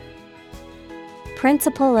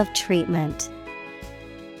 Principle of treatment,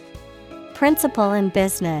 principle in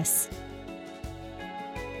business.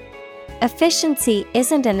 Efficiency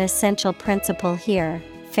isn't an essential principle here,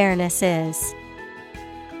 fairness is.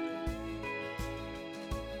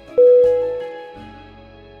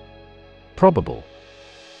 Probable.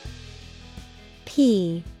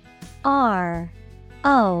 P R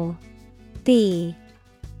O B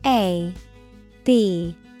A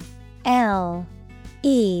B L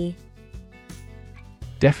E.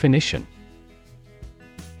 Definition: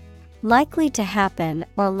 Likely to happen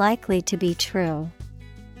or likely to be true.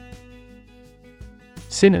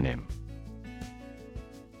 Synonym: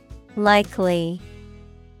 Likely,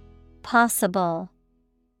 possible,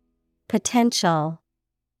 potential.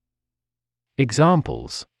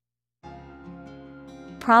 Examples: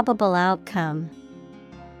 Probable outcome,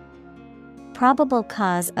 probable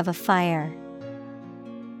cause of a fire.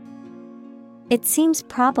 It seems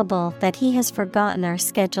probable that he has forgotten our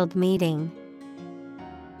scheduled meeting.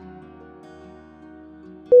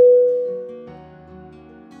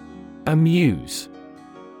 Amuse.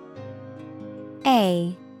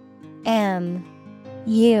 A M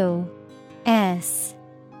U S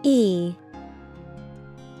E.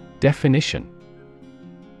 Definition: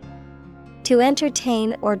 To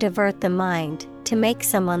entertain or divert the mind, to make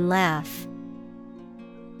someone laugh.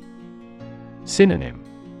 Synonym: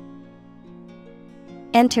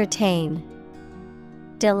 Entertain,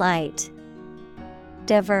 delight,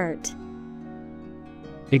 divert.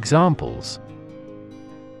 Examples: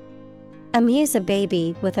 Amuse a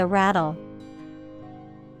baby with a rattle.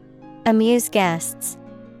 Amuse guests.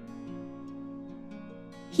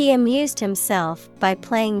 He amused himself by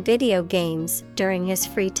playing video games during his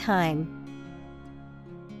free time.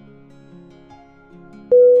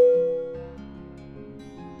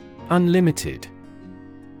 Unlimited.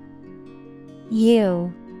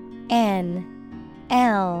 U N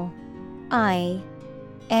L I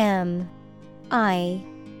M I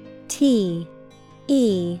T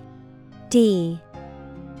E D.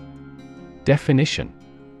 Definition: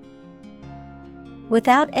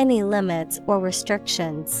 Without any limits or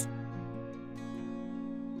restrictions.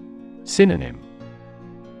 Synonym: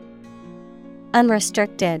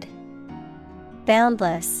 Unrestricted,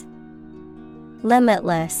 boundless,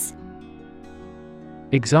 limitless.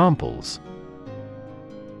 Examples: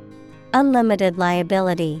 Unlimited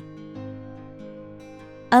liability,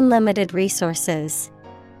 unlimited resources.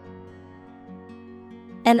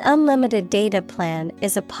 An unlimited data plan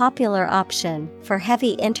is a popular option for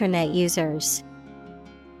heavy internet users.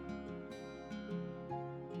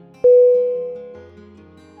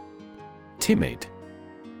 Timid.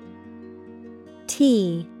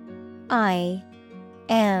 T I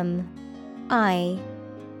M I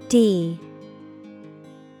D.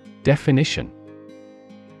 Definition: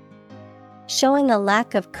 Showing a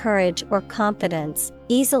lack of courage or confidence,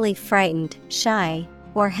 easily frightened, shy,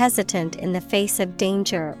 or hesitant in the face of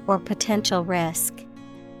danger or potential risk.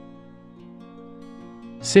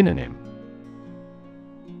 Synonym: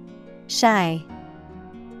 Shy,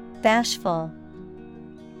 bashful,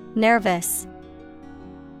 nervous.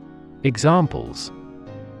 Examples: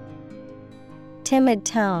 Timid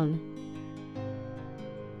tone,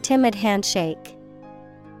 timid handshake.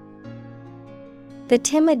 The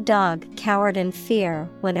timid dog cowered in fear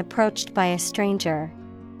when approached by a stranger.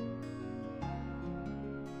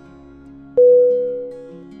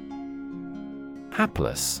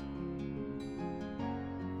 Hapless.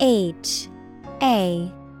 H A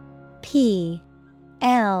P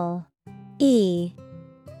L E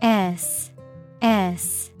S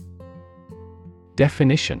S.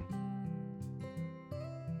 Definition: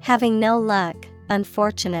 Having no luck,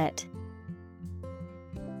 unfortunate.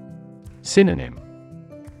 Synonym: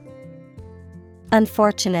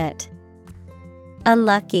 Unfortunate,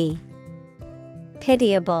 unlucky,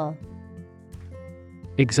 pitiable.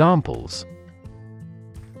 Examples: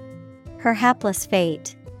 Her hapless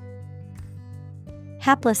fate,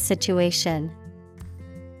 hapless situation.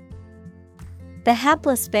 The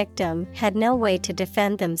hapless victim had no way to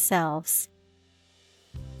defend themselves.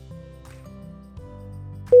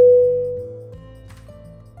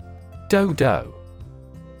 Dodo.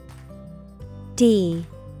 D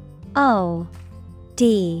O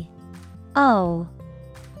D O.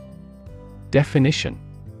 Definition: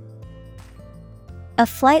 A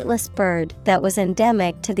flightless bird that was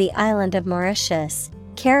endemic to the island of Mauritius,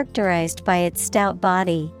 characterized by its stout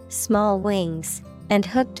body, small wings, and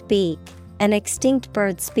hooked beak, an extinct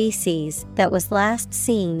bird species that was last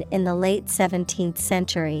seen in the late 17th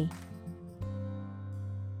century.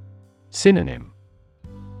 Synonym.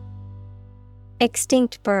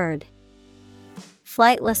 Extinct bird.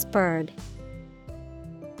 Flightless bird.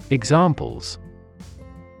 Examples.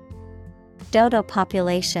 Dodo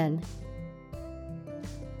population.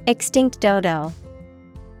 Extinct dodo.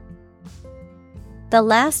 The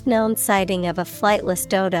last known sighting of a flightless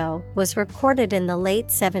dodo was recorded in the late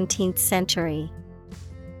 17th century.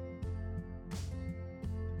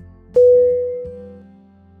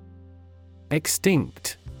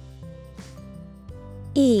 Extinct.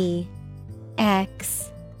 E-X-T-I-N-C-T.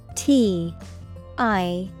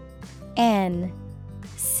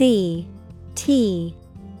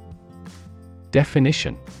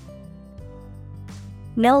 Definition.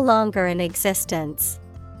 No longer in existence.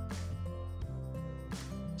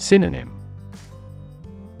 Synonym.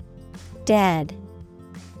 Dead.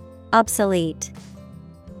 Obsolete.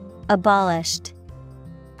 Abolished.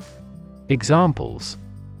 Examples.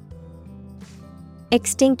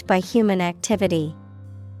 Extinct by human activity.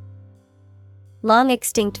 Long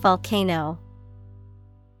extinct volcano.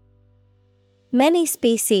 Many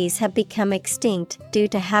species have become extinct due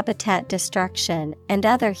to habitat destruction and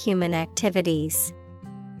other human activities.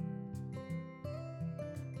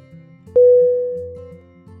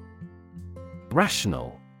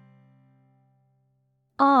 Rational.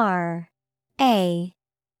 R-A-T-I-O-N-A-L.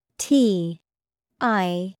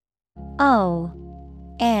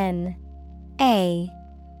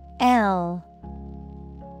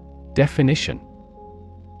 Definition.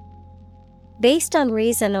 Based on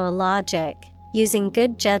reason or logic, using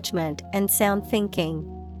good judgment and sound thinking.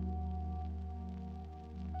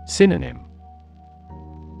 Synonym.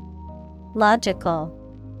 Logical.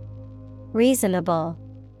 Reasonable.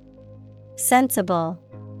 Sensible.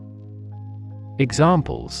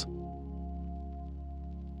 Examples.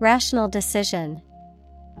 Rational decision.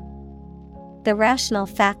 The rational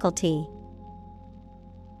faculty.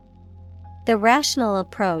 The rational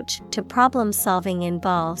approach to problem solving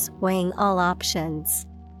involves weighing all options.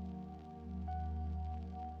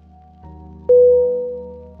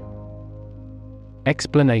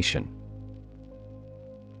 Explanation.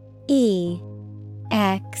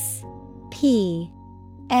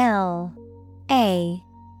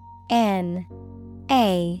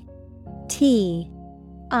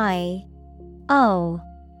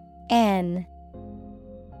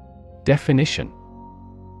 Definition.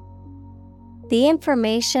 The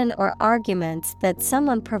information or arguments that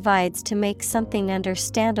someone provides to make something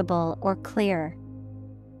understandable or clear.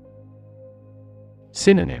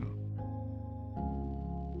 Synonym.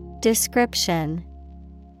 Description.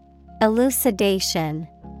 Elucidation.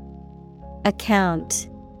 Account.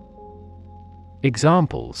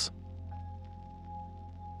 Examples.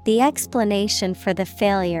 The explanation for the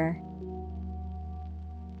failure.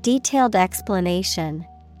 Detailed explanation.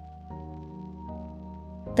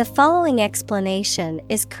 The following explanation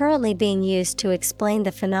is currently being used to explain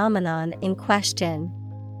the phenomenon in question.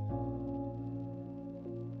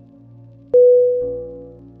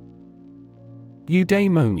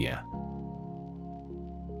 Eudaimonia.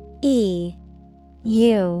 E-U-D-A-I-M-O-N-I-A.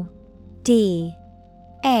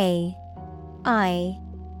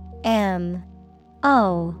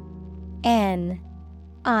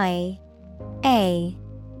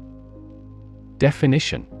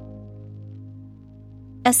 Definition.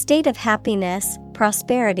 A state of happiness,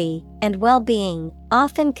 prosperity, and well-being,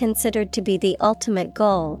 often considered to be the ultimate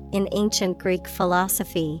goal in ancient Greek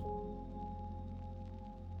philosophy.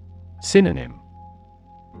 Synonym.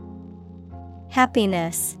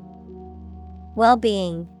 Happiness.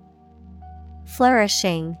 Well-being.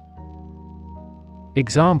 Flourishing.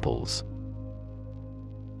 Examples.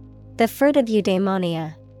 The fruit of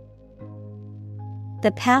eudaimonia.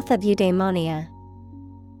 The path of eudaimonia.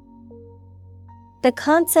 The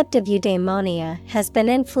concept of eudaimonia has been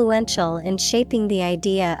influential in shaping the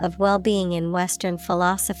idea of well-being in Western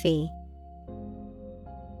philosophy.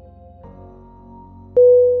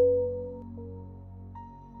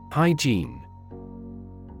 Hygiene.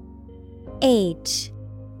 H-Y-G-I-E-N-E.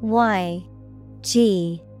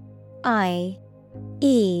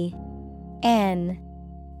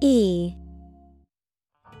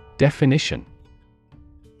 Definition.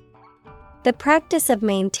 The practice of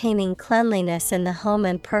maintaining cleanliness in the home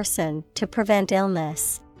and person to prevent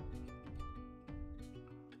illness.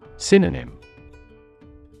 Synonym.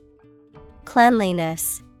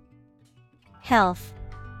 Cleanliness. Health.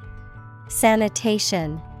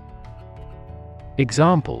 Sanitation.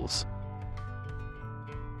 Examples.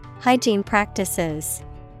 Hygiene practices.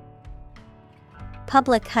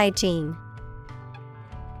 Public hygiene.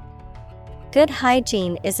 Good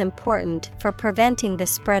hygiene is important for preventing the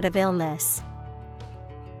spread of illness.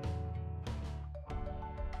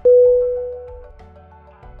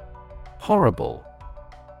 Horrible.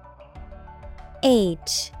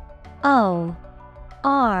 HORRIBLE.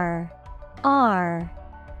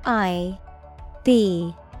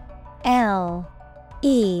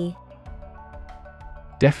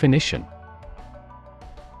 Definition.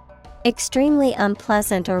 Extremely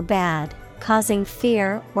unpleasant or bad, causing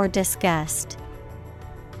fear or disgust.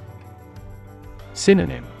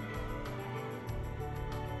 Synonym.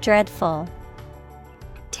 Dreadful,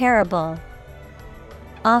 terrible,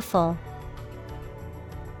 awful.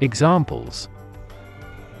 Examples.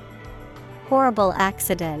 Horrible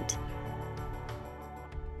accident.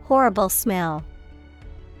 Horrible smell.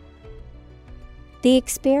 The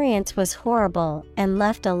experience was horrible and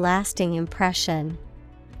left a lasting impression.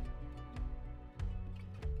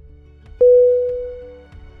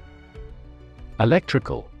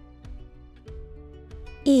 Electrical.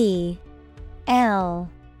 ELECTRICAL.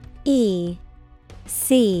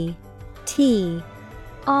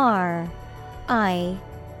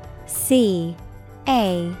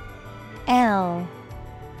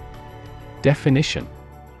 Definition.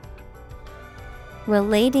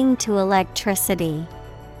 Relating to electricity.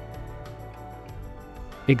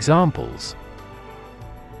 Examples.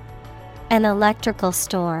 An electrical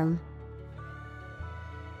storm.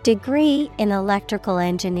 Degree in electrical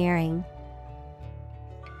engineering.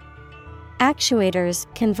 Actuators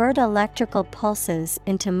convert electrical pulses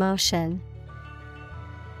into motion.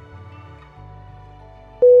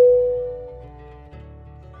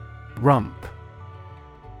 Rump.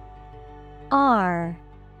 RUMP.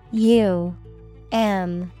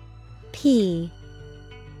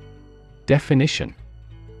 Definition.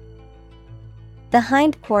 The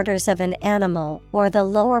hindquarters of an animal or the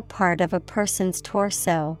lower part of a person's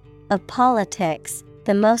torso. Of politics,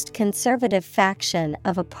 the most conservative faction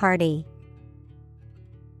of a party.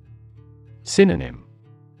 Synonym.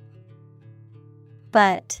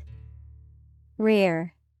 Butt,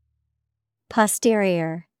 rear,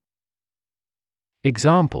 posterior.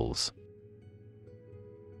 Examples.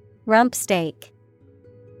 Rump steak.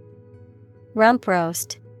 Rump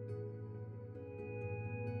roast.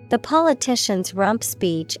 The politician's rump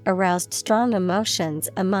speech aroused strong emotions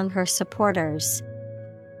among her supporters.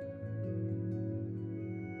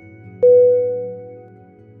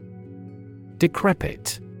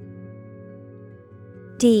 Decrepit.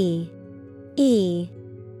 DECREPIT.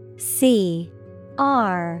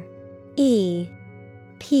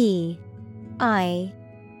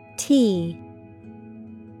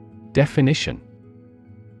 Definition.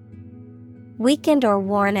 Weakened or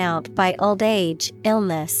worn out by old age,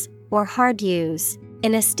 illness, or hard use,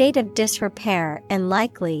 in a state of disrepair and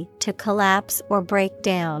likely to collapse or break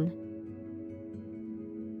down.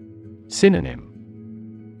 Synonym.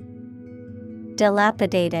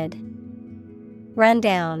 Dilapidated,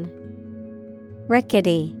 rundown,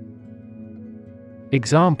 rickety.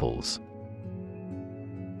 Examples.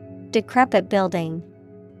 Decrepit building.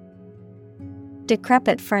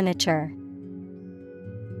 Decrepit furniture.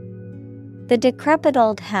 The decrepit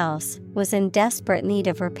old house was in desperate need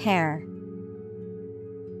of repair.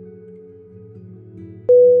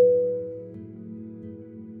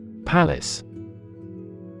 Palace.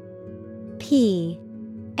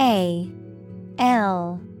 PALACE.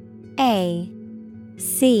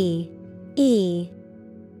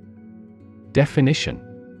 Definition.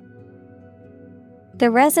 The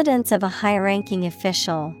residence of a high-ranking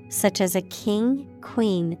official, such as a king,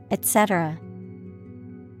 queen, etc.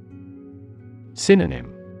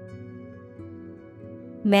 Synonym.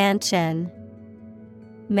 Mansion,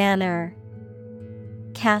 manor,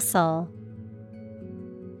 castle.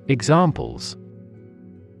 Examples.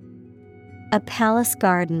 A palace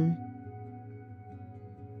garden.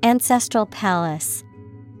 Ancestral palace.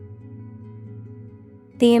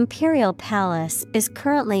 The imperial palace is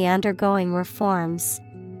currently undergoing reforms.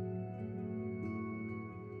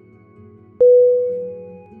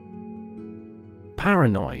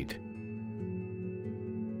 Paranoid.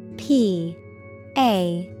 PARANOID.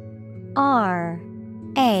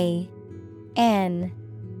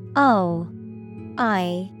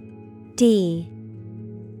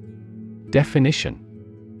 Definition.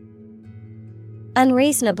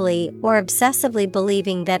 Unreasonably or obsessively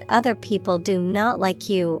believing that other people do not like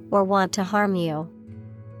you or want to harm you.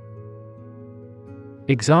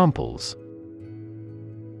 Examples.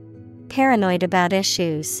 Paranoid about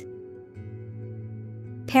issues.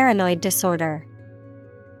 Paranoid disorder.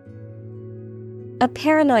 A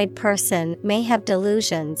paranoid person may have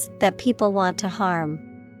delusions that people want to harm.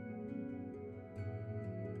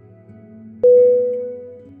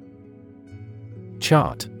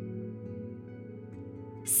 Chart.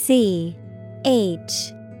 CHART.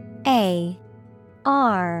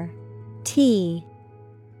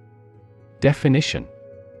 Definition: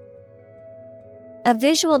 a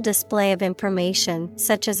visual display of information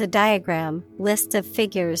such as a diagram, lists of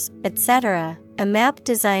figures, etc., a map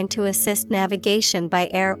designed to assist navigation by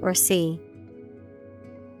air or sea.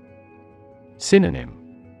 Synonym: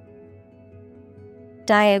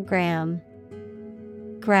 Diagram,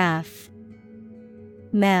 graph,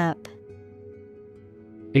 map.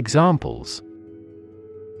 Examples: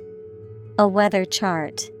 a weather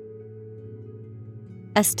chart,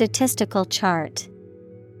 a statistical chart.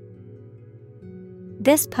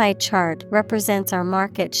 This pie chart represents our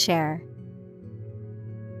market share.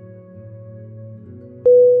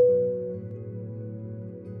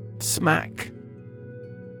 Smack.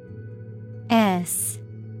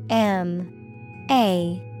 S-M-A-C-K.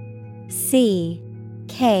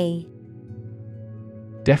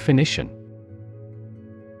 Definition: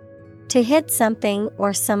 to hit something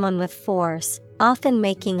or someone with force, often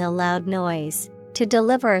making a loud noise, to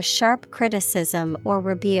deliver a sharp criticism or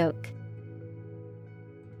rebuke.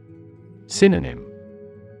 Synonym: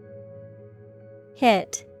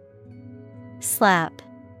 hit, slap,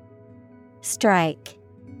 strike.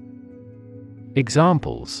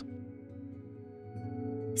 Examples: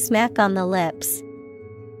 smack on the lips,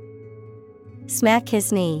 smack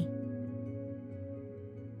his knee.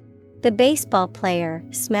 The baseball player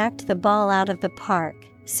smacked the ball out of the park,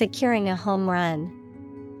 securing a home run.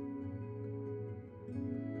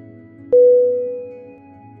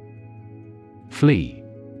 Flee.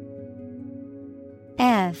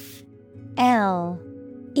 F-L-E-E.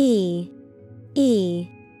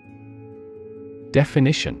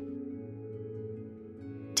 Definition: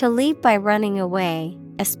 to leave by running away,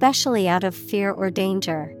 especially out of fear or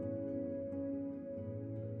danger.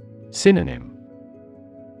 Synonym: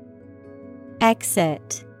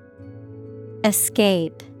 exit,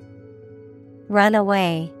 escape, run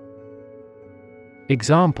away.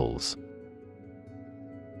 Examples: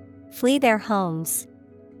 flee their homes,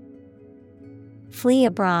 flee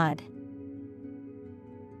abroad.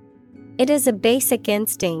 It is a basic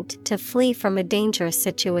instinct to flee from a dangerous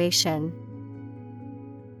situation.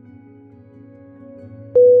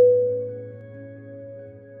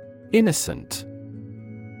 Innocent.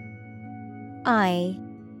 I-N-N-O-C-E-N-T.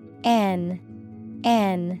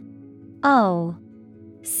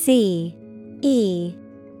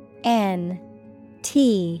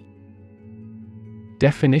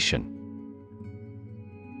 Definition: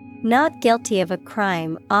 not guilty of a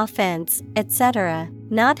crime, offense, etc.,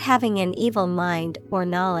 not having an evil mind or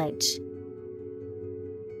knowledge.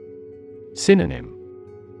 Synonym: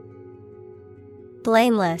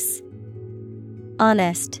 blameless,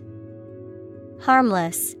 honest,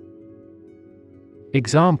 harmless.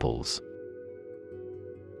 Examples: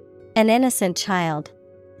 an innocent child,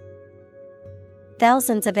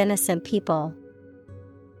 thousands of innocent people.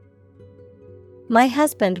 My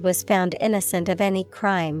husband was found innocent of any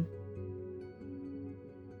crime.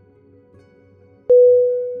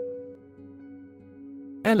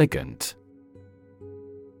 Elegant.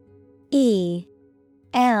 E-L-E-G-A-N-T.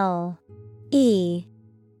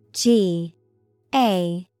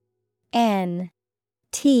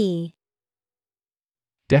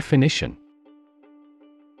 Definition: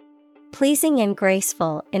 pleasing and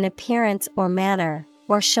graceful in appearance or manner,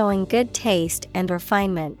 or showing good taste and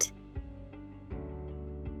refinement.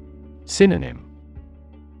 Synonym: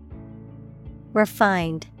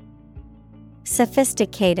 refined,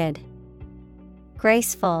 sophisticated,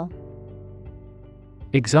 graceful.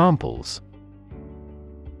 Examples: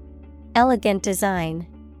 elegant design,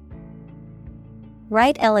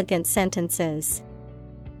 write elegant sentences.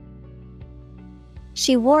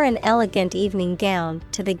 She wore an elegant evening gown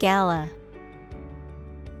to the gala.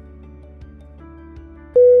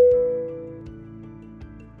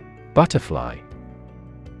 Butterfly.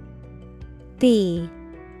 B-U-T-T-E-R-F-L-Y.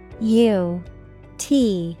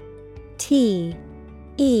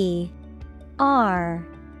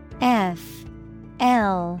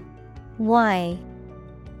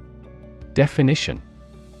 Definition: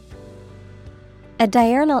 a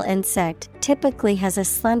diurnal insect typically has a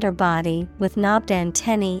slender body with knobbed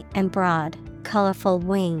antennae and broad, colorful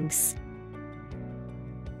wings.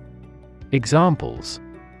 Examples: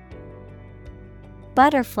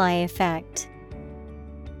 butterfly effect,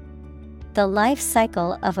 the life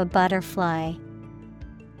cycle of a butterfly.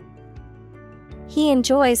 He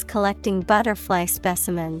enjoys collecting butterfly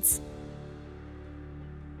specimens.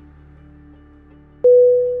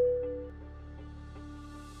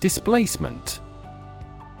 Displacement.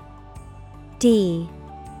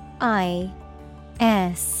 D-I-S-P-L-A-C-E-M-E-N-T.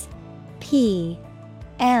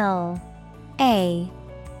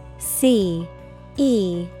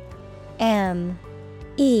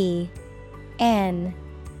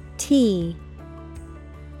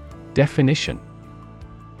 Definition: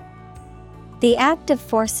 the act of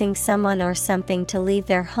forcing someone or something to leave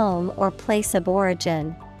their home or place of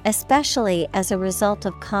origin, especially as a result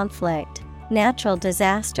of conflict, natural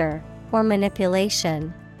disaster, or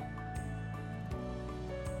manipulation.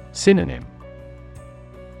 Synonym: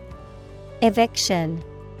 Eviction,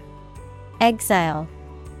 exile,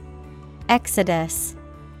 exodus.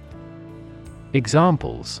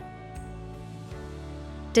 Examples: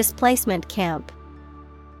 displacement camp.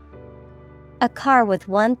 A car with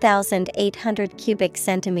 1,800 cubic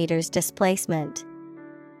centimeters displacement.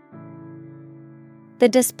 The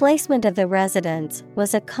displacement of the residents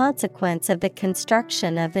was a consequence of the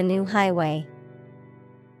construction of the new highway.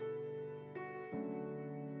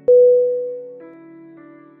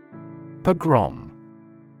 Pogrom.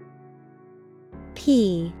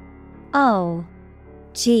 P-O-G-R-O-M.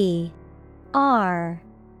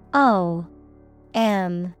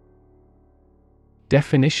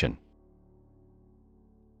 Definition: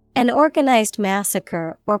 an organized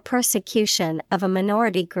massacre or persecution of a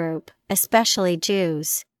minority group, especially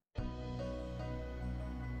Jews.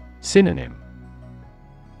 Synonym: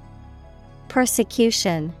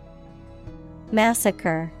 persecution,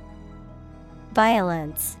 massacre,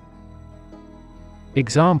 violence.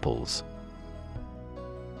 Examples: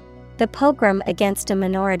 the pogrom against a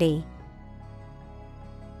minority.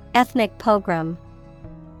 Ethnic pogrom.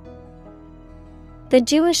 The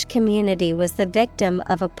Jewish community was the victim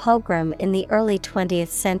of a pogrom in the early 20th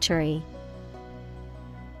century.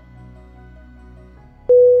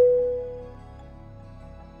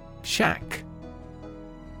 Shack.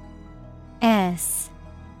 S-H-A-C-K.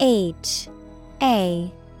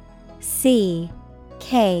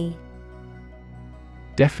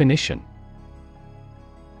 Definition: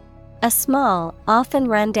 a small, often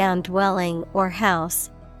run-down dwelling or house,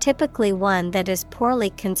 typically one that is poorly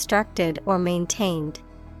constructed or maintained.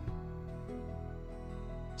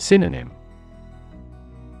 Synonym: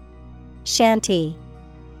 shanty,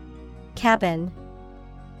 cabin,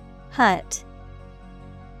 hut.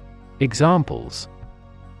 Examples: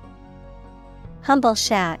 humble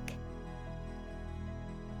shack,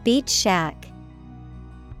 beach shack.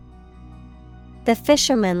 The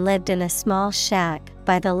fisherman lived in a small shack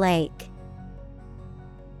by the lake.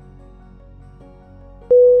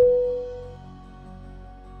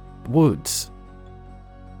 Woods.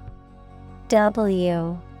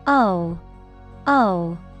 W-O-O-D-S.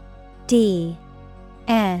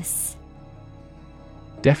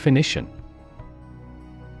 Definition: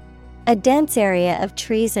 a dense area of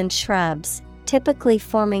trees and shrubs, typically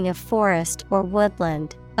forming a forest or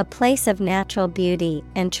woodland, a place of natural beauty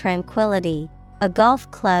and tranquility, a golf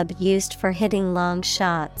club used for hitting long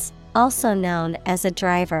shots, also known as a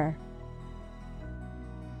driver.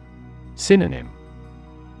 Synonym: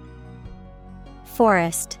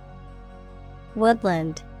 forest,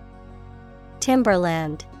 woodland,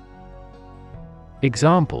 timberland.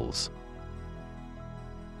 Examples: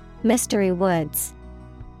 mystery woods,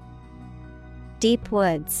 deep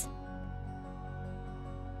woods.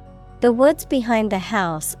 The woods behind the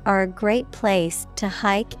house are a great place to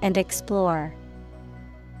hike and explore.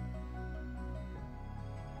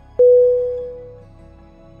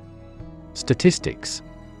 Statistics.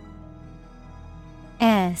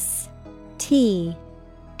 S-T-A-T-I-S-T-I-C-S.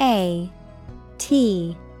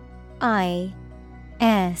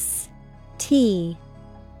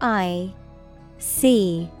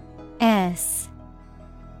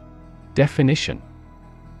 Definition: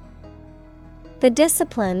 the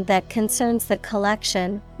discipline that concerns the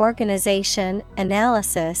collection, organization,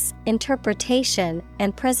 analysis, interpretation,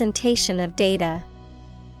 and presentation of data.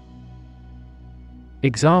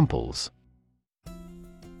 Examples: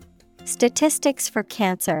 statistics for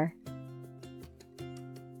cancer.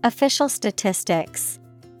 Official statistics.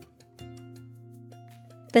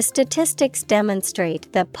 The statistics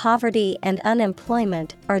demonstrate that poverty and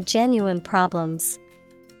unemployment are genuine problems.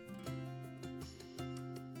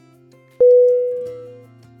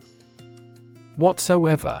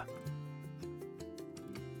 Whatsoever.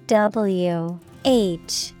 W-H-A-T-S-O-E-V-E-R.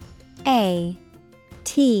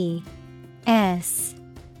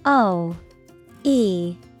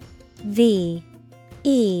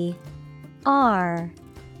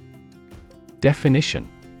 Definition: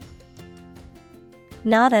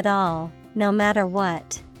 not at all, no matter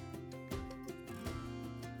what.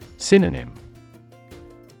 Synonym: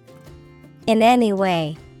 in any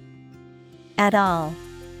way, at all,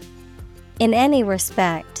 in any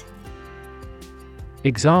respect.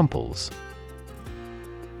 Examples: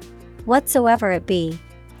 whatsoever it be,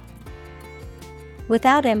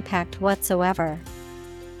 without impact whatsoever.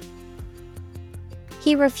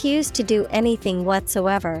 He refused to do anything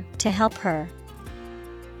whatsoever to help her.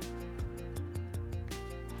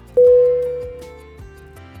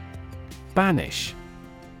 Banish.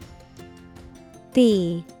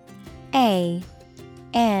 B-A-N-I-S-H.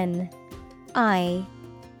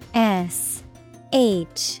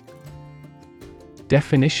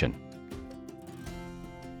 Definition: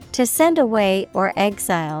 to send away or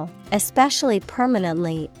exile, especially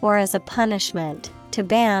permanently or as a punishment, to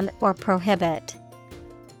ban or prohibit.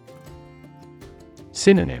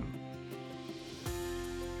 Synonym: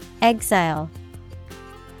 Exile,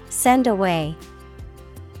 send away,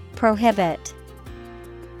 prohibit.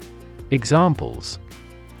 Examples: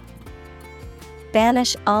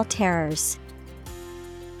 banish all terrors,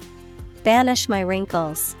 banish my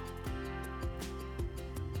wrinkles.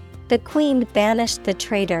 The queen banished the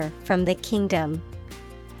traitor from the kingdom.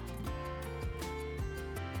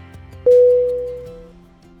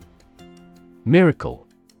 Miracle.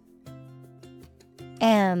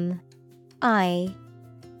 M-I-R-A-C-L-E.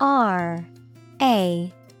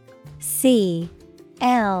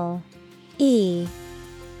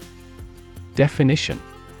 Definition: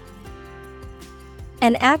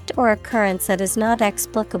 an act or occurrence that is not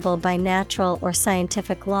explicable by natural or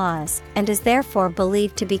scientific laws, and is therefore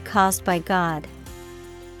believed to be caused by God.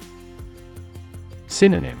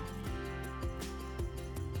 Synonym: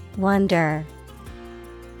 wonder,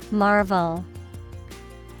 marvel,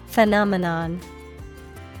 phenomenon.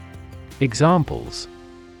 Examples: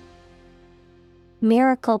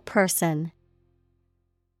 miracle person,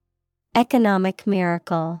 economic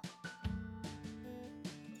miracle.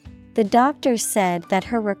 The doctor said that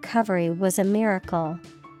her recovery was a miracle.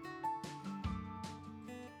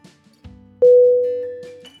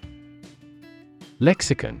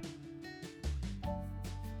 Lexicon.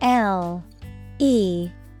 L-E-X-I-C-O-N.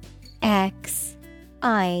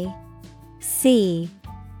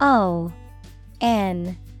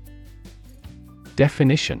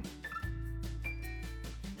 Definition: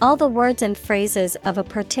 all the words and phrases of a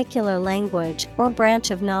particular language or branch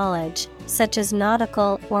of knowledge, such as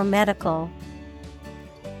nautical or medical.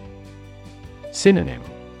 Synonym: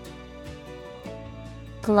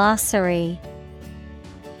 glossary,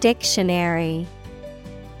 dictionary,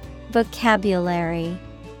 vocabulary.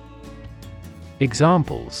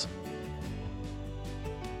 Examples: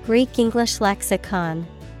 Greek English lexicon,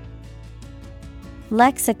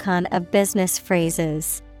 lexicon of business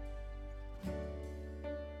phrases.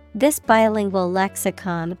 This bilingual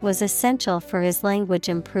lexicon was essential for his language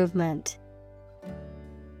improvement.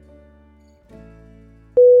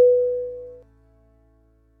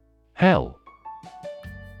 Hell.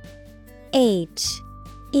 H-E-L-L.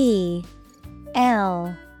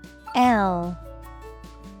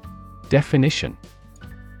 Definition: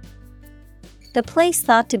 the place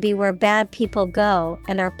thought to be where bad people go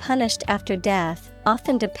and are punished after death,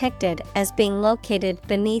 often depicted as being located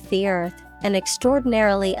beneath the earth, an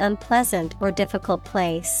extraordinarily unpleasant or difficult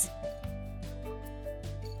place.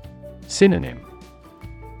 Synonym: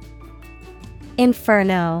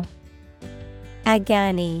 inferno,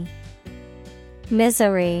 agony,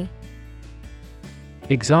 misery.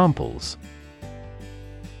 Examples: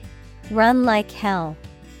 run like hell,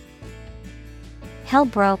 hell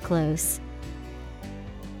broke loose.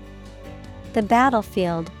 The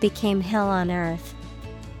battlefield became hell on earth.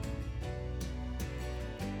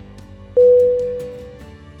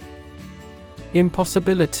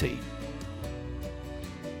 Impossibility.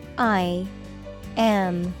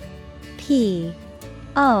 impossibility.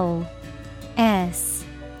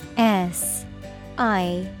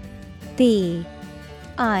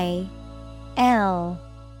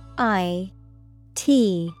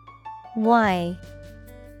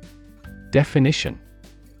 Definition: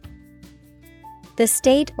 the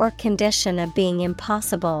state or condition of being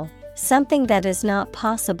impossible, something that is not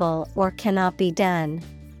possible or cannot be done.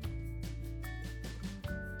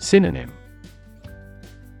 Synonym: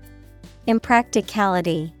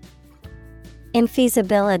 impracticality,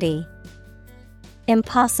 infeasibility,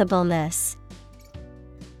 impossibleness.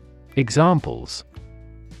 Examples: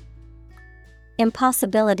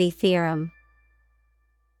 impossibility theorem,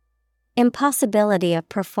 impossibility of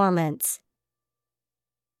performance.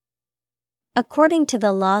 According to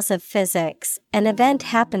the laws of physics, an event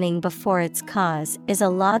happening before its cause is a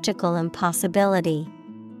logical impossibility.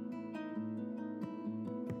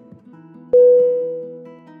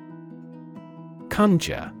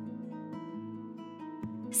 Conjure.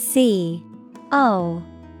 C-O-N-J-U-R-E.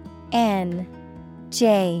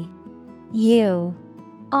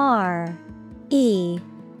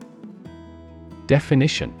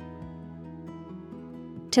 Definition: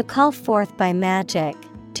 To call forth by magic,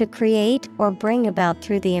 to create or bring about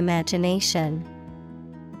through the imagination.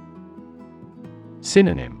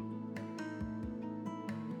 Synonym: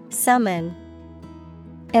 Summon,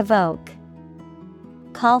 evoke,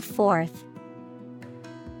 call forth.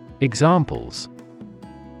 Examples: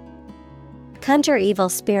 Conjure evil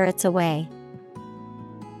spirits away.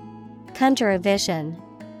 Conjure a vision.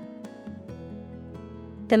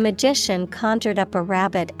 The magician conjured up a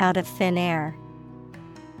rabbit out of thin air.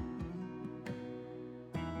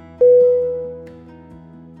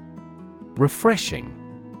 Refreshing.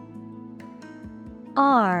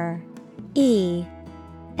 R-E-F-R-E-S-H-I-N-G.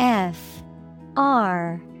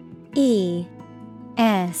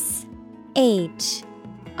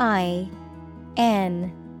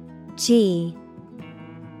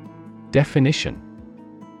 Definition: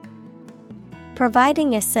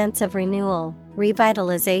 Providing a sense of renewal,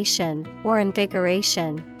 revitalization, or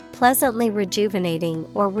invigoration, pleasantly rejuvenating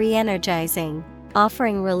or re-energizing,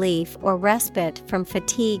 offering relief or respite from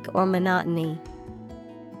fatigue or monotony.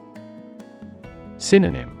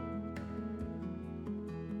 Synonym: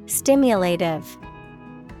 Stimulative,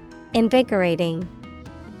 invigorating,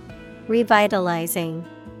 revitalizing.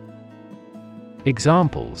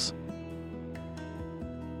 Examples: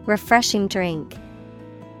 Refreshing drink.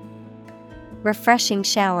 Refreshing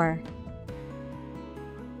shower.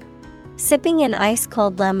 Sipping an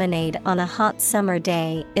ice-cold lemonade on a hot summer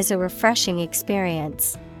day is a refreshing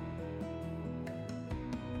experience.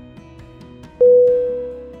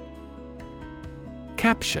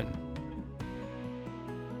 Caption.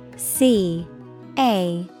 C-A-P-T-I-O-N.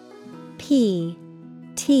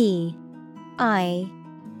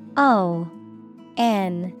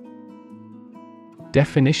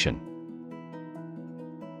 Definition: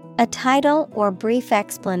 A title or brief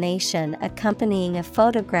explanation accompanying a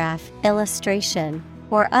photograph, illustration,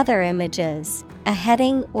 or other images, a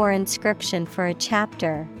heading or inscription for a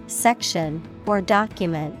chapter, section, or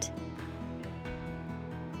document.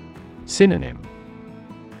 Synonym: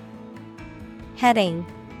 Heading,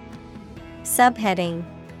 subheading,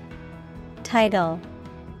 title.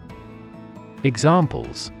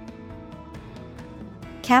 Examples: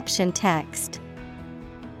 Caption text.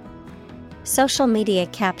 Social media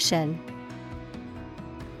caption.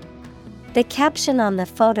 The caption on the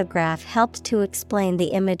photograph helped to explain the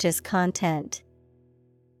image's content.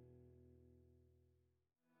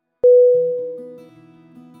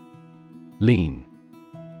 Lean.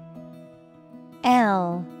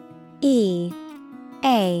 L-E-A-N.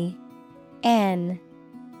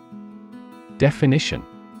 Definition: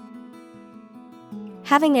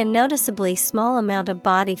 Having a noticeably small amount of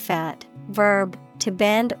body fat. Verb, to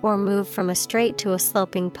bend or move from a straight to a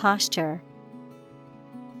sloping posture.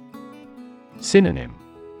 Synonym: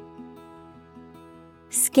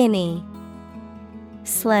 Skinny,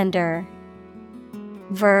 slender.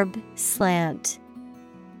 Verb, slant.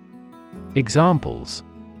 Examples: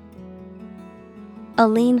 A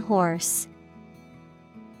lean horse.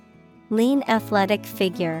 Lean athletic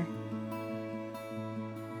figure.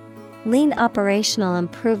 Lean operational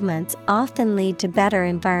improvements often lead to better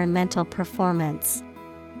environmental performance.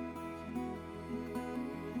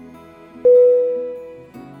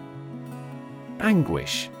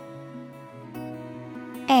 Anguish.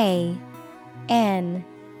 A-N-G-U-I-S-H.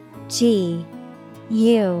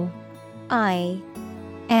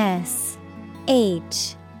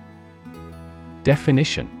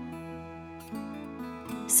 Definition: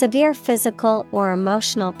 Severe physical or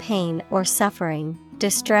emotional pain or suffering,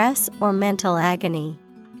 distress or mental agony.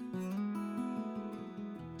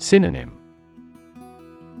 Synonym: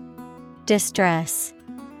 Distress,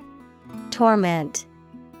 torment,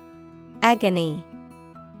 agony.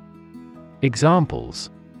 Examples: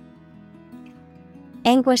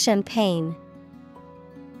 Anguish and pain.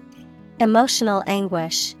 Emotional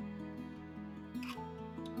anguish.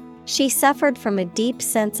 She suffered from a deep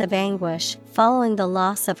sense of anguish following the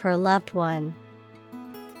loss of her loved one.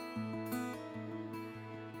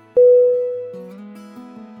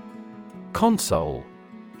 Console.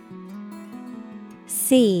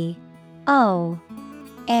 C-O-N-S-O-L-E.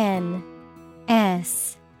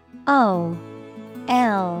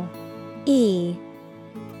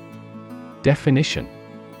 Definition: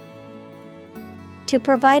 To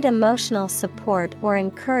provide emotional support or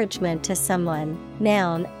encouragement to someone.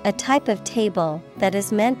 Noun, a type of table that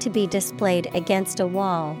is meant to be displayed against a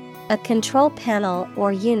wall. A control panel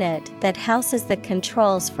or unit that houses the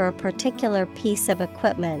controls for a particular piece of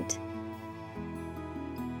equipment.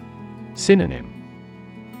 Synonym: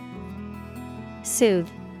 Soothe,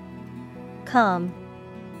 calm,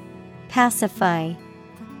 pacify.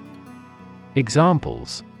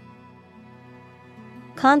 Examples: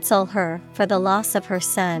 Console her for the loss of her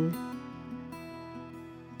son.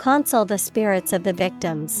 Console the spirits of the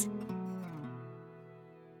victims.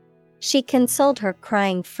 She consoled her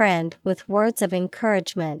crying friend with words of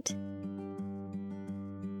encouragement.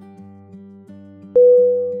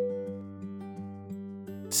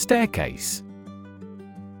 Staircase.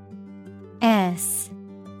 S-T-A-I-R-C-A-S-E.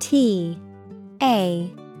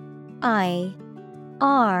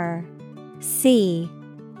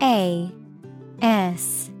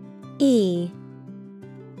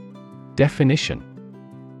 Definition: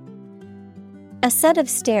 a set of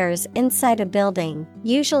stairs inside a building,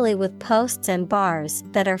 usually with posts and bars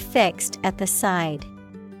that are fixed at the side.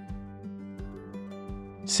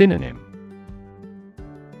 Synonym: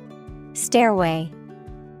 Stairway,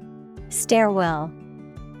 stairwell.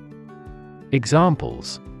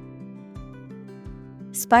 Examples: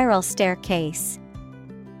 Spiral staircase.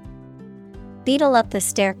 Beetle up the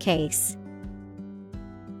staircase.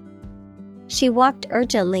 She walked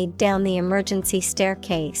urgently down the emergency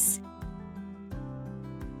staircase.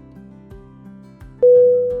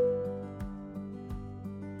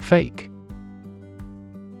 Fake.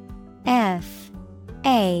 F-A-K-E.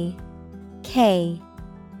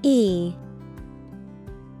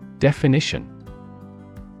 Definition: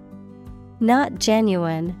 not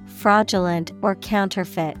genuine, fraudulent, or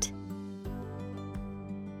counterfeit.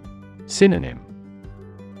 Synonym: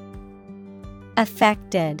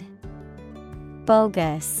 Affected,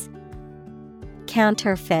 bogus,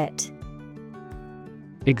 counterfeit.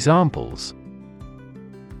 Examples: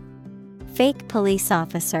 fake police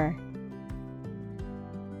officer.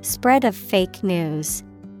 Spread of fake news.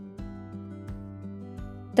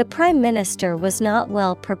 The Prime Minister was not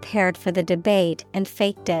well prepared for the debate and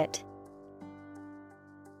faked it.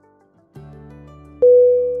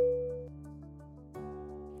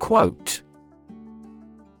 Quote.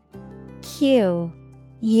 Q-U-O-T-E.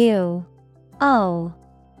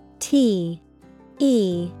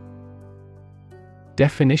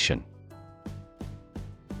 Definition: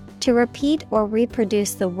 to repeat or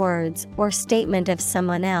reproduce the words or statement of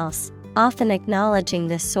someone else, often acknowledging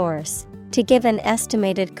the source, to give an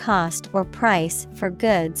estimated cost or price for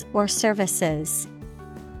goods or services.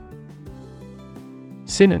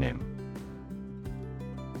 Synonym: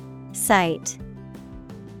 Cite,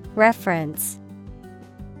 reference,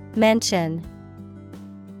 mention.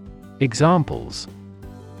 Examples: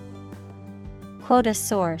 quote a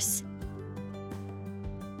source,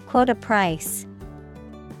 quote a price.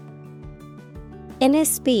 In his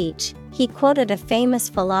speech, he quoted a famous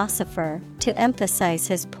philosopher to emphasize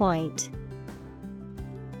his point.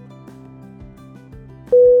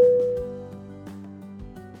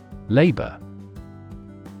 Labor.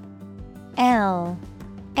 L-A-B-O-R.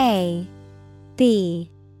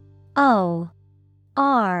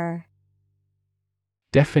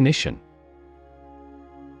 Definition: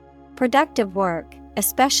 productive work,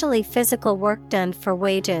 especially physical work done for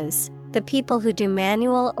wages. The people who do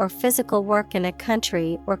manual or physical work in a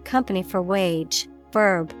country or company for wage.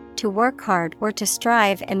 Verb, to work hard or to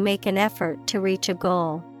strive and make an effort to reach a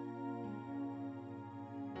goal.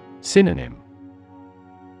 Synonym: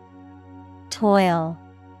 toil,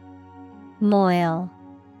 moil,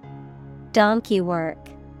 donkey work.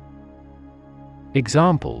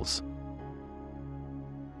 Examples: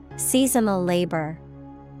 seasonal labor,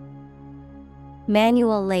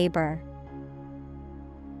 manual labor.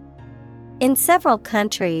 In several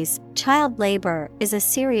countries, child labor is a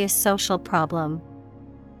serious social problem.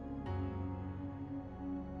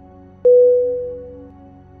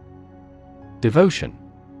 Devotion.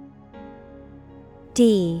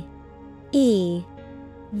 D-E-V-O-T-I-O-N.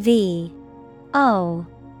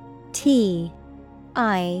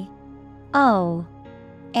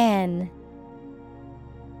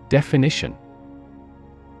 Definition: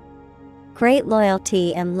 great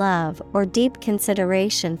loyalty and love or deep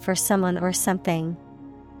consideration for someone or something.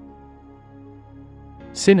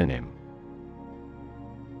 Synonym: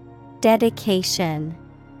 dedication,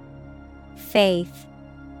 faith,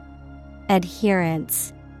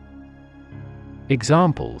 adherence.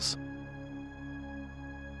 Examples: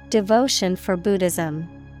 devotion for Buddhism,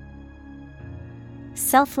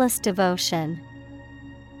 selfless devotion.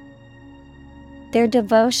 Their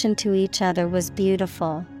devotion to each other was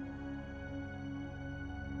beautiful.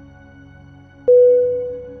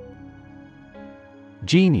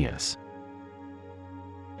 Genius.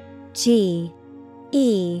 G-E-N-I-U-S.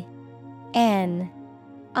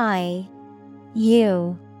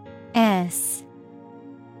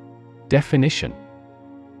 Definition: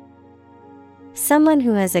 someone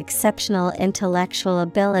who has exceptional intellectual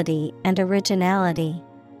ability and originality.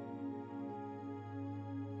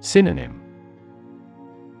 Synonym: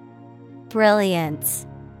 brilliance,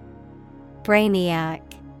 brainiac,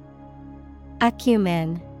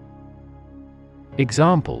 acumen.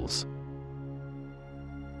 Examples: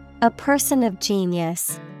 A person of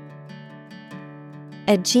genius.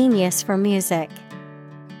 A genius for music.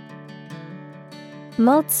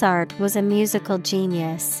 Mozart was a musical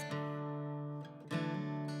genius.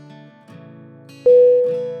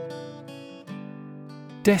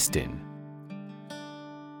 Destin.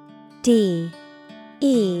 D-E-S-T-I-N-E.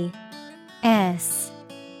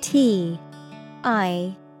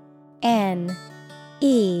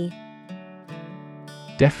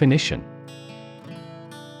 Definition: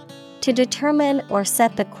 To determine or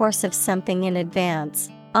set the course of something in advance,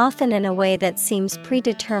 often in a way that seems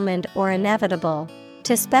predetermined or inevitable.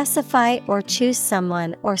 To specify or choose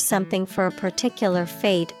someone or something for a particular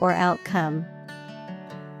fate or outcome.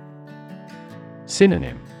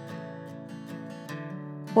 Synonym: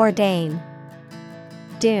 Ordain,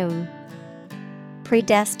 doom,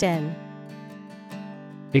 predestine.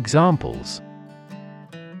 Examples: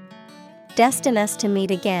 Destine us to meet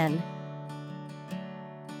again.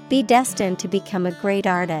 Be destined to become a great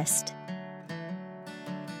artist.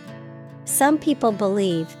 Some people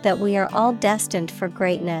believe that we are all destined for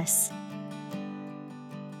greatness.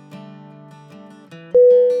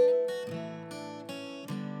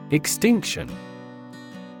 Extinction.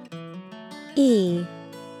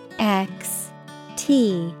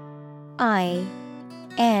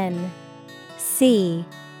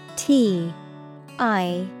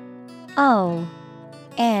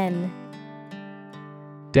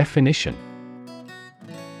 Definition: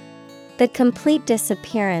 The complete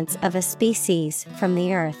disappearance of a species from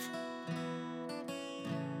the earth.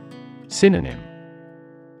 Synonym: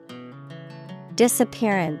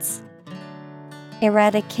 Disappearance,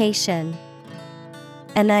 eradication,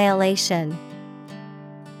 annihilation.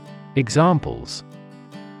 Examples: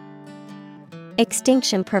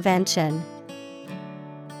 Extinction prevention.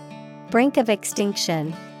 Brink of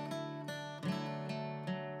extinction.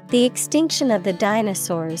 The extinction of the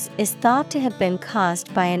dinosaurs is thought to have been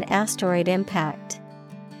caused by an asteroid impact.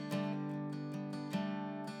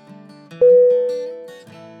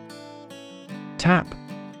 Tap.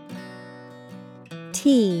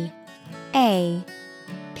 T-A-P.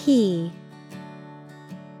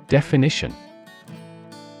 Definition: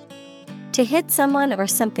 To hit someone or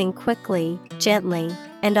something quickly, gently,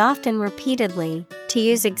 and often repeatedly, to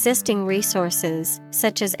use existing resources,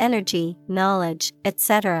 such as energy, knowledge,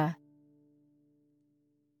 etc.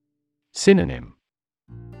 Synonym: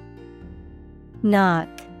 Knock,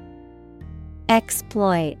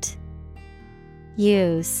 exploit,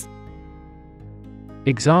 use.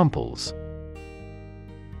 Examples: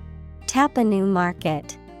 Tap a new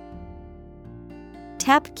market.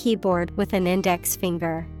 Tap keyboard with an index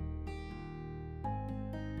finger.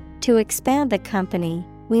 To expand the company,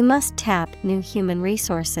 we must tap new human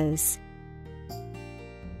resources.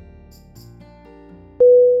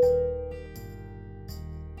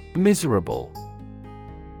 Miserable.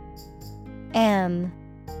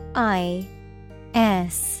 M-I-S-E-R-A-B-L-E.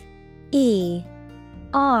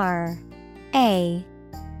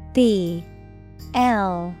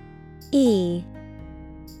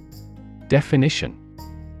 Definition: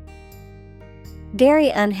 Very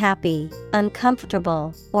unhappy,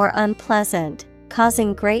 uncomfortable, or unpleasant,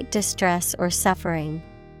 causing great distress or suffering.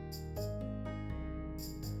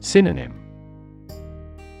 Synonym: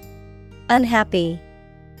 Unhappy,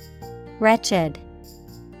 wretched,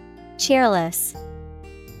 cheerless.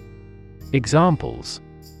 Examples: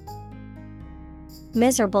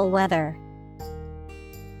 Miserable weather.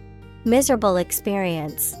 Miserable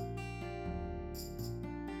experience.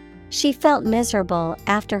 She felt miserable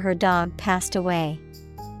after her dog passed away.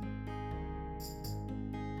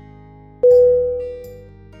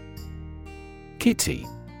 Kitty.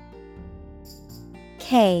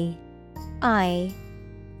 K-I-T-T-Y.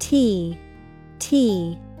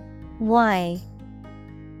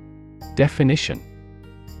 Definition: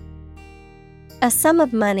 A sum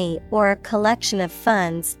of money or a collection of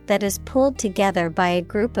funds that is pooled together by a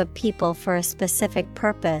group of people for a specific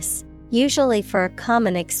purpose, usually for a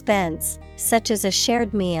common expense, such as a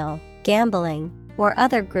shared meal, gambling, or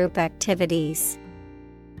other group activities.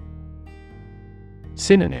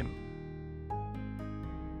 Synonym: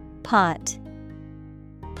 Pot,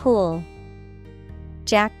 pool,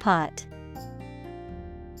 jackpot.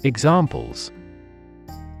 Examples: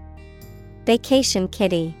 Vacation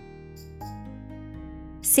kitty.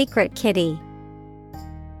 Secret kitty.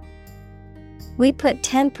 We put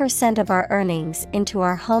 10% of our earnings into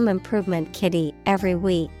our home improvement kitty every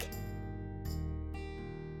week.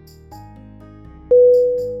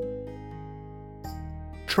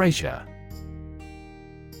 Treasure.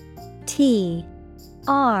 T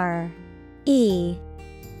R E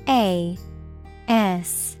A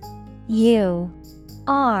S U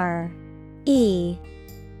R E.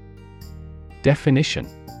 Definition: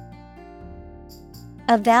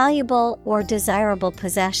 a valuable or desirable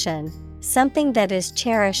possession, something that is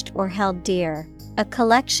cherished or held dear, a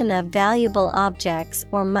collection of valuable objects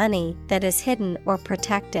or money that is hidden or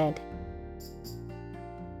protected.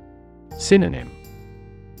 Synonym: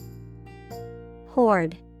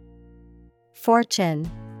 Hoard,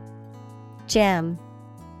 fortune, gem.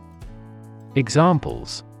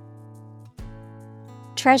 Examples: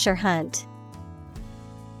 treasure hunt,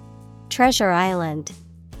 treasure island.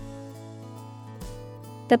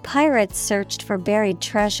 The pirates searched for buried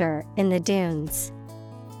treasure in the dunes.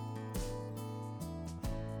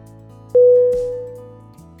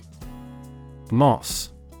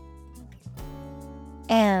 Moss.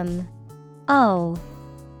 M-O-S-S.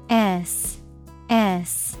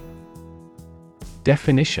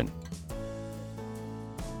 Definition: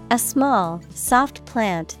 a small, soft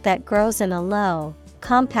plant that grows in a low,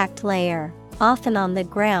 compact layer, often on the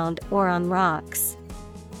ground or on rocks.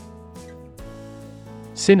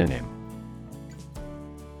 Synonym: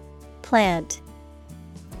 plant,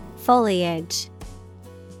 foliage,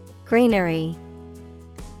 greenery.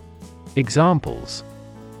 Examples: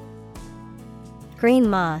 green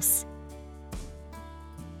moss,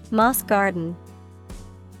 moss garden.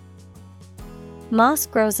 Moss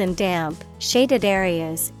grows in damp, shaded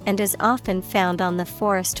areas and is often found on the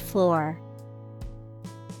forest floor.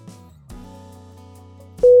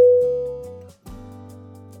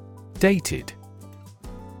 Dated.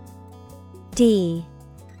 D-A-T-E-D.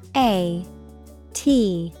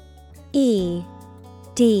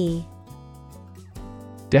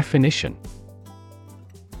 Definition: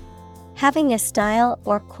 having a style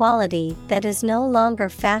or quality that is no longer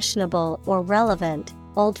fashionable or relevant,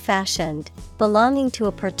 old-fashioned, belonging to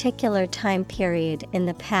a particular time period in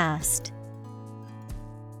the past.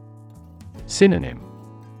 Synonym: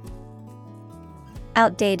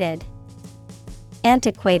 outdated,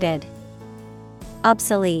 antiquated,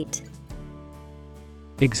 obsolete.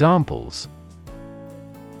 Examples: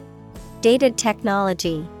 dated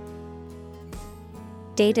technology,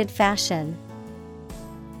 dated fashion.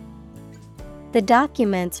 The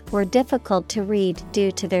documents were difficult to read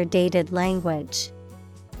due to their dated language.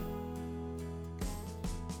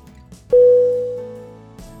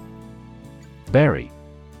 Bury.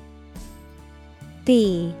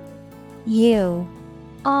 B-U-R-Y.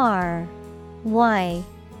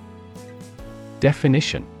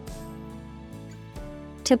 Definition: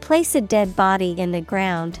 to place a dead body in the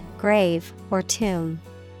ground, grave, or tomb.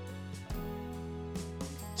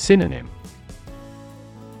 Synonym: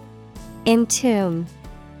 entomb,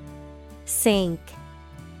 sink,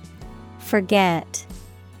 forget.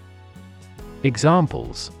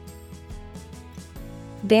 Examples: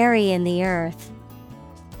 bury in the earth,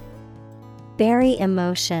 bury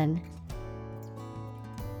emotion.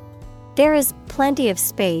 There is plenty of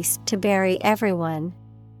space to bury everyone.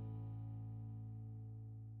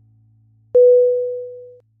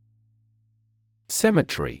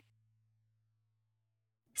 Cemetery.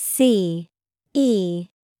 C-E-M-E-T-E-R-Y.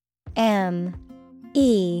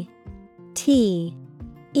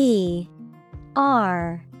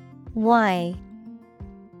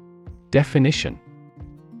 Definition: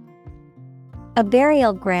 a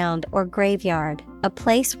burial ground or graveyard, a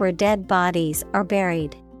place where dead bodies are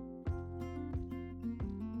buried.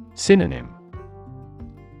 Synonym: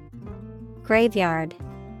 graveyard,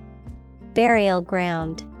 burial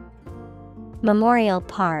ground, memorial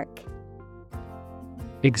park.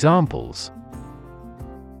 Examples: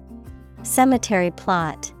 cemetery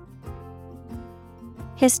plot,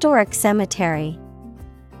 historic cemetery.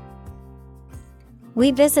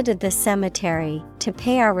 We visited the cemetery to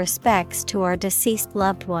pay our respects to our deceased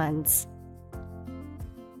loved ones.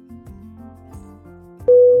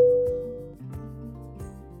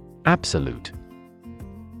 Absolute.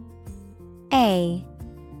 A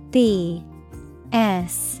B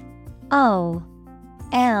S O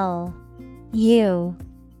L U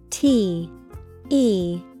T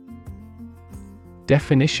E.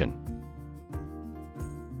 Definition: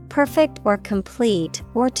 perfect or complete,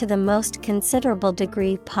 or to the most considerable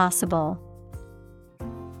degree possible.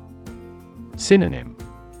 Synonym: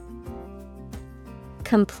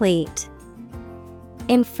 complete,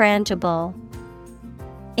 infrangible,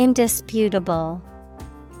 indisputable.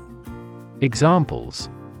 Examples: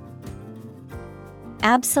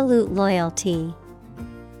 absolute loyalty,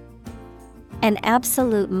 an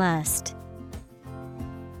absolute must.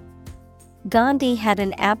 Gandhi had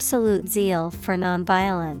an absolute zeal for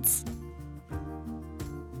nonviolence.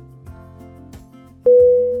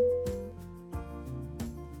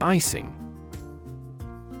 Icing.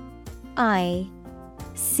 I-C-I-N-G.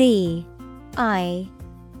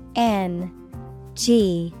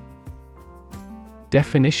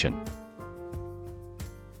 Definition.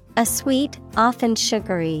 A sweet, often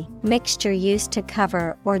sugary, mixture used to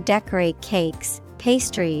cover or decorate cakes,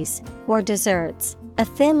 pastries, or desserts. A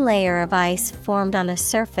thin layer of ice formed on a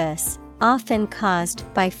surface, often caused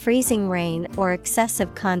by freezing rain or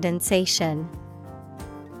excessive condensation.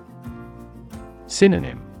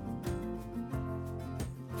 Synonym.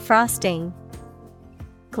 Frosting,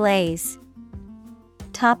 glaze,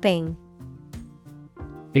 topping.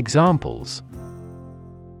 Examples.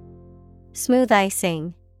 Smooth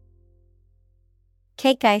icing,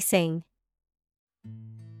 cake icing.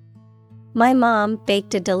 My mom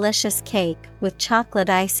baked a delicious cake with chocolate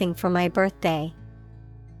icing for my birthday.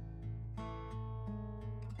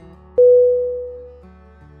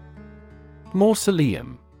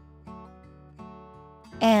 Mausoleum.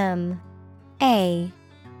 M-A-U-S-O-L-E-U-M.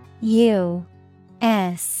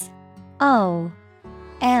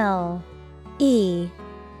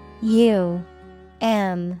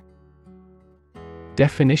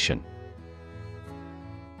 Definition.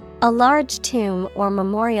 A large tomb or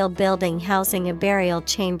memorial building housing a burial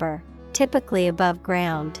chamber, typically above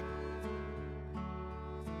ground.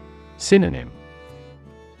 Synonym.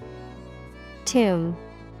 Tomb,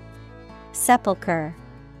 sepulchre,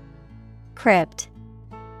 crypt.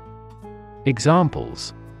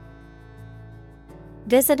 Examples.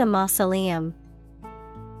 Visit a mausoleum.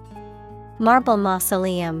 Marble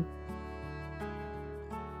mausoleum.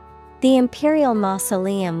 The imperial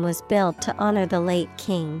mausoleum was built to honor the late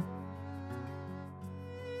king.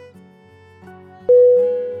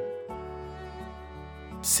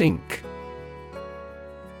 Sink.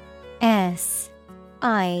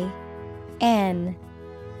 S-I-N-K.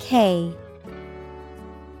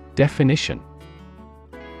 Definition.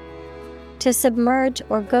 To submerge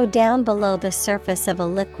or go down below the surface of a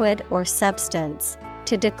liquid or substance,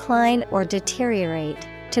 to decline or deteriorate,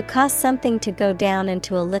 to cause something to go down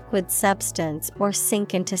into a liquid substance or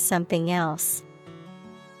sink into something else.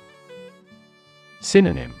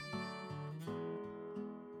 Synonym.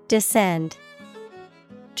 Descend,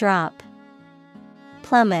 drop,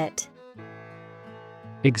 plummet.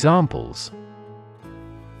 Examples.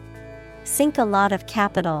 Sink a lot of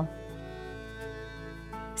capital.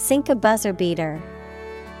 Sink a buzzer beater.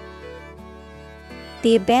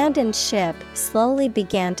 The abandoned ship slowly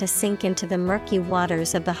began to sink into the murky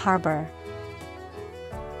waters of the harbor.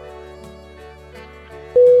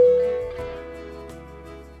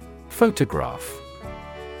 Photograph.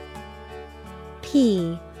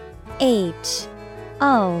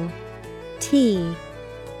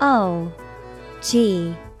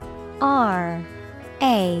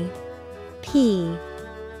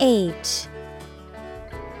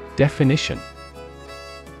 Definition.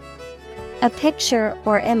 A picture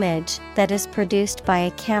or image that is produced by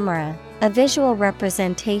a camera, a visual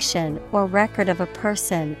representation or record of a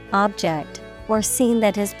person, object, or scene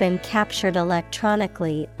that has been captured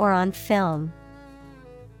electronically or on film.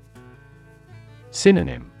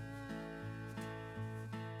 Synonym.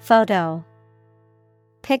 Photo,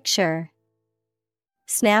 picture,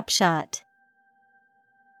 snapshot.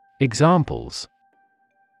 Examples.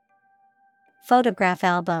 Photograph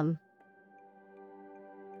album.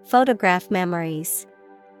 Photograph memories.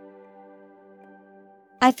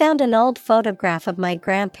 I found an old photograph of my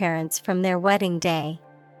grandparents from their wedding day.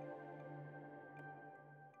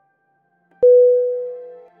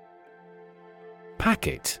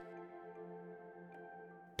 Packet.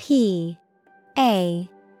 P-A-C-K-E-T.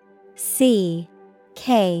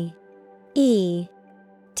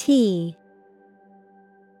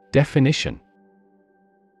 Definition.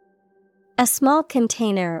 A small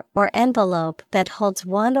container or envelope that holds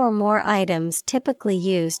one or more items, typically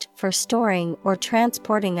used for storing or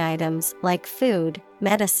transporting items like food,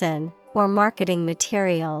 medicine, or marketing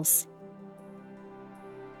materials.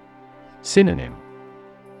 Synonym.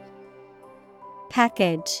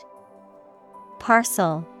 Package,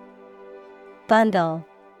 parcel, bundle.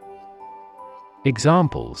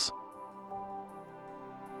 Examples.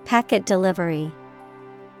 Packet delivery.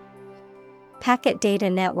 Packet data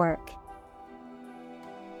network.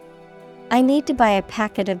 I need to buy a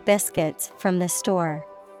packet of biscuits from the store.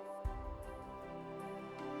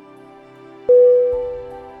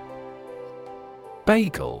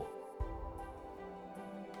 Bagel.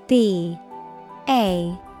 B-A-G-E-L.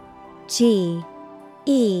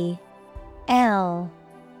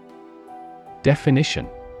 Definition.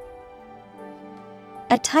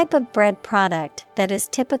 A type of bread product that is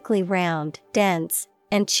typically round, dense,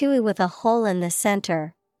 and chewy with a hole in the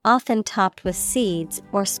center, often topped with seeds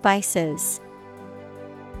or spices.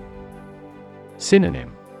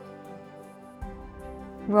 Synonym: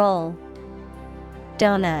 Roll,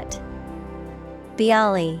 donut,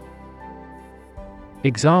 bialy.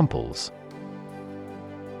 Examples: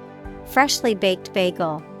 Freshly baked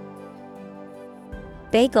bagel.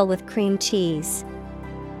 Bagel with cream cheese.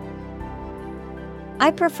 I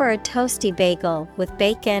prefer a toasty bagel with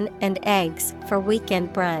bacon and eggs for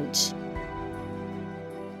weekend brunch.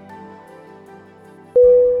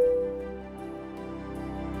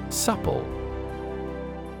 Supple.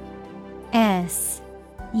 S-U-P-P-L-E.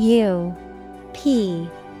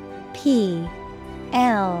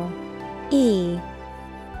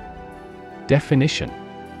 Definition: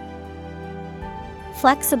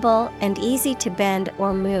 Flexible and easy to bend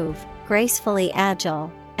or move, gracefully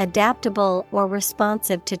agile, adaptable or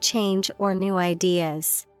responsive to change or new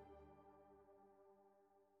ideas.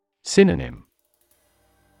 Synonym: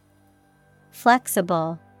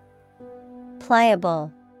 Flexible,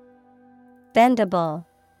 pliable, bendable.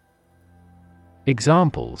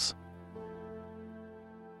 Examples: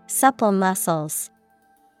 Supple muscles.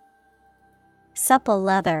 Supple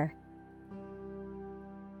leather.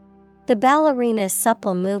 The ballerina's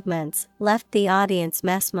supple movements left the audience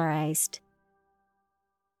mesmerized.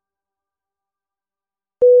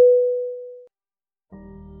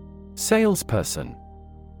 Salesperson.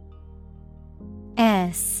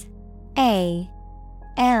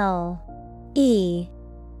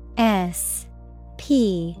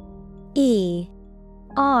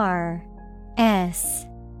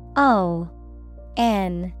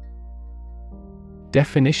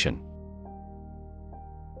 Definition: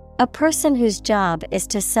 A person whose job is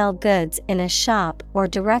to sell goods in a shop or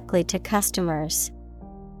directly to customers.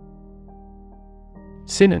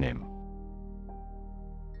 Synonym: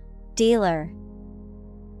 Dealer,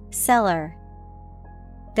 seller,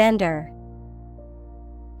 vendor.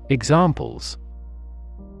 Examples: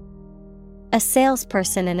 A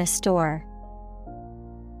salesperson in a store.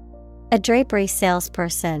 A drapery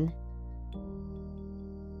salesperson.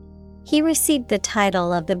 He received the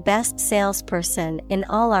title of the best salesperson in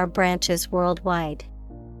all our branches worldwide.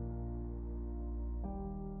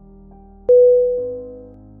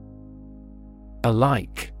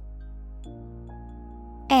 Alike.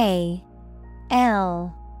 A-L-I-K-E.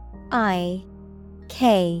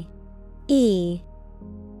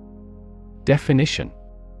 Definition: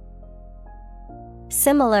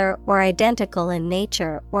 Similar or identical in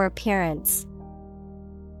nature or appearance.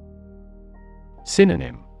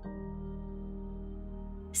 Synonym: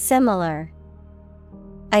 Similar,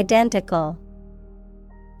 identical,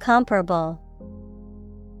 comparable.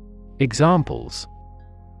 Examples: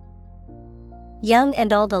 Young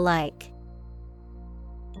and old alike.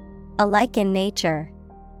 Alike in nature.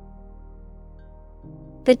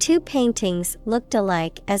 The two paintings looked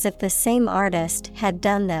alike as if the same artist had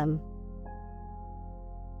done them.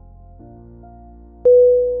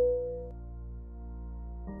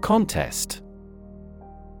 Contest.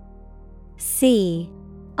 C-O-N-T-E-S-T.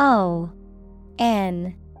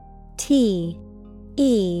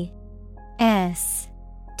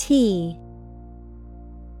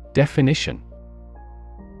 Definition: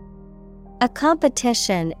 A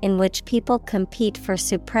competition in which people compete for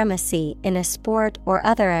supremacy in a sport or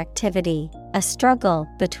other activity, a struggle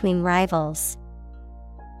between rivals.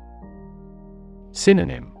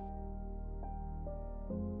 Synonym: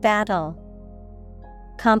 Battle,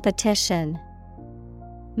 competition,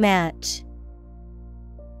 match.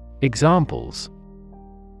 Examples: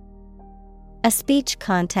 A speech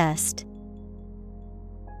contest.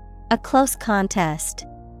 A close contest.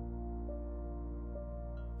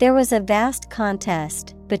 There was a vast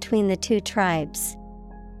contest between the two tribes.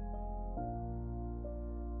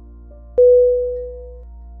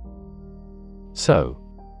 So.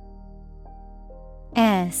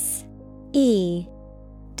 S-E-W.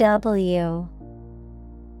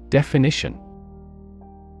 Definition: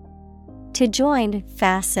 To join,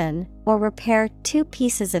 fasten, or repair two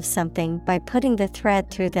pieces of something by putting the thread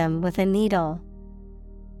through them with a needle.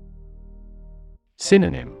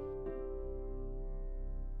 Synonym: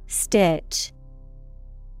 Stitch,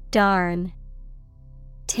 darn,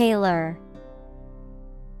 tailor.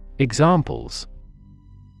 Examples: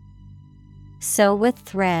 Sew with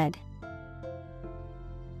thread.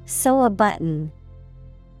 Sew a button.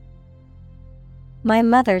 My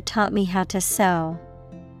mother taught me how to sew.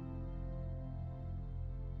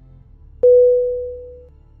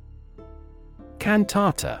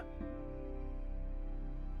 Cantata.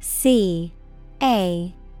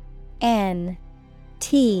 C-A-N-T-A-T-A.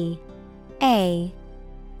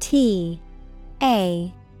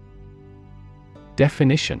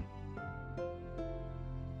 Definition: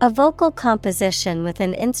 a vocal composition with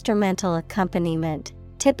an instrumental accompaniment,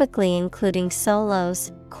 typically including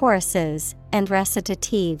solos, choruses, and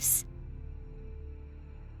recitatives.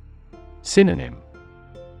 Synonym: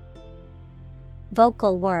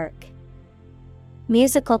 Vocal work,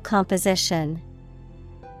 musical composition,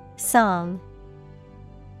 song.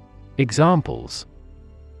 Examples: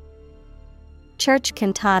 Church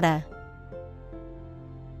cantata,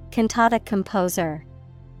 cantata composer.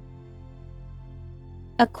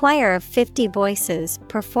 A choir of 50 voices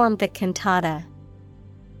performed the cantata.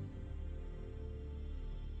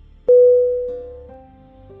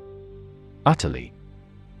 Utterly.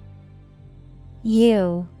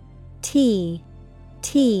 U-T-T-E-R-L-Y.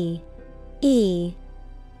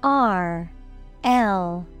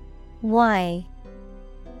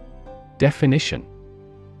 Definition: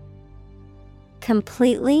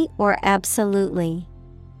 completely or absolutely.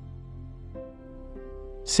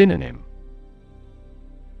 Synonym: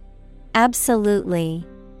 Absolutely,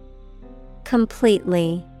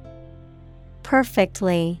 completely,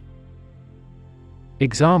 perfectly.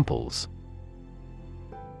 Examples: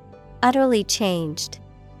 Utterly changed,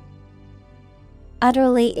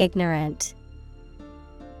 utterly ignorant.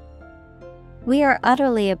 We are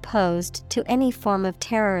utterly opposed to any form of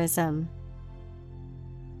terrorism.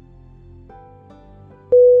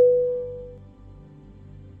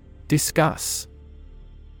 Discuss.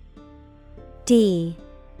 D-I-S-C-U-S-S.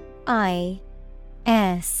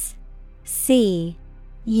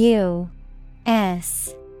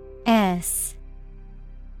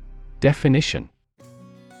 Definition: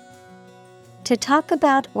 to talk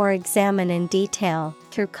about or examine in detail,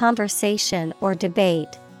 through conversation or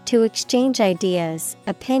debate, to exchange ideas,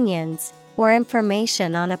 opinions, or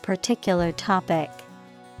information on a particular topic.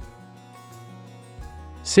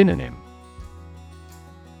 Synonym: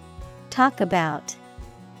 Talk about,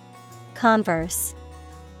 converse,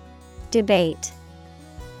 debate.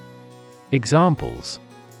 Examples: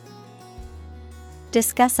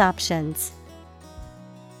 Discuss options,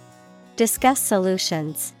 discuss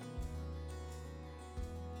solutions.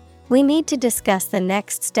 We need to discuss the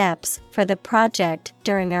next steps for the project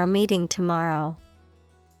during our meeting tomorrow.